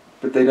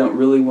 but they don't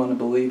really want to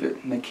believe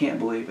it, and they can't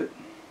believe it.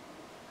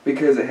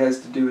 Because it has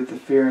to do with the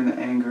fear and the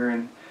anger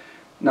and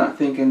not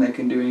thinking they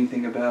can do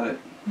anything about it.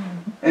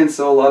 And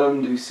so a lot of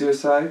them do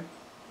suicide.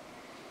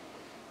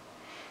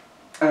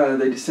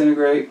 They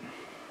disintegrate,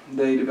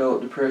 they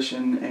develop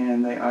depression,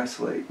 and they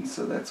isolate. And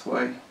so that's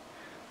why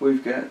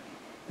we've got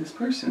this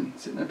person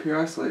sitting up here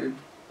isolated.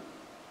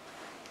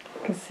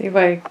 I can see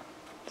why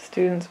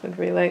students would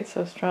relate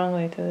so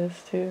strongly to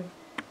this too.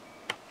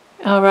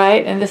 All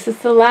right, and this is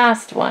the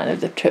last one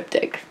of the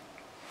triptych.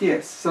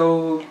 Yes,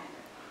 so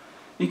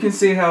you can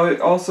see how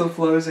it also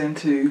flows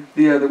into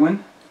the other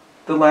one,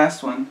 the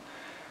last one.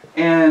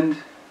 And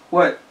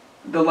what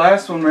the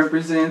last one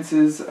represents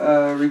is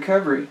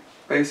recovery,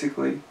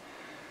 basically.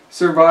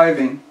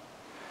 Surviving.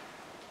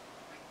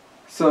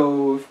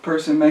 So if a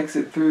person makes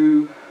it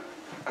through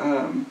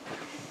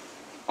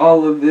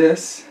all of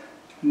this,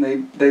 and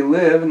they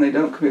live and they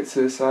don't commit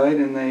suicide,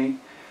 and they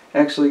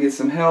actually get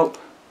some help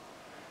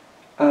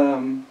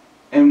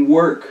and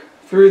work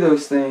through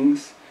those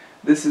things,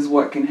 this is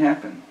what can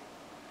happen.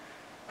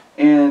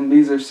 And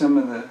these are some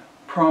of the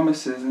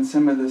promises and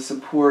some of the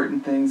support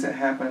and things that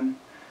happen,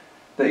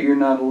 that you're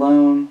not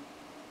alone,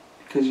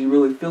 because you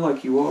really feel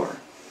like you are.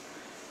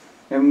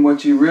 And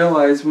what you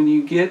realize when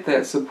you get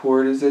that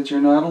support is that you're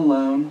not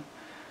alone.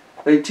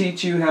 They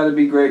teach you how to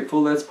be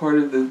grateful. That's part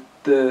of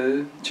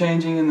the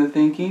changing in the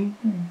thinking.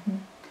 Mm-hmm.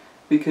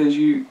 Because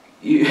you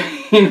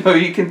know,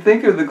 you can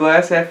think of the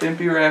glass half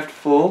empty or half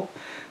full.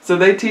 So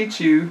they teach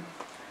you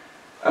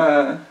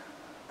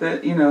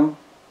that, you know,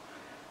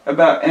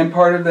 about, and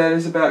part of that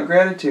is about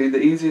gratitude.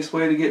 The easiest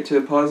way to get to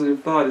a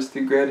positive thought is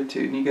through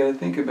gratitude, and you got to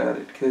think about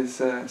it,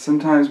 because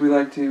sometimes we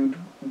like to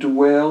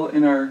dwell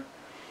in our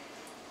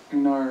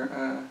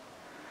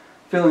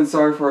feeling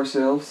sorry for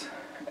ourselves,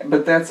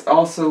 but that's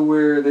also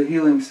where the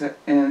healing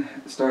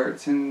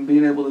starts, and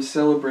being able to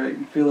celebrate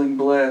and feeling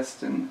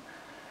blessed, and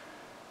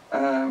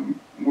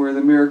where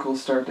the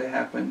miracles start to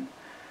happen.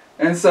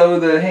 And so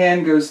the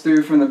hand goes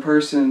through from the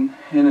person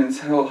and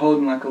it's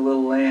holding like a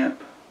little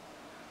lamp.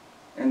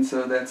 And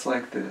so that's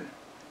like the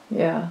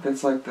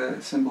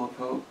symbol of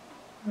hope.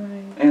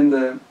 Right. And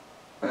the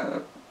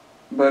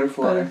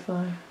butterfly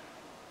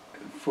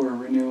for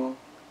renewal.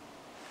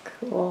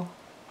 Cool.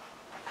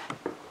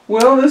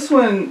 Well, this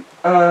one,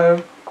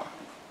 I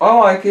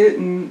like it,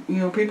 and you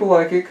know, people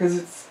like it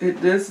because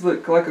it does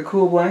look like a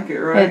cool blanket,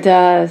 right? It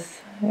does.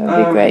 It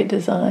would be great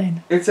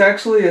design. It's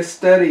actually a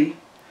study,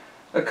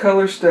 a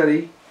color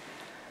study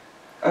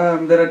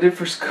that I did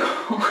for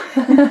school.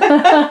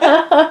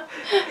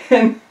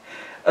 And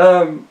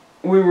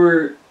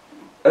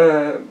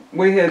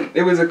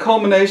it was a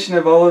culmination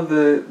of all of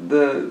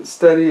the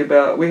study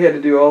about, we had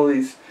to do all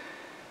these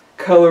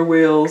color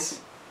wheels.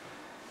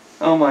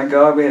 Oh my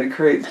God, we had to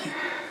create,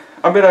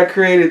 I bet I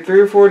created 3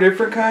 or 4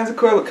 different kinds of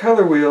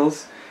color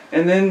wheels,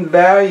 and then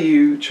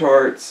value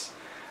charts.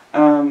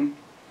 And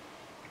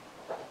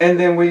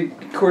then we,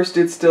 of course,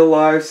 did still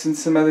lifes and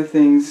some other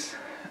things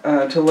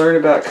to learn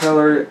about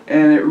color,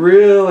 and it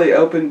really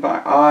opened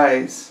my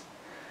eyes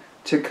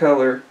to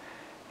color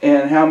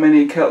and how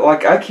many colors.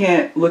 Like, I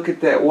can't look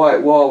at that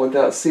white wall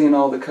without seeing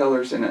all the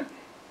colors in it.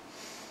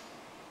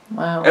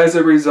 Wow. As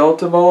a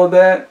result of all of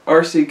that,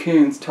 R.C.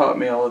 Coons taught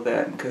me all of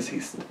that, because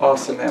he's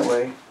awesome that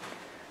way.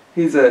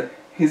 They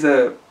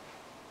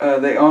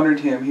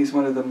honored him. He's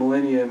one of the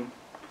Millennium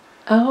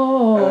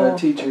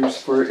teachers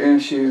for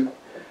NSU.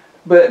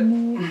 But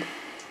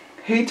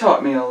he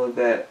taught me all of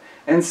that.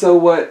 And so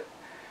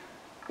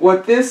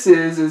what this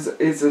is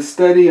a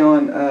study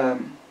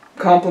on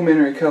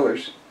complementary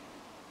colors.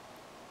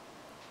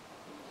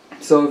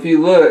 So if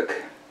you look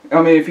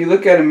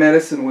at a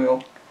medicine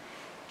wheel,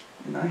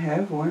 and I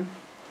have one.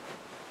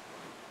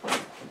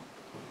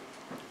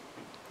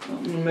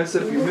 I'm going to mess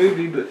up your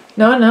movie, but...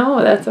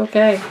 No, that's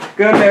okay.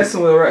 Got a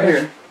medicine wheel right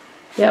here.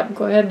 Yep,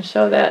 go ahead and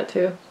show that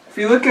too. If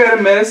you look at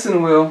a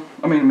medicine wheel...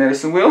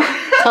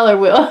 Color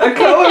wheel. A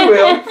color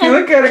wheel. If you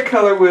look at a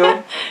color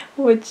wheel...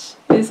 Which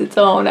is its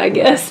own, I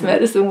guess,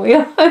 medicine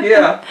wheel.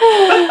 Yeah.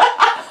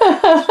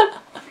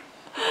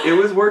 It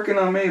was working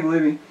on me,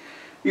 believe me.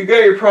 You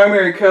got your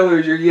primary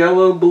colors, your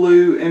yellow,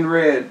 blue, and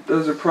red.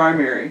 Those are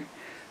primary.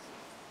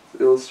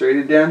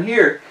 Illustrated down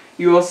here.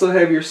 You also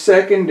have your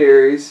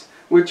secondaries,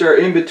 which are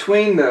in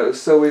between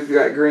those. So we've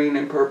got green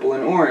and purple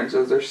and orange.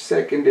 Those are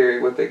secondary,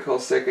 what they call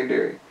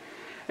secondary.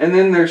 And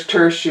then there's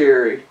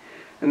tertiary,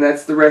 and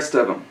that's the rest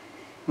of them.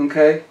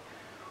 Okay?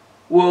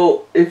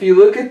 Well, if you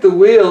look at the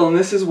wheel, and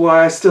this is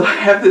why I still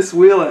have this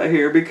wheel out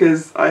here,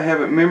 because I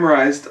haven't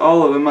memorized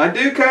all of them. I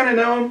do kind of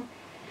know them.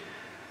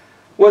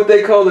 What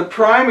they call the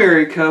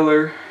primary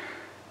color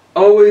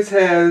always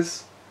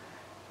has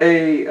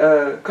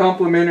a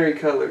complementary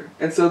color.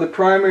 And so the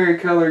primary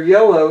color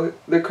yellow,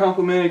 the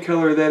complementary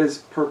color of that is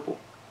purple.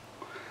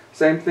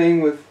 Same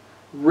thing with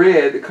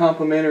red, the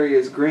complementary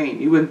is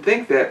green. You wouldn't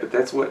think that, but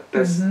that's what,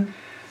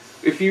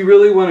 if you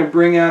really want to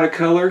bring out a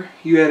color,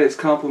 you add its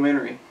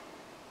complementary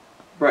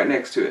right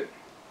next to it.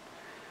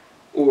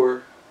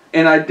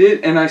 And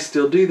I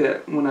still do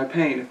that when I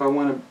paint. If I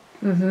want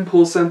to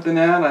pull something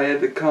out, I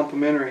add the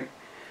complementary.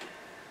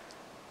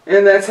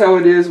 And that's how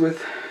it is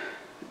with,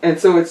 and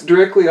so it's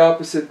directly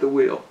opposite the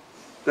wheel.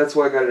 That's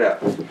why I got it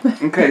out.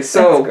 Okay,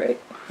 so That's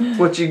great.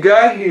 What you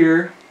got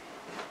here,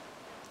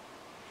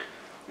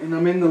 and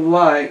I'm in the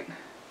light,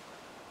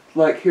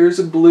 like here's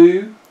a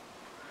blue,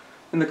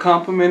 and the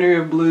complementary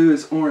of blue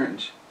is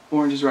orange.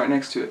 Orange is right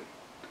next to it.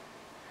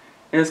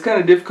 And it's kind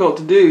of difficult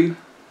to do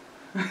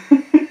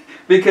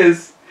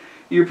because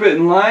you're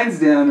putting lines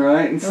down,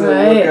 right? And so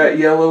I've got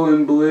yellow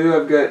and blue,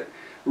 I've got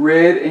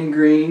red and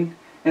green,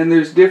 and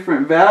there's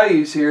different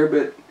values here,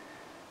 but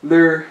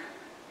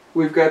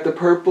we've got the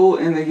purple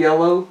and the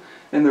yellow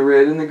and the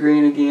red and the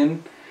green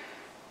again,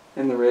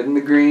 and the red and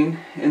the green,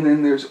 and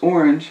then there's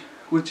orange,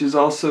 which is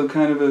also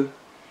kind of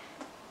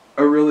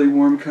a really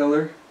warm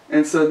color.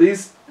 And so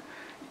these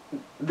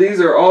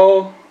are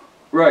all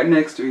right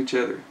next to each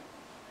other.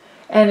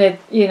 And it,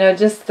 you know,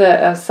 just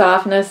the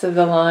softness of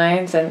the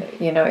lines, and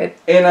you know, it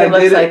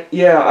looks like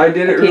I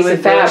did it really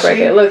fabric.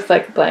 brushy. It looks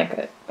like a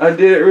blanket. I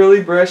did it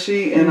really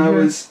brushy, and I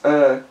was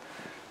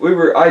we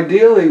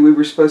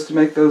were supposed to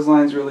make those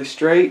lines really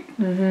straight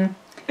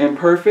and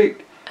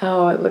perfect.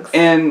 Oh, it looks.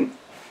 And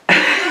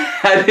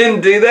I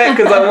didn't do that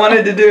because I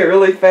wanted to do it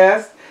really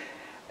fast,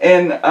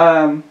 and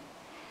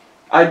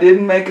I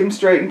didn't make them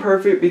straight and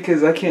perfect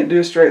because I can't do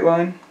a straight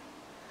line.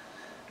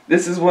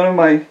 This is one of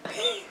my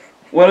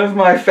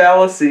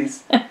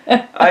fallacies.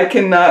 I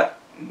cannot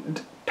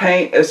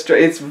paint a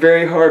straight. It's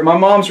very hard. My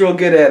mom's real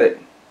good at it.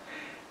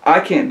 I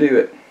can't do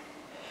it.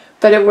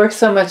 But it works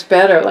so much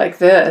better like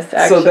this.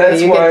 Actually. So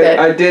that's why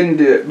I didn't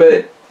do it.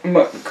 But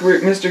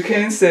Mr.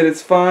 Coon said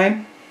it's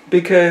fine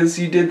because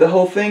you did the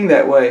whole thing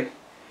that way.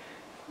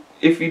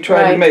 If you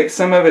tried to make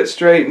some of it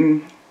straight,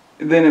 and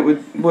then it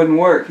wouldn't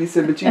work. He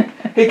said, but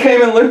he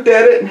came and looked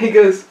at it, and he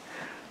goes,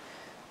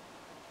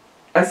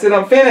 I said,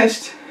 I'm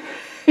finished.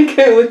 He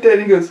came and looked at it,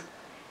 and he goes,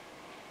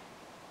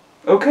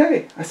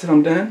 okay. I said,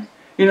 I'm done.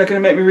 You're not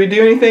going to make me redo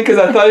anything because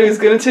I thought he was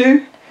going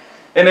to?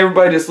 And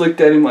everybody just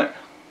looked at him like.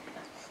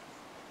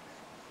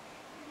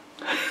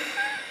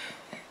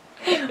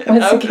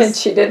 Once again,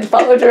 she didn't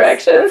follow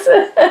directions.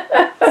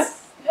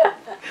 Yes.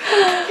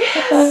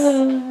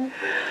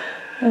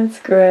 That's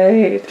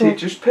great.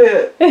 Teacher's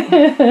pet.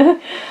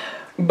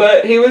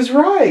 But he was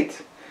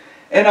right.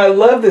 And I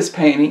love this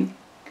painting.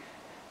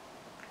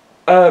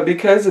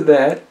 Because of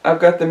that, I've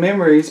got the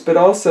memories, but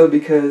also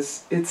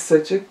because it's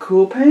such a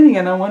cool painting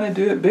and I want to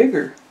do it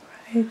bigger.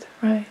 Right,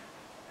 right.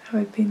 That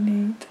would be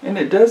neat. And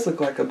it does look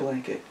like a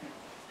blanket.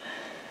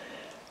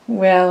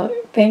 Well,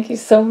 thank you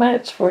so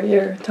much for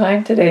your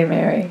time today,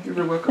 Mary.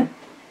 You're welcome.